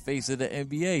he was the face of the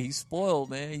NBA. He's spoiled,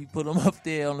 man. He put him up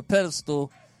there on the pedestal.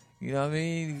 You know what I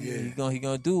mean? Yeah. He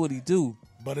gonna do what he do.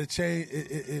 But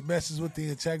it messes with the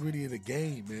integrity of the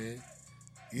game, man.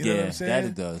 You know what I'm saying? That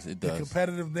it does. It does. The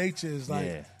competitive nature is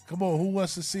like, come on, who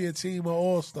wants to see a team of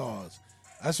all-stars?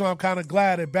 That's why I'm kind of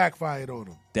glad it backfired on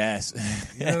them.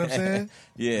 You know what I'm saying?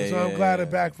 That's why I'm glad it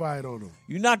backfired on them.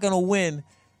 You're not gonna win.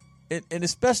 And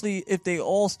especially if they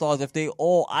all stars, if they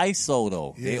all ISO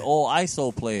though, they all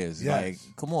ISO players. Yes.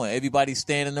 Like, come on, everybody's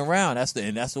standing around. That's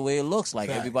the way it looks like.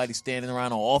 Facts. Everybody's standing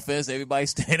around on offense. Everybody's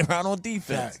standing around on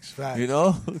defense. Facts. You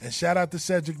know. And shout out to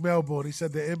Cedric Melbourne. He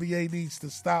said the NBA needs to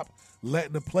stop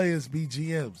letting the players be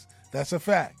GMs. That's a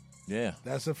fact. Yeah,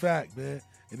 that's a fact, man.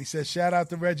 And he said shout out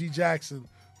to Reggie Jackson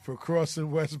for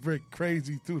crossing Westbrook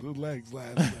crazy through the legs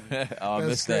last night. I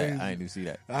missed crazy. that. I didn't even see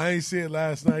that. I ain't see it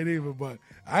last night either, but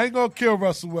I ain't gonna kill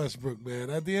Russell Westbrook,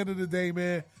 man. At the end of the day,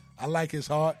 man, I like his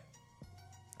heart.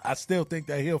 I still think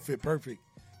that he'll fit perfect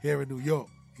here in New York.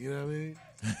 You know what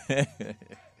I mean?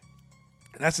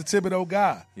 That's a Thibodeau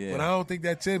guy. Yeah. But I don't think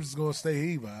that Tibbs is gonna stay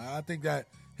either. I think that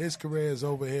his career is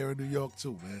over here in New York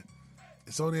too, man.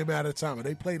 It's only a matter of time. And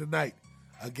they play tonight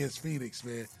against Phoenix,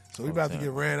 man. So we about to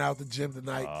get ran out the gym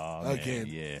tonight again.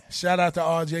 Man, yeah. Shout out to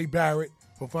R.J. Barrett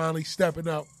for finally stepping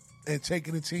up and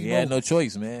taking the team He had over. no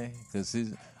choice, man, because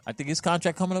I think his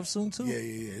contract coming up soon too. Yeah.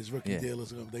 His rookie deal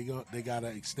is they gotta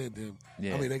extend him.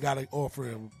 Yeah. I mean, they gotta offer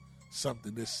him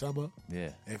something this summer.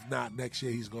 Yeah. If not, next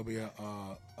year he's gonna be a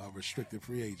restricted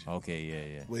free agent. Okay,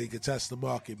 yeah. Where he can test the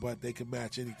market, but they can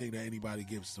match anything that anybody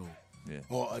gives to him. Yeah.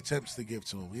 Or attempts to give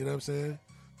to him. You know what I'm saying?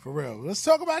 For real. Let's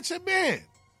talk about your man.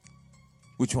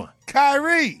 Which one?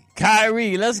 Kyrie,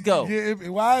 let's go.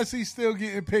 Why is he still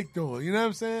getting picked on? You know what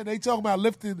I'm saying? They talking about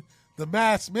lifting the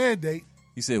mask mandate.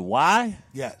 You said why?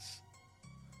 Yes.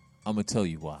 I'm going to tell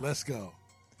you why. Let's go.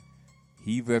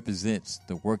 He represents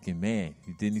the working man.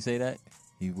 Didn't he say that?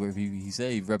 He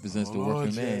said he represents the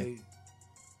working man.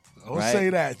 Don't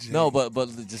say that, Jay. No, but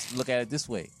just look at it this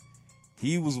way.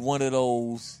 he was one of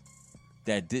those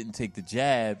that didn't take the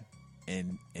jab,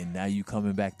 and now you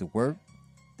coming back to work.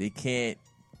 You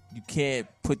can't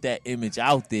put that image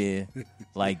out there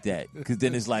like that, because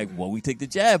then it's like, what we take the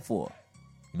jab for?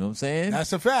 You know what I'm saying?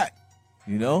 That's a fact.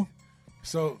 You know?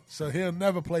 So he'll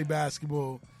never play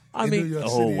basketball I in mean, New York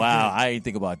City wow, again. I ain't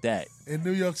think about that. In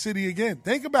New York City again.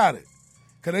 Think about it.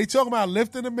 Because they talking about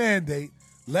lifting the mandate,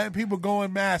 letting people go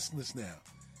in maskless now.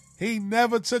 He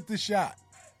never took the shot.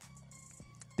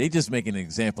 They just making an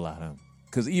example out of him.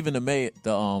 Because even the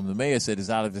mayor said it's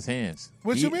out of his hands.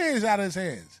 What you mean it's out of his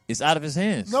hands? It's out of his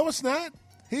hands. No, it's not.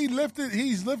 He's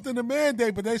lifting the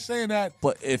mandate, but they're saying that.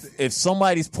 But if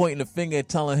somebody's pointing the finger and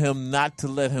telling him not to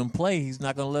let him play, he's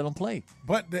not going to let him play.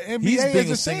 But the NBA he's being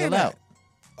isn't saying singled that. out.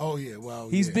 Oh, yeah, well,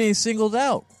 He's being singled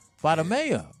out by the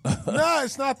mayor. No,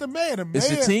 it's not the mayor. The mayor. It's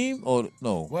the team or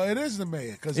no? Well, it is the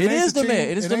mayor. Cause It is the team, mayor.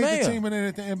 It is the ain't mayor. The team and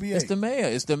it ain't the NBA. It's the mayor.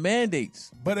 It's the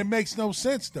mandates. But it makes no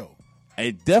sense, though.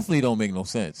 It definitely don't make no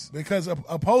sense. Because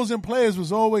opposing players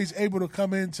was always able to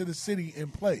come into the city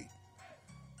and play.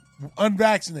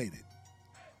 Unvaccinated.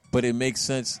 But it makes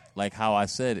sense, like how I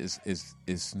said,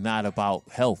 it's not about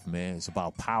health, man. It's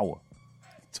about power.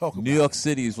 New York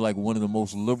City is like one of the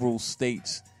most liberal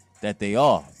states that they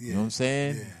are. Yeah. You know what I'm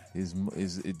saying? Yeah.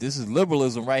 This is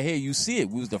liberalism right here. You see it.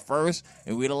 We was the first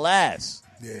and we're the last.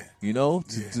 Yeah. You know,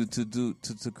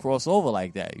 to cross over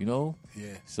like that, you know?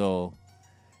 Yeah. So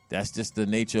that's just the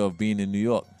nature of being in New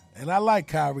York. And I like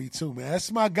Kyrie too, man.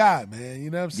 That's my guy, man. You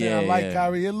know what I'm saying? Yeah, I like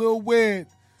Kyrie. He's a little weird,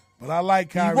 but I like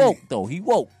Kyrie. He woke though. He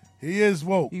woke. He is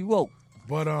woke. He woke.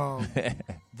 But I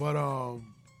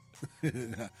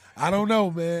don't know,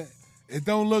 man. It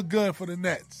don't look good for the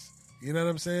Nets. You know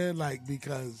what I'm saying? Like,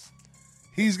 because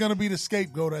he's gonna be the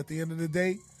scapegoat at the end of the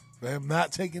day for him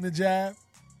not taking the jab,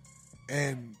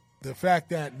 and the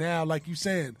fact that now, like you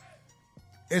saying,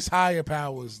 it's higher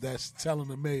powers that's telling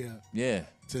the mayor,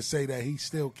 to say that he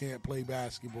still can't play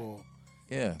basketball.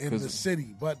 Yeah, in the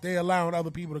city, but they allowing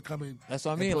other people to come in. That's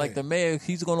what I mean. Like the mayor,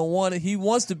 he's gonna want it. He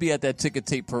wants to be at that ticker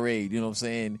tape parade. You know what I'm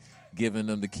saying? Giving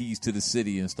them the keys to the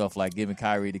city and stuff, like giving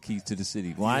Kyrie the keys to the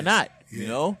city. Why not? You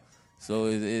know. So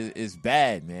it's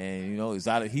bad, man. You know, it's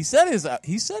out of. He said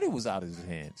it was out of his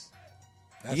hands.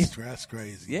 That's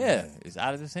crazy. Yeah, man. It's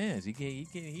out of his hands. He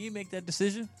can't make that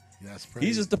decision. That's crazy.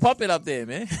 He's just the puppet up there,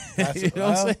 man. You know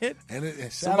what I'm saying?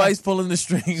 And somebody's pulling the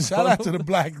strings. Shout out to the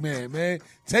black man.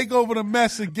 Take over the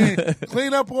mess again.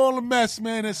 Clean up all the mess,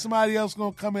 man, and somebody else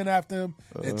going to come in after him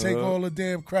and take all the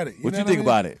damn credit. What you think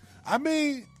about it? I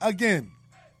mean, again,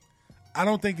 I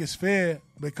don't think it's fair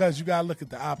because you got to look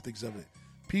at the optics of it.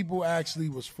 People actually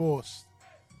was forced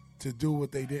to do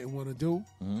what they didn't want to do,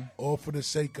 all for the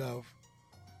sake of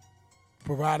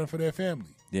providing for their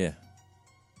family. Yeah.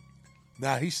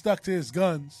 Now, he stuck to his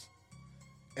guns,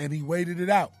 and he waited it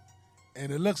out,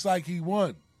 and it looks like he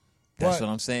won. That's what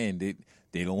I'm saying.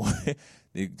 They don't want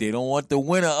they don't want the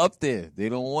winner up there. They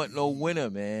don't want no winner,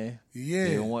 man. Yeah,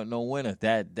 they don't want no winner.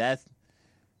 That's.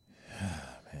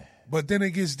 But then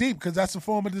it gets deep because that's a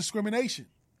form of discrimination.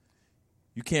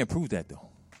 You can't prove that though.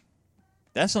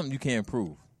 That's something you can't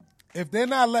prove. If they're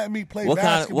not letting me play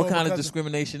basketball, what kind of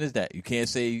discrimination is that? You can't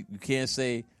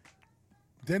say.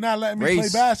 They're not letting me play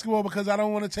basketball because I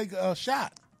don't want to take a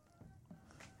shot.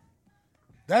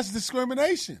 That's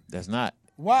discrimination. That's not.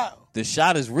 Wow. The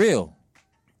shot is real.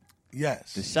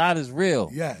 Yes. The shot is real.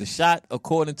 Yes. The shot,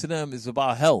 according to them, is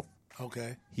about health.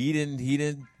 Okay. He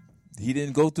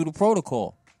didn't go through the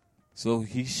protocol, so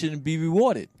he shouldn't be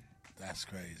rewarded. That's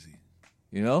crazy.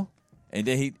 You know, and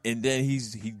then he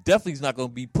definitely is not going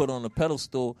to be put on a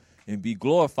pedestal and be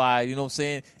glorified. You know what I'm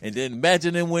saying? And then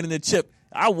imagine him winning the chip.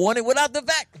 I won it without the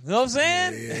back. You know what I'm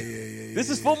saying? Yeah. This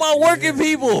is for my working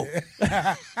people.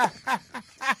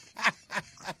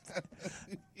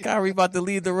 Kyrie about to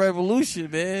lead the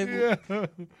revolution, man.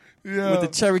 Yeah. With the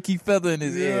Cherokee feather in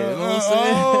his ear. You know what I'm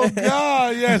saying? Oh,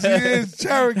 God. Yes, he is.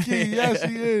 Cherokee. Yes,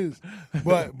 he is.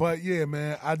 But yeah,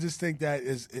 man, I just think that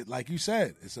like you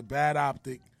said, it's a bad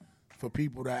optic for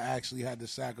people that actually had to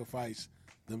sacrifice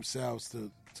themselves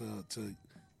to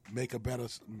make a better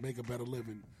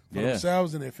living for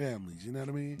themselves and their families. You know what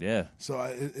I mean? Yeah. So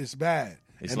it's bad.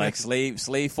 It's and like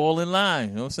slave fall in line.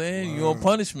 You know what I'm saying? You're on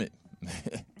punishment.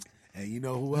 And you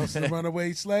know who else is a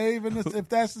runaway slave? If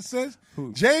that's the sense,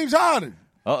 James Harden.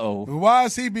 Uh-oh. Why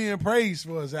is he being praised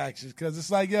for his actions? Because it's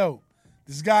like, yo,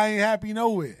 this guy ain't happy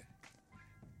nowhere.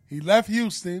 He left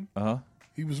Houston.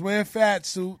 He was wearing fat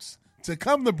suits to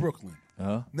come to Brooklyn.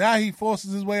 Now he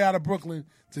forces his way out of Brooklyn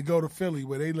to go to Philly,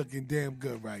 where they looking damn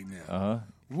good right now.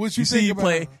 What you think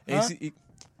about he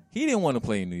didn't want to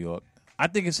play in New York. I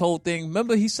think his whole thing.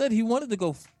 Remember, he said he wanted to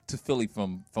go to Philly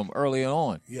from earlier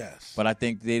on. Yes. But I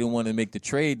think they didn't want to make the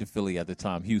trade to Philly at the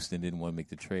time. Houston didn't want to make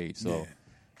the trade. So,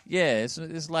 yeah,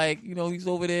 it's like, he's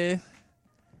over there.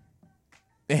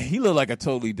 He looked like a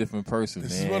totally different person,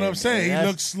 This man. is what I'm saying. He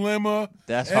looks slimmer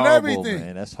That's and horrible, everything.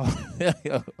 man. That's hard.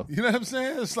 You know what I'm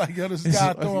saying? It's like, this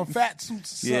guy throwing fat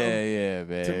suits or something Yeah,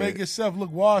 man. to make himself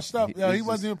look washed up. He It's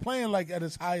wasn't even playing like at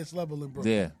his highest level in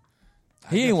Brooklyn. Yeah.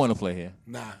 He didn't want to play here.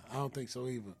 Nah, I don't think so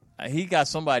either. He got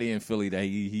somebody in Philly that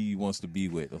he wants to be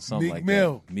with or something Meek like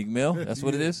Mill. that. Meek Mill? That's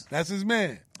what it is? That's his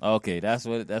man. Okay, that's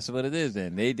what it is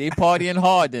then. They partying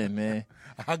hard then, man.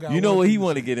 You know what he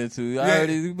want to get into. I heard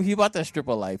he about that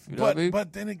stripper life. You know what I mean?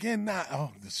 But then again, the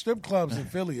strip clubs in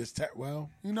Philly is well.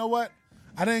 You know what?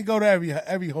 I didn't go to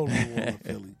every hole in the wall in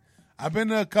Philly. I've been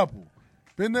to a couple.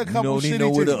 Been to a couple. You know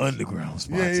where the underground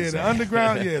spots. Yeah, the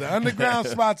underground. Yeah, the underground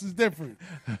spots is different.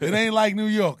 It ain't like New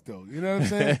York though. You know what I'm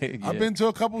saying? Yeah. I've been to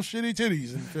a couple shitty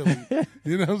titties in Philly.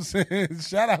 You know what I'm saying?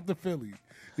 Shout out to Philly.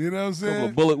 You know what I'm saying? Couple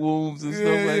of bullet wounds and stuff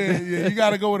like that. Yeah, you got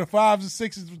to go with the 5s and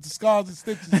 6s with the scars and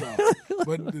stitches on.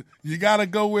 But you got to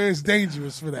go where it's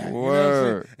dangerous for that. You know what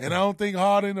I'm saying? And I don't think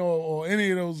Harden or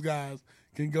any of those guys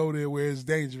can go there where it's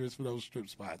dangerous for those strip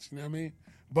spots. You know what I mean?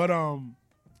 But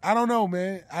I don't know,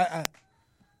 man.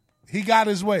 He got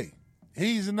his way.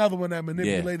 He's another one that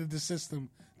manipulated the system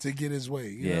to get his way.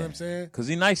 You know what I'm saying? Because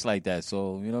he's nice like that.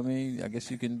 So, you know what I mean? I guess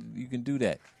you can do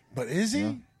that. But is he? You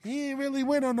know? He ain't really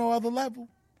win on no other level.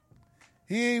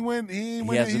 He ain't win. He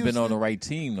hasn't been on the right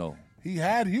team though. He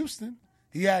had Houston.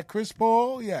 He had Chris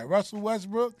Paul. He had Russell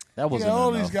Westbrook. That wasn't he had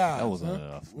all enough. these guys. That wasn't huh?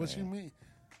 enough. What man. you mean?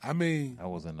 I mean, that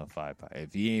wasn't enough firepower.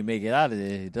 If he ain't make it out of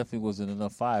there, it definitely wasn't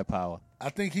enough firepower. I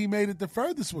think he made it the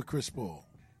furthest with Chris Paul.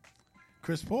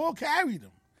 Chris Paul carried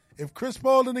him. If Chris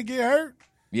Paul didn't get hurt,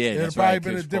 yeah, it'd that's probably right.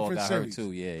 been Chris a different Paul got series. hurt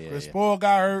too. Yeah. Chris Paul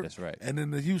got hurt. That's right. And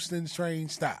then the Houston train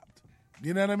stopped.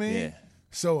 You know what I mean? Yeah.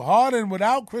 So Harden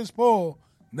without Chris Paul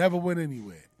never went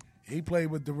anywhere. He played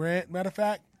with Durant. Matter of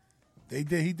fact, he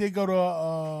did go to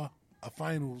a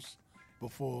finals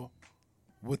before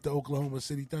with the Oklahoma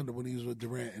City Thunder when he was with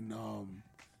Durant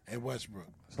and Westbrook.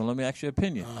 So let me ask your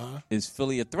opinion. Is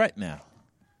Philly a threat now?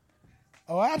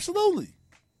 Oh, absolutely.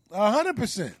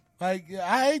 100%. Like,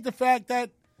 I hate the fact that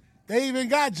they even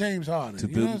got James Harden. To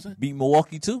you know what I'm saying? beat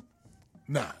Milwaukee too?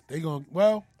 Nah, they going to,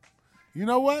 well, you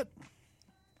know what?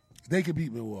 They could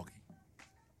beat Milwaukee.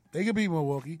 They could beat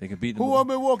Milwaukee. They could beat Who on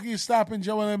Milwaukee is stopping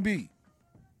Joel Embiid?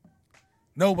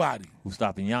 Nobody. Who's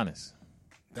stopping Giannis?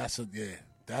 That's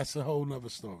a whole nother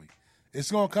story.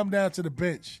 It's going to come down to the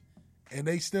bench, and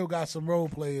they still got some role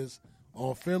players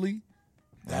on Philly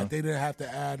that they didn't have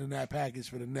to add in that package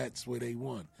for the Nets where they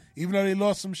won. Even though they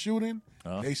lost some shooting,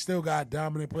 they still got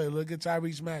dominant players. Look at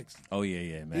Tyrese Maxey. Oh,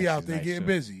 yeah. He out there getting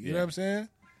busy. You know what I'm saying?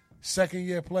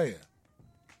 Second-year player.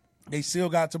 They still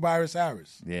got Tobias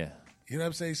Harris. Yeah. You know what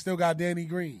I'm saying? Still got Danny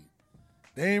Green.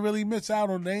 They ain't really miss out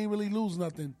on. They ain't really lose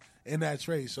nothing in that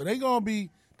trade. So they gonna be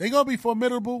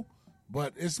formidable,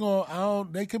 but it's gonna.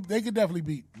 They could definitely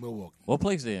beat Milwaukee. What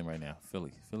place they in right now?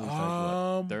 Philly. Philly's like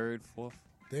what, third, fourth.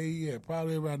 They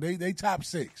probably around. They top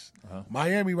 6.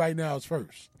 Miami right now is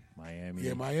first. Miami.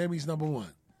 Yeah, Miami's number 1.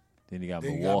 Then you got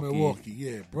Then Milwaukee. You got Milwaukee.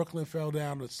 Yeah, Brooklyn fell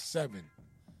down to 7,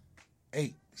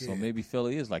 8. So yeah. maybe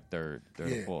Philly is like third or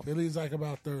fourth. Philly's like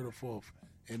about 3rd or 4th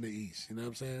in the East. You know what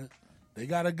I'm saying? They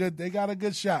got a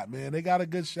good shot, man. They got a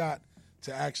good shot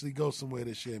to actually go somewhere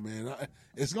this year, man.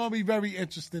 It's gonna be very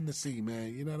interesting to see,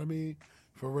 man. You know what I mean?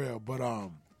 For real. But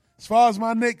as far as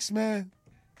my Knicks, man,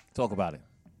 talk about it.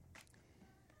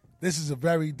 This is a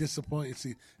very disappointing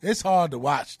season. It's hard to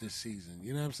watch this season.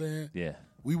 You know what I'm saying? Yeah.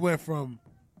 We went from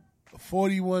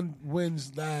 41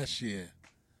 wins last year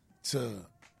to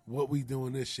what we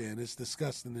doing this year, and it's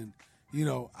disgusting. And you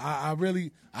know, I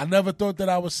never thought that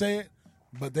I would say it,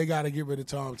 but they got to get rid of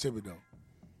Tom Thibodeau.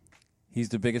 He's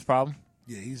the biggest problem?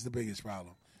 Yeah, he's the biggest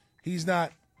problem. He's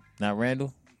not. Not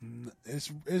Randall? It's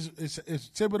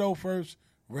Thibodeau first,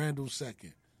 Randall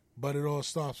second, but it all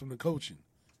starts from the coaching,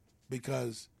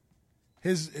 because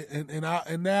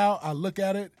and now I look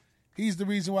at it, he's the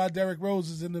reason why Derrick Rose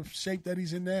is in the shape that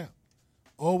he's in now.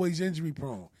 Always injury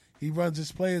prone. He runs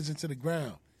his players into the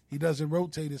ground. He doesn't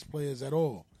rotate his players at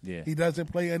all. Yeah. He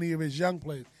doesn't play any of his young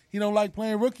players. He don't like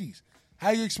playing rookies.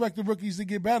 How you expect the rookies to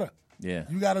get better? Yeah.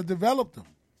 You got to develop them.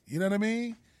 You know what I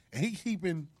mean? And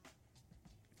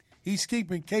he's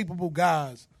keeping capable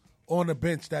guys on the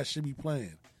bench that should be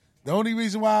playing. The only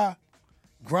reason why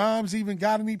Grimes even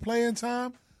got any playing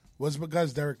time was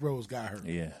because Derrick Rose got hurt.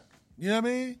 Yeah. You know what I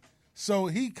mean? So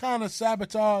he kind of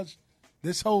sabotaged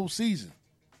this whole season.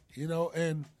 You know,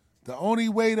 and the only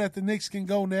way that the Knicks can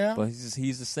go now. But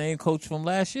he's the same coach from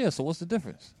last year, so what's the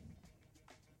difference?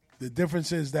 The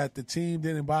difference is that the team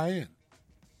didn't buy in.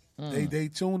 They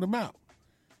tuned them out.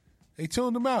 They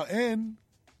tuned them out, and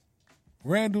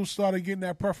Randall started getting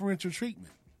that preferential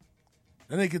treatment.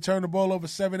 Then they could turn the ball over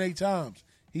 7-8 times.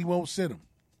 He won't sit him.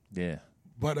 Yeah.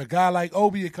 But a guy like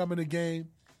Obi would come in the game,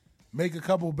 make a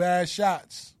couple bad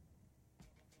shots,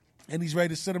 and he's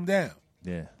ready to sit him down.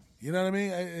 Yeah. You know what I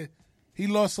mean? He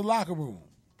lost the locker room.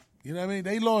 You know what I mean?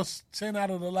 They lost 10 out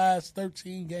of the last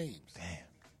 13 games. Damn.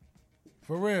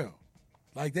 For real.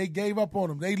 Like, they gave up on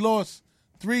him. They lost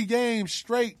 3 games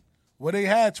straight where they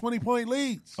had 20-point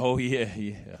leads. Oh, yeah.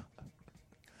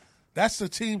 That's the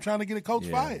team trying to get a coach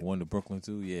fired. One to Brooklyn,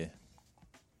 too, yeah.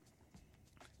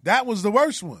 That was the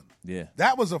worst one. Yeah.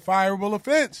 That was a fireable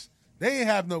offense. They ain't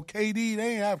have no KD.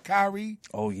 They ain't have Kyrie.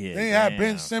 Oh, yeah. They ain't have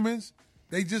Ben Simmons.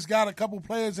 They just got a couple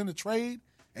players in the trade,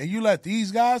 and you let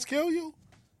these guys kill you?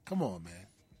 Come on, man.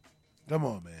 Come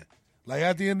on, man. Like,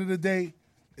 at the end of the day,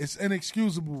 it's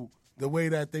inexcusable the way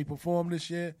that they performed this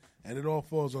year, and it all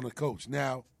falls on the coach.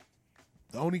 Now,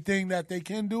 the only thing that they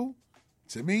can do,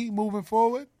 to me, moving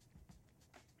forward,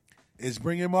 is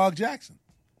bring in Mark Jackson.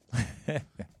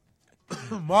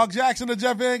 Mark Jackson or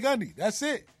Jeff Van Gundy. That's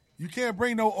it. You can't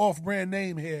bring no off-brand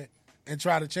name here and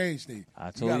try to change things.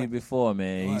 I told you before,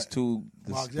 man. What? He's too.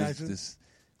 Mark Jackson?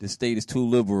 The state is too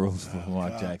liberal for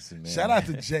Mark Jackson, man. Shout out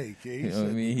to Jake. You know what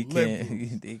I mean? He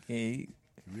can't. They can't.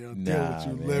 We don't deal with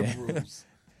you liberals.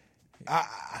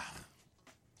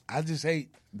 I just hate.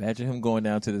 Imagine him going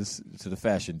down to the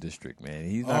fashion district, man.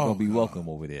 He's not gonna be welcome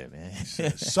over there, man.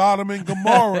 Sodom and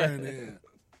Gomorrah in there.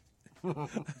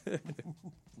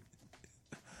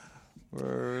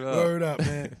 Word up,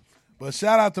 man. But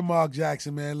shout out to Mark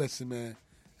Jackson, man. Listen, man.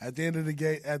 At the end of the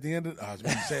game, at the end of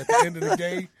the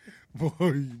game,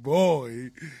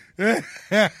 boy.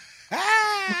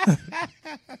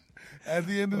 At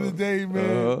the end of the day,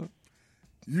 man,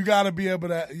 you gotta be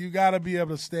able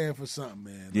to stand for something,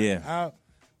 man. Yeah.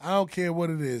 I don't care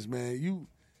what it is, man.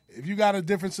 If you got a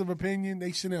difference of opinion,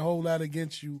 they shouldn't hold that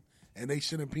against you, and they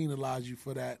shouldn't penalize you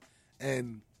for that.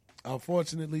 And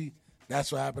unfortunately,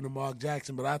 that's what happened to Mark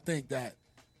Jackson. But I think that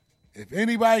if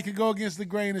anybody could go against the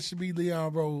grain, it should be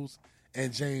Leon Rose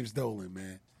and James Dolan,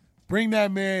 man. Bring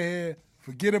that man here.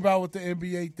 Forget about what the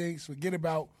NBA thinks. Forget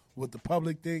about what the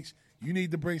public thinks. You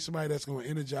need to bring somebody that's going to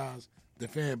energize the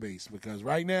fan base, because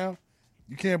right now,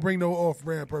 you can't bring no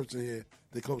off-brand person here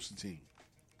to coach the team.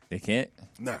 They can't?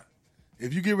 Nah.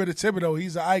 If you get rid of Thibodeau,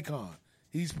 he's an icon.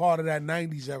 He's part of that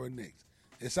 90s era Knicks.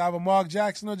 It's either Mark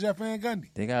Jackson or Jeff Van Gundy.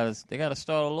 They gotta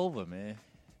start all over, man.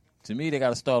 To me, they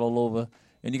gotta start all over,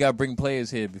 and you gotta bring players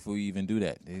here before you even do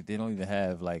that. They don't even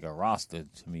have like a roster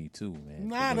to me, too, man.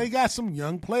 Nah, they got some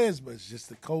young players, but it's just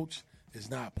the coach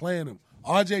is not playing them.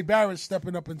 R.J. Barrett's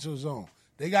stepping up into his own.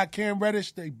 They got Cam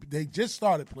Reddish. They just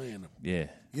started playing him. Yeah.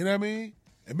 You know what I mean?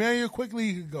 Emmanuel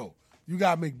quickly could go. You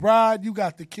got McBride. You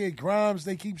got the kid Grimes.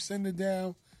 They keep sending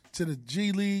down to the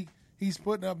G League. He's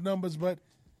putting up numbers, but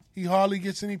he hardly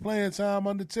gets any playing time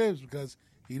under Tibbs because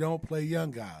he don't play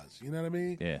young guys. You know what I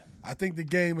mean? Yeah. I think the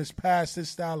game is past this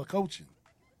style of coaching.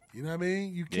 You know what I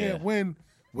mean? You can't win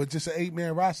with just an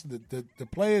 8-man roster. The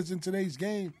players in today's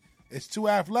game is too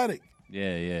athletic.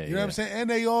 Yeah. You know what I'm saying? And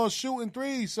they all shooting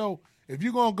threes. So if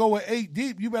you're going to go with 8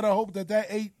 deep, you better hope that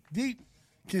 8 deep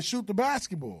can shoot the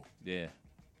basketball. Yeah.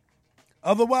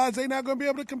 Otherwise, they're not going to be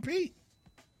able to compete.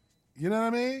 You know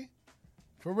what I mean?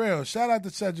 For real. Shout out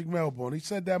to Cedric Melbourne. He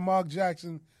said that Mark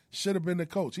Jackson should have been the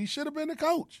coach. He should have been the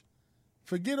coach.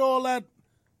 Forget all that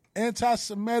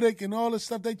anti-Semitic and all this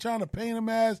stuff they trying to paint him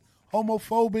as,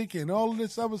 homophobic and all of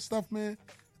this other stuff, man.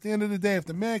 At the end of the day, if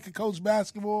the man can coach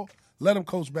basketball, let him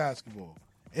coach basketball.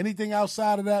 Anything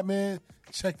outside of that, man,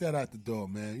 check that out the door,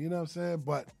 man. You know what I'm saying?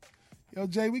 But, yo,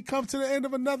 Jay, we come to the end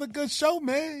of another good show,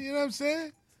 man. You know what I'm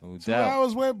saying? No 2 doubt.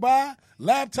 hours went by.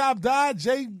 Laptop died.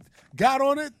 Jay got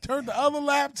on it, turned the other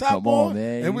laptop on,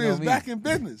 man. and we know was me. back in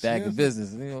business. Back You know in what I'm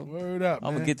business. You know, Word up, I'm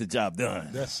man. going to get the job done.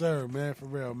 Yes, sir, man, for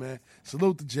real, man.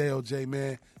 Salute to JOJ,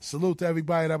 man. Salute to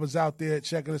everybody that was out there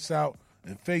checking us out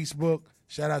on Facebook.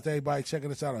 Shout out to everybody checking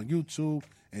us out on YouTube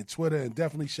and Twitter. And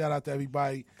definitely shout out to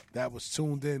everybody that was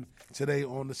tuned in today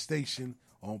on the station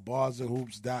on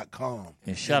barsandhoops.com.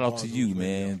 And shout out to you,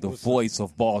 man, the voice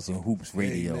of Bars and Hoops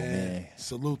Radio, Hey, man.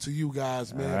 Salute to you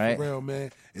guys, man, All right. for real,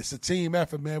 man. It's a team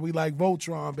effort, man. We like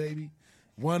Voltron, baby.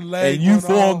 One leg, And you one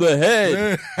form arm. the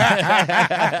head.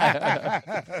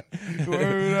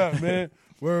 Word up, man.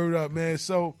 Word up, man.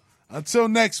 So until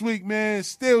next week, man,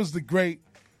 still's the great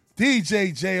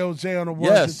DJ JOJ on the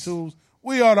ones and twos.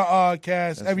 We are the Oddcast.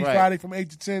 That's Every right. Friday from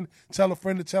 8 to 10. Tell a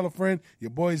friend to tell a friend.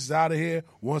 Your boys is out of here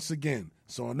once again.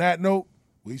 So on that note,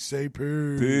 we say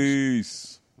peace.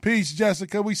 Peace. Peace,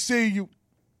 Jessica. We see you.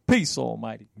 Peace,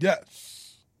 Almighty.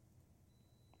 Yes.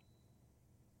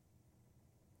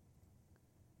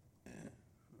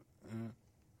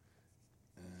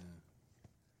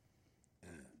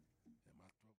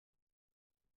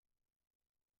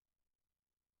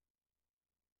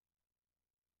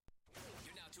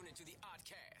 You're now tuned into the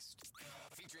Oddcast,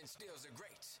 featuring Stills the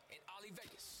Great and Ollie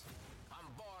Vegas on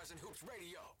Bars and Hoops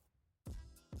Radio.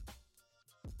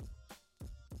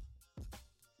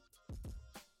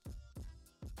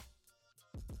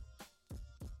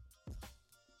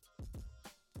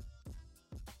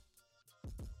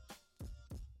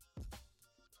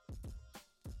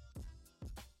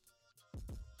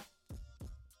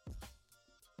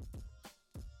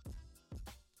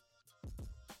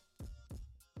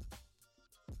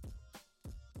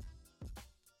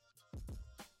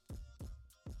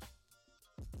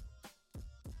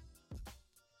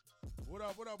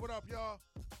 What up, y'all?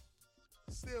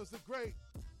 Stills the Great,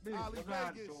 Ollie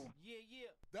Vegas,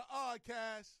 the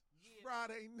Oddcast,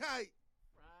 Friday night.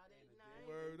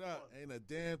 Word up. Ain't a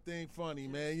damn thing funny,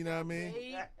 man. You know what I mean?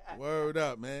 Word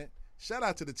up, man. Shout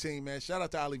out to the team, man. Shout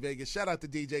out to Ollie Vegas. Shout out to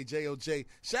DJ JOJ.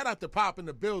 Shout out to Pop in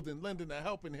the building, lending a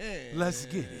helping hand. Let's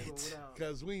get it.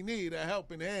 Because we need a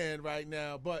helping hand right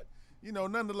now. But,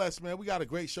 nonetheless, man, we got a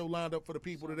great show lined up for the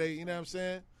people today. You know what I'm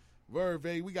saying?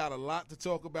 Verve, we got a lot to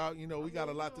talk about. We got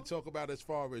a lot to talk about as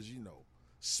far as,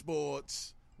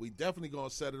 sports. We definitely going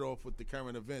to set it off with the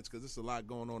current events because there's a lot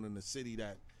going on in the city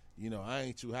that, I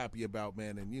ain't too happy about,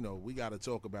 man. And, we got to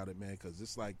talk about it, man, because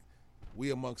it's like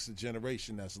we amongst the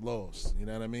generation that's lost. You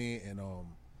know what I mean? And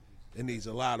it needs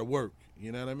a lot of work.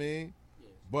 You know what I mean?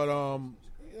 But,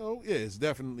 it's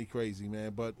definitely crazy,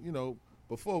 man. But,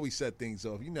 before we set things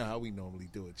off, you know how we normally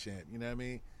do it, champ. You know what I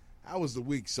mean? How was the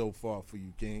week so far for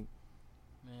you, King?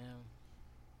 Man,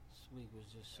 this week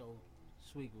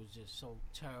was just so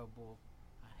terrible.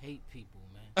 I hate people,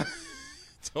 man.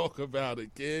 Talk about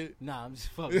it, kid. Nah, I'm just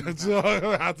fucking. Talk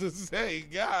about to say,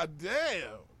 God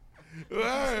damn.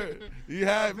 Word. You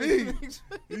had me.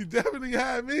 You definitely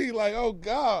had me like, oh,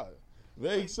 God.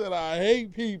 They said I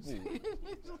hate people.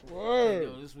 Word.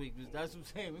 Yo, this week, that's what I'm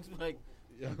saying. It's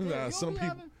like,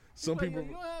 some people.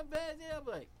 You don't have bad day. I'm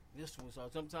like, this was,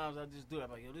 sometimes I just do that.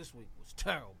 I'm like, yo, this week was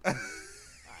terrible. I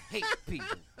hate people.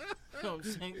 You know what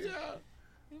I'm saying? Yeah.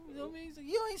 You know what I mean? So,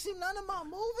 you ain't seen none of my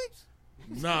movies?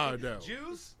 Nah, no.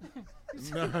 Juice?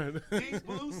 Nah. These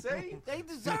blues say they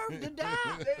deserve to die.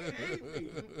 They hate me.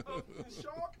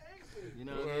 Shark hate me. You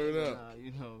know what I Word mean? up.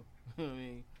 You know what I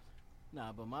mean?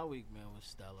 Nah, but my week, man, was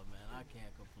stellar, man. I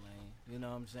can't complain. You know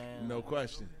what I'm saying? No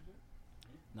question.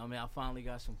 No, I mean, I finally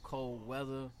got some cold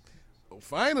weather. Oh,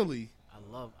 finally?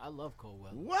 I love cold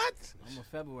weather. What? I'm a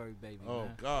February baby, Oh,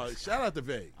 man. God. Shout out to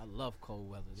Vague. I love cold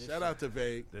weather. Shout out to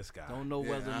Vague. This guy. Don't know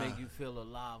whether make you feel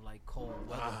alive like cold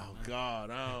weather. Oh, man. God.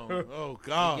 Oh,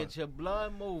 God. You get your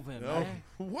blood moving, Oh, man.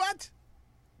 what?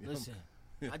 Listen,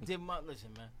 I did my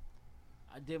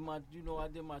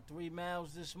 3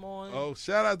 miles this morning. Oh,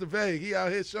 shout out to Vague. He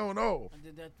out here showing off. I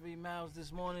did that 3 miles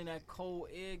this morning. That cold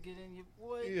air get in your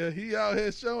boy. Yeah, he out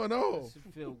here showing off.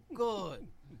 It feel good.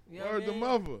 You know Word what I the mean?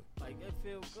 mother. Like it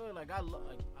feel good. Like I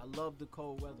love the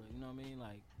cold weather. You know what I mean?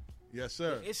 Like yes,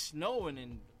 sir. It's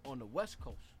snowing on the West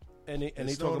Coast. And they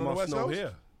It's talking snowing on the about West snow Coast?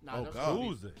 here. Nah, Oh, that's God.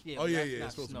 Tuesday. Yeah, Oh, but yeah, that's yeah, not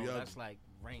it's supposed to snow. be ugly. That's like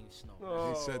rain snow. Oh.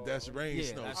 He said that's rain Yeah,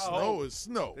 snow. that's- Snow is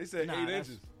snow. They said Nah, 8 that's-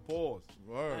 inches. Pause.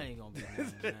 Word. That ain't gonna be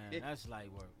nothing, man. That's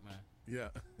light work, man. Yeah.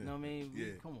 You know what I mean? Yeah.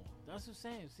 Come on. That's what I'm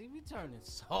saying. See, we turning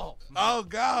soft. Man. Oh,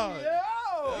 God.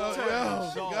 We turning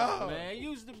yo, soft, God. man. It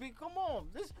used to be, come on.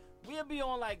 We'll be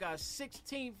on like a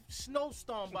 16th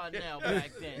snowstorm by now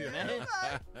back then, man.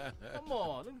 Come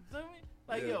on.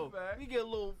 Like, yo, we get a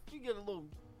little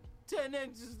 10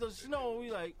 inches of snow.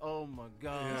 We like, oh my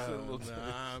God.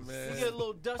 Nah, man. We get a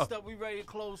little dust up. We ready to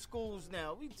close schools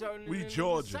now. We turning We into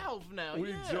Georgia. the South now. We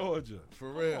yeah. Georgia.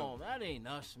 For Come real. on, that ain't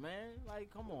us, man. Like,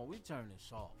 come on, we turning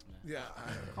soft, man. Yeah.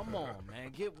 Come on,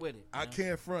 man, get with it. I man.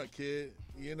 can't front, kid.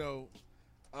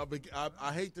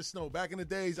 I hate the snow. Back in the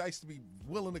days, I used to be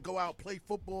willing to go out play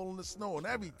football in the snow and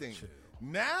everything.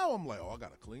 Now I'm like, oh, I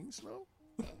got to clean snow?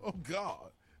 Oh,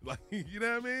 God. Like, you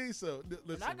know what I mean? So,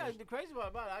 listen. And I got the crazy part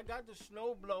about it. I got the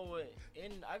snow blower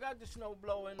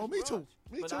in. Oh, me too.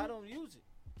 Me but too. I don't use it.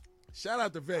 Shout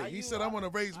out to Vay. He said, I want to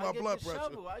raise my blood pressure.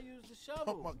 Shovel. I use the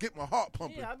shovel. Get my heart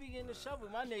pumping. Yeah, I be getting the shovel.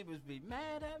 My neighbors be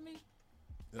mad at me.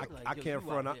 I Like, yo, can't you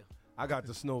front. out here. I got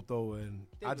the snow thrower, and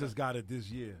They I be just like- got it this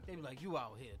year. They be like, you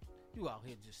out here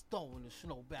just throwing the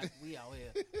snow back. We out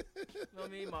here. You know what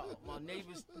I mean? My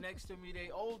neighbors next to me, they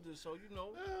older, so you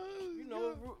know,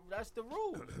 that's the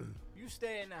rule. You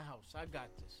stay in the house. I got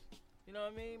this. You know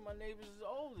what I mean? My neighbors is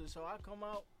older, so I come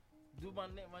out. do my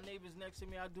neighbors next to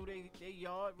me. I do they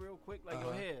yard real quick. Like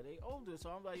your hair, they older, so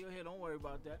I'm like your hair. Don't worry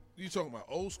about that. You talking about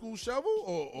old school shovel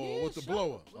or with the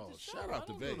blower? With the shout shovel. out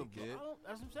to Vega, kid.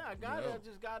 That's what I'm saying. I got it. I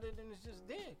just got it, and it's just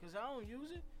there because I don't use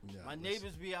it. Yeah, my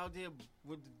neighbors be out there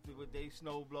with their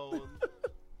snow blowers.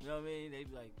 You know what I mean? They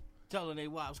be like telling their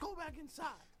wives, "Go back inside."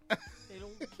 They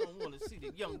don't want to see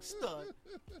the young stud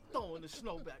throwing the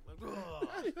snow back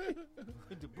like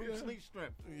with the Bruce Lee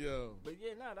strength. Yeah. But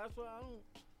yeah, that's why I don't.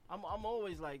 I'm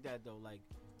always like that though. Like,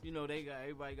 you know,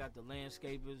 everybody got the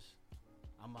landscapers.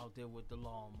 I'm out there with the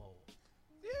lawnmower.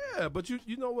 Yeah, but you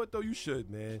know what though? You should,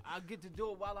 man. I get to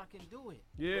do it while I can do it.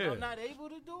 Yeah. If I'm not able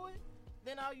to do it,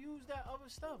 then I'll use that other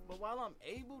stuff. But while I'm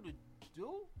able to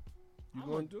do, You I'm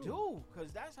gonna gonna do.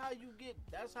 because that's how you get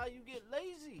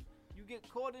lazy. You get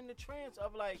caught in the trance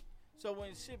of like, so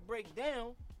when shit break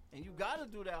down and you gotta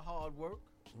do that hard work,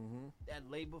 that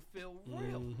labor feel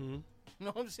real. Mm-hmm. You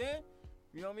know what I'm saying?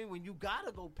 You know what I mean? When you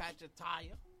gotta go patch a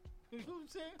tire. You know what I'm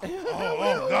saying?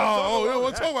 Oh God! Oh, yeah,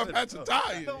 we're talking about patch a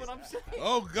tire. You know what I'm saying?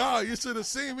 Oh God! You should have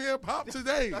seen me in Pop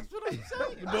today. That's what I'm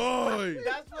saying. Boy.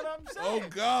 That's what I'm saying. Oh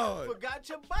God! Forgot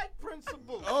your bike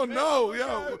principle. Oh no,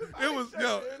 yo!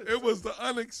 It was the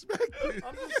unexpected.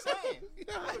 I'm just saying.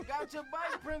 Forgot your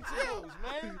bike principles,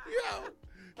 man. Yo.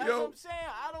 That's what I'm saying.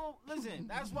 I don't listen.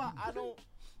 That's why I don't.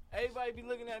 Everybody be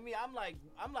looking at me. I'm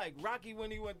like Rocky when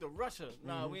he went to Russia.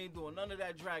 Nah, we ain't doing none of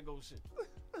that Drago shit.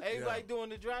 Everybody doing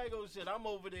the Drago shit. I'm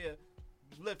over there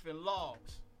lifting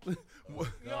logs. You know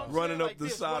what I'm Running saying? up Like the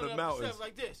this, side running of up the mountains. steps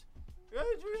like this.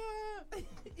 Adrian.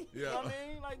 You know what I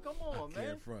mean? Like, come on, man.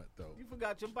 Can't front though. You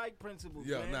forgot your bike principles,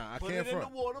 Yo, man. nah, I Put can't it front.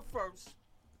 in the water first.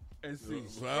 And see.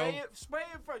 Spray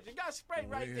it first. You got to spray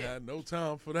right We there. had no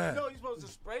time for that. No, you're supposed to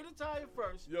spray the tire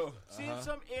first. Yo. See if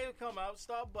some air come out,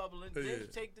 start bubbling. Then Yeah.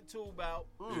 take the tube out,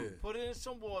 Yeah. put it in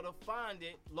some water, find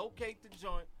it, locate the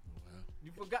joint.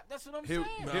 You forgot. That's what I'm Here,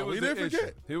 saying. here was we the didn't issue.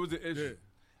 forget. Here was the issue.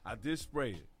 I did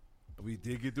spray it. We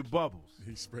did get the bubbles.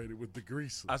 He sprayed it with the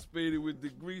greaser. I sprayed it with the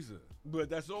greaser. But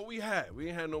that's all we had. We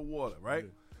ain't had no water, right?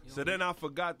 So then I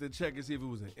forgot to check and see if it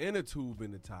was an inner tube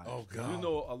in the tire. Oh, God. You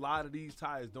know, a lot of these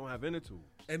tires don't have inner tube.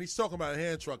 And he's talking about a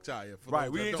hand truck tire. For Right,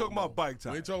 those we that ain't don't talking about know. bike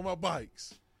tires. We ain't talking about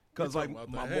bikes. Because, We're like, talking about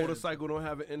my the hand. motorcycle don't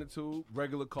have an inner tube.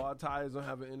 Regular car tires don't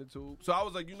have an inner tube. So I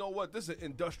was like, you know what? This is an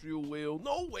industrial wheel.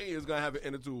 No way it's going to have an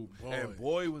inner tube. Boy. And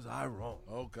boy, was I wrong.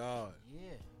 Oh, God.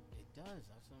 Yeah, it does.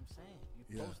 That's what I'm saying.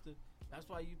 You Yeah. supposed to. That's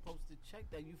why you supposed to check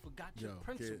that you forgot your Yo,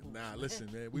 principles. kid, nah, man.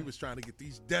 listen, man. We was trying to get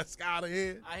these desks out of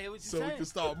here. I hear what you're so saying. we can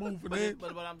start moving but in.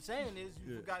 But what I'm saying is,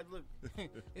 you Yeah. forgot. Look,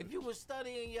 if you were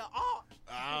studying your art,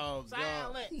 Oh,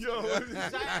 silence. God. Yo.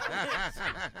 Silence.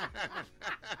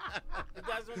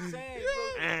 That's what I'm saying.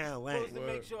 You're supposed to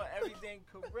make sure everything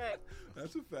correct.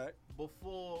 That's a fact.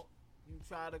 Before you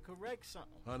try to correct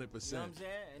something. 100%. You know what I'm saying?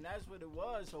 And that's what it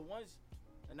was. So once,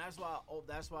 and that's why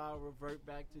I revert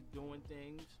back to doing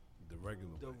things The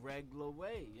regular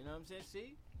way. You know what I'm saying?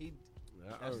 See,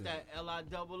 Yeah, that's that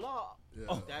LIRR.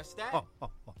 Yeah. That's that.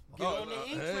 Get on the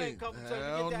E-train, hey, couple times.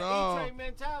 hell Get that no. E-train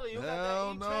mentality. You Hell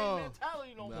got that E-train no.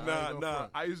 mentality no more. Nah.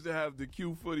 I used to have the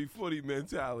Q footy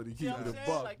mentality. See Keep what it I'm a saying?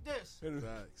 buck. Like this. And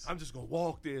Facts. I'm just gonna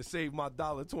walk there and save my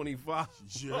 $1.25.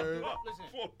 Sure. Listen.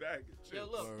 For a bag of chips. Yeah,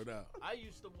 look. Word up. I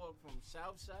used to walk from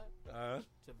Southside Uh-huh.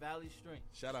 to Valley Stream.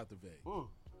 Shout out to Vay.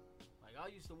 Like, I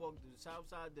used to walk to the south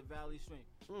side to Valley Stream.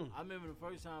 I remember the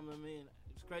first time,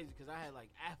 it's crazy because I had,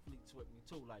 like, athletes with me,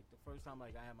 too. Like, the first time,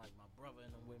 like, I had, like, my brother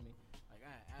and them with me. Like,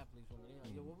 I had athletes with me. They're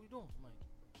like, yo, what we doing? I'm like,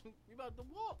 we about to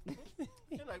walk.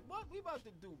 They're like, what? We about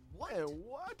to do what? And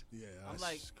what? Yeah, I'm that's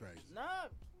like, crazy.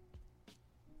 nah.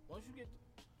 Once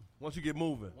you get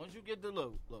moving. Once you get the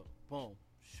look, boom,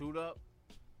 shoot up,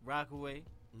 rock away,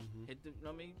 hit the, you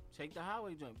know what I mean? Take the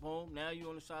highway joint, boom. Now you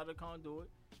on the side of the conduit.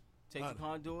 Take the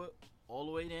conduit all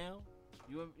the way down.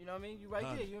 You know what I mean? You right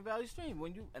there. You in Valley Stream.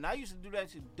 And I used to do that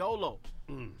shit dolo.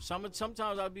 Sometimes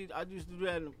I used to do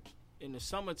that in the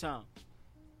summertime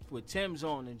with Tim's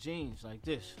on and jeans like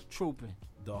this, trooping.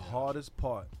 The hardest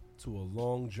part to a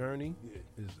long journey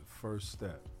is the first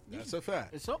step. That's a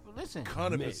fact. It's up. Listen,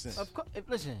 100%. Of course,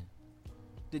 listen,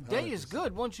 the day is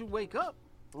good once you wake up.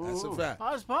 That's a fact.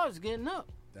 Hardest part is getting up.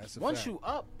 That's a Once fact.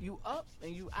 you up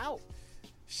and you out.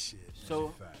 Shit. So, you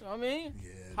know what I mean?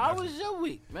 Yeah. How was your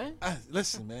week, man?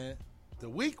 Listen, man. The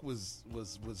week was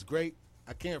great.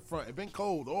 I can't front. It's been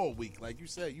cold all week. Like you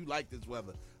said, you like this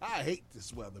weather. I hate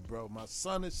this weather, bro. My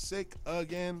son is sick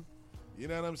again. You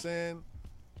know what I'm saying?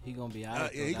 He gonna be all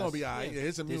right. Yeah, he gonna be all right. Yeah.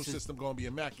 His immune system gonna be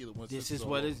immaculate once This is is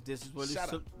what over. this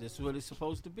is what it's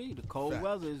supposed to be. The cold Facts.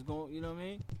 weather is going. You know what I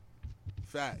mean?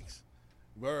 Facts.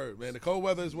 Word, man. The cold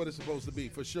weather is what it's supposed to be,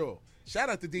 for sure. Shout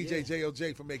out to DJ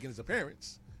JLJ for making his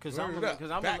appearance. Because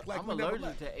I'm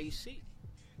allergic to AC.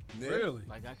 Yeah. Really?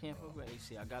 Like I can't fuck with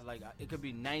AC. I got like it could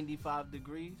be 95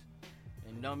 degrees,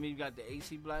 and you know me, you got the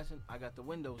AC blasting. I got the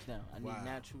windows down. I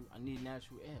need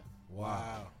natural air.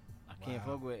 Wow. I can't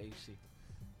fuck with AC.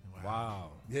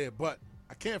 Wow. Yeah, but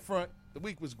I can't front. The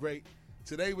week was great.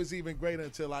 Today was even greater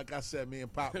until, like I said, me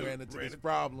and Pop ran into this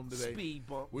problem today. Speed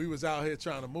bump. We was out here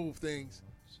trying to move things.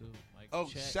 So,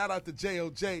 shout out to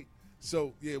JOJ.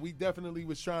 So, yeah, we definitely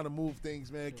was trying to move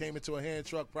things, man. Came into a hand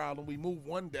truck problem. We moved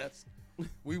one desk.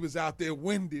 We was out there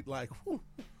winded like, whew,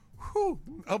 the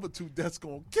other two desks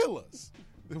going to kill us.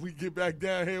 Then we get back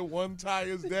down here, one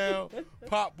tire's down.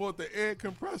 Pop bought the air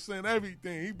compressor and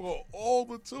everything. He bought all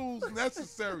the tools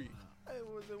necessary.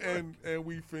 And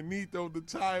we finitoed the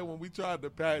tire when we tried to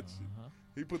patch it.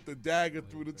 He put the dagger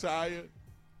through the tire,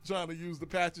 trying to use the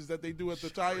patches that they do at the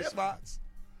tire spots.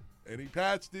 And he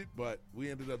patched it, but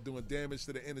we ended up doing damage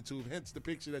to the inner tube. Hence the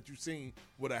picture that you seen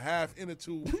with a half inner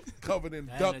tube covered in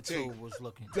duct tape. Tube was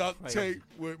looking duct crazy. tape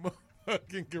with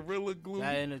fucking Gorilla Glue.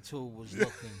 That inner tube was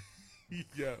looking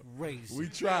yeah. crazy. We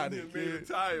tried it, Made a kid.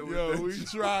 tire with Yo, that we shit.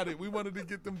 tried it. We wanted to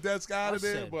get them desks out of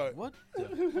there, said, but what?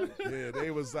 The? yeah,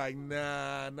 they was like,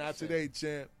 nah, not today,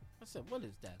 champ. I said, what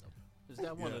is that? Is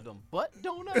that one of them butt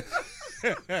donuts?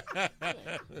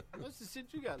 That's the shit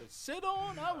you gotta sit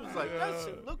on. I was like, that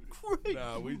shit look crazy.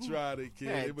 Nah, we tried it, kid.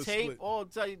 Had It was tape split. all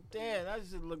tight. Damn, that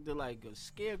shit looked like a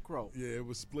scarecrow. Yeah, it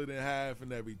was split in half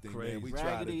and everything, man. We tried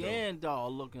Raggedy it, though. Ann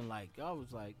doll looking like. I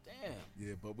was like, damn.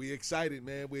 Yeah, but we excited,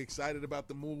 man. We excited about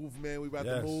the move, man. We about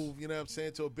to Yes. move, you know what I'm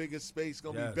saying, to a bigger space.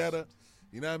 Gonna Yes. be better.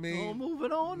 You know what I mean? Oh,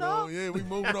 moving on No, up. yeah, we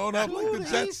moving on up like the To the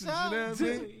Jetsons, east you know side, what I'm to the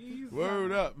saying? east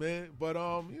Word up, man. But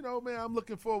you know, man, I'm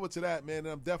looking forward to that, man. And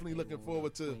I'm definitely looking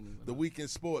forward to the weekend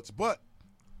sports. But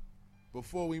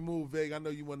before we move, Veg, I know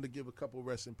you wanted to give a couple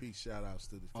rest in peace shout outs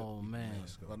to the Oh, man.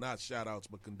 Well, not shout outs,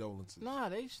 but condolences. Nah,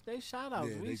 they shout outs.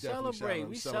 Yeah, we they definitely celebrate. shout out.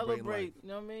 We Celebrating celebrate. life. You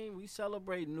know what I mean? We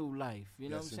celebrate new life. You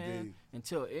know Yes, what I'm saying? indeed.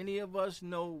 Until any of us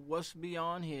know what's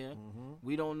beyond here,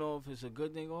 we don't know if it's a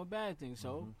good thing or a bad thing.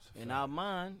 So in our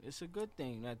mind, it's a good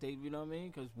thing that they. You know what I mean?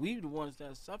 Because we the ones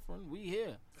that's suffering. We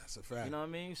here. That's a fact. You know what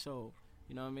I mean? So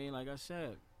you know what I mean? Like I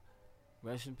said,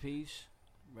 rest in peace.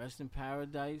 Rest in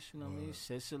paradise, you know what I mean?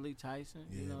 Cicely Tyson.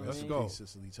 Yeah, you know what rest I in mean? peace,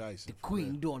 Cicely Tyson. The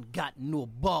queen done got no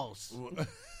balls.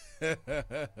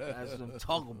 That's what I'm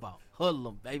talking about.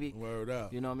 Hoodlum, baby. Word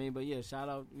up. You know what I mean? But yeah, shout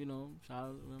out, you know, I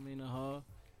mean, to her.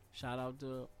 Shout out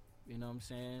to, you know what I'm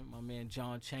saying, my man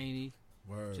John Chaney.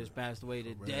 Word. Just passed away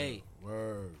today.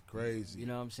 Word. Crazy. You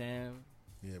know what I'm saying?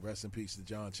 Yeah, rest in peace to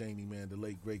John Chaney, man, the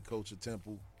late great coach of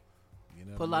Temple. You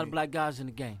know Put a lot of black guys in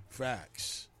the game.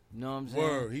 Facts. You know what I'm saying?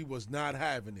 Word. He was not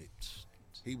having it.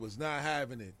 He was not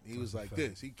having it. He was like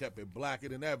this. He kept it blacker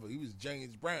than ever. He was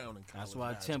James Brown in college. That's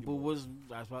why basketball. Temple was.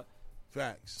 That's why.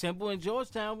 Facts. Temple in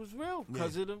Georgetown was real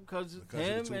because of them, because of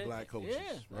him of the two and black coaches.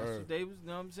 Yeah, that's Word. what they was. You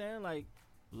know what I'm saying? Like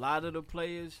a lot of the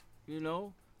players, you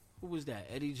know, who was that?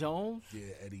 Eddie Jones.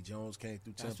 Yeah, Eddie Jones came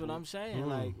through Temple. That's what I'm saying.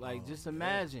 Like just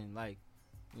imagine, like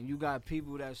when you got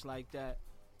people that's like that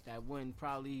wouldn't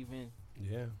probably even.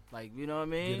 Yeah. Like, you know what I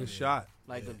mean? Get a shot.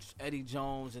 Like Eddie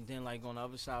Jones, and then like on the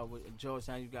other side with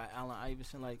Georgetown, you got Allen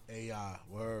Iverson. Like AI,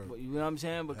 word. You know what I'm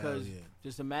saying? Because yeah.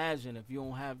 just imagine if you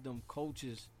don't have them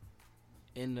coaches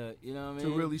in the, you know what I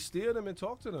mean? To really steer them and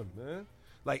talk to them, man.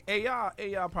 Like AI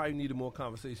probably needed more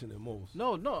conversation than most.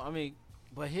 No, I mean,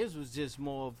 but his was just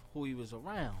more of who he was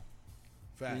around.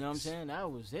 Facts. You know what I'm saying?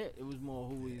 That was it. It was more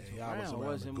who he was AI around. was around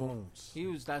Wasn't the more, goons. he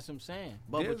was. That's what I'm saying.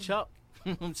 Bubba Yeah. Chuck.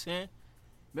 You know what I'm saying?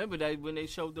 Remember that when they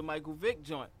showed the Michael Vick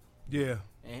joint, Yeah.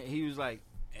 and he was like,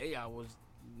 AI was.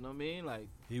 You know what I mean? Like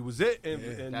He was it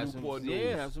in That's Newport what- News.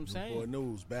 yeah, that's what I'm saying. Newport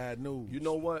News, bad news. You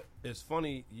know what? It's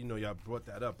funny, you know, y'all brought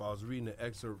that up. I was reading an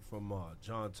excerpt from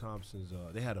John Thompson's,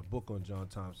 they had a book on John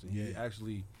Thompson. He Yeah.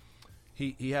 actually,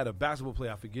 he had a basketball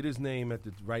player, I forget his name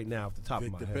right now off the top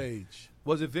Victor of my head. Page.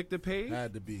 Was it Victor Page?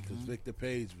 Had to be, because Victor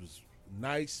Page was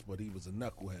nice, but he was a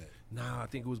knucklehead. Nah, I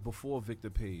think it was before Victor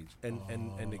Page. And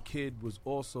the kid was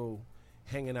also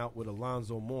hanging out with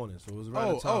Alonzo Mourning. So it was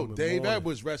around the time when Dave Mourning-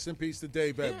 Edwards. Rest in peace to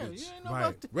Dave Edwards. you ain't know Right.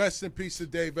 about the Rest in peace to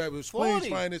Dave Edwards. 40. Queen's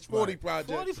finest 40 Right.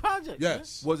 project. 40 Project.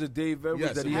 Yes. Was it Dave Edwards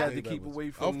Yes, that he it was had to Dave keep Edwards.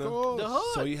 away from Of course. The hood.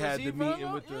 So he had 'cause the he meeting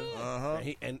run with the Uh-huh.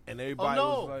 and Oh everybody no!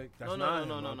 was like, "That's no, not no,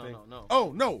 him, no, I no, think. no, no.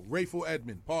 Oh, no. Rayful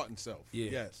Edmond. Pardon himself.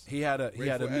 Yeah. Yes. He had a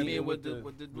Rayful meeting Edmond.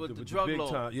 with the drug big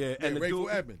lord. time. Yeah, Yeah, and the Rayful dude,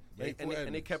 Edmond. and Rayful they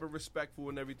Edmonds. kept it respectful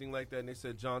and everything like that. And they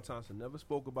said John Thompson never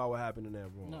spoke about what happened in that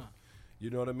room. No. You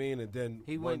know what I mean? And then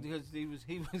He went because he was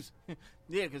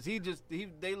yeah, because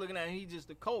they looking at him, he just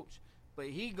the coach, but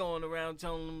he going around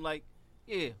telling them like,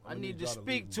 yeah, I need to y'all to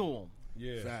speak leave to him.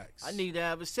 Yeah. Facts. I need to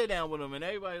have a sit down with him, and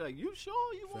everybody like, you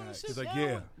sure you want to sit He's down? like,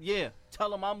 yeah. Yeah.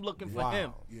 Tell him I'm looking for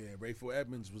him. Yeah, Rayful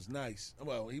Edmonds was nice.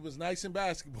 Well, he was nice in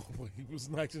basketball, but he was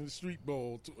nice in the street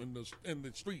ball, in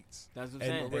the streets. That's what I'm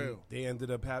saying. And they ended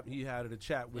up he had a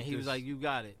chat with And he was like, you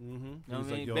got it. Mm-hmm. You know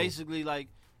what I mean?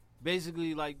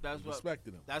 Basically, like that's what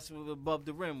respected him. That's what above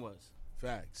the rim was.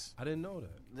 Facts. I didn't know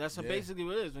that. That's basically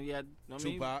what it is when you had. You know what I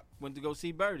mean? Tupac went to go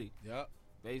see Birdie. Yep.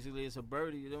 Basically, it's a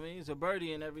birdie. You know what I mean? It's a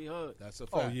birdie in every hood. That's a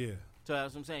fact. Oh yeah. So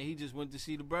that's what I'm saying. He just went to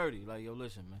see the birdie. Like, yo,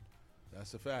 listen, man.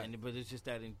 That's a fact. But it's just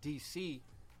that in D.C.,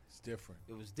 it's different.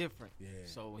 It was different. Yeah.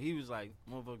 So he was like,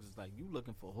 motherfuckers is like, you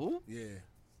looking for who? Yeah.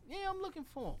 Yeah, I'm looking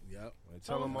for him. Yep.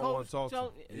 Tell him I want to talk to him.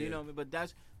 You know what I mean? But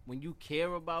that's when you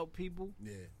care about people.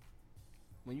 Yeah.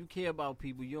 When you care about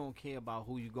people, you don't care about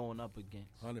who you're going up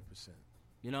against. 100%.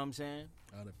 You know what I'm saying?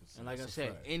 100%. And like That's I a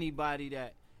said, fact. anybody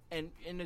that and the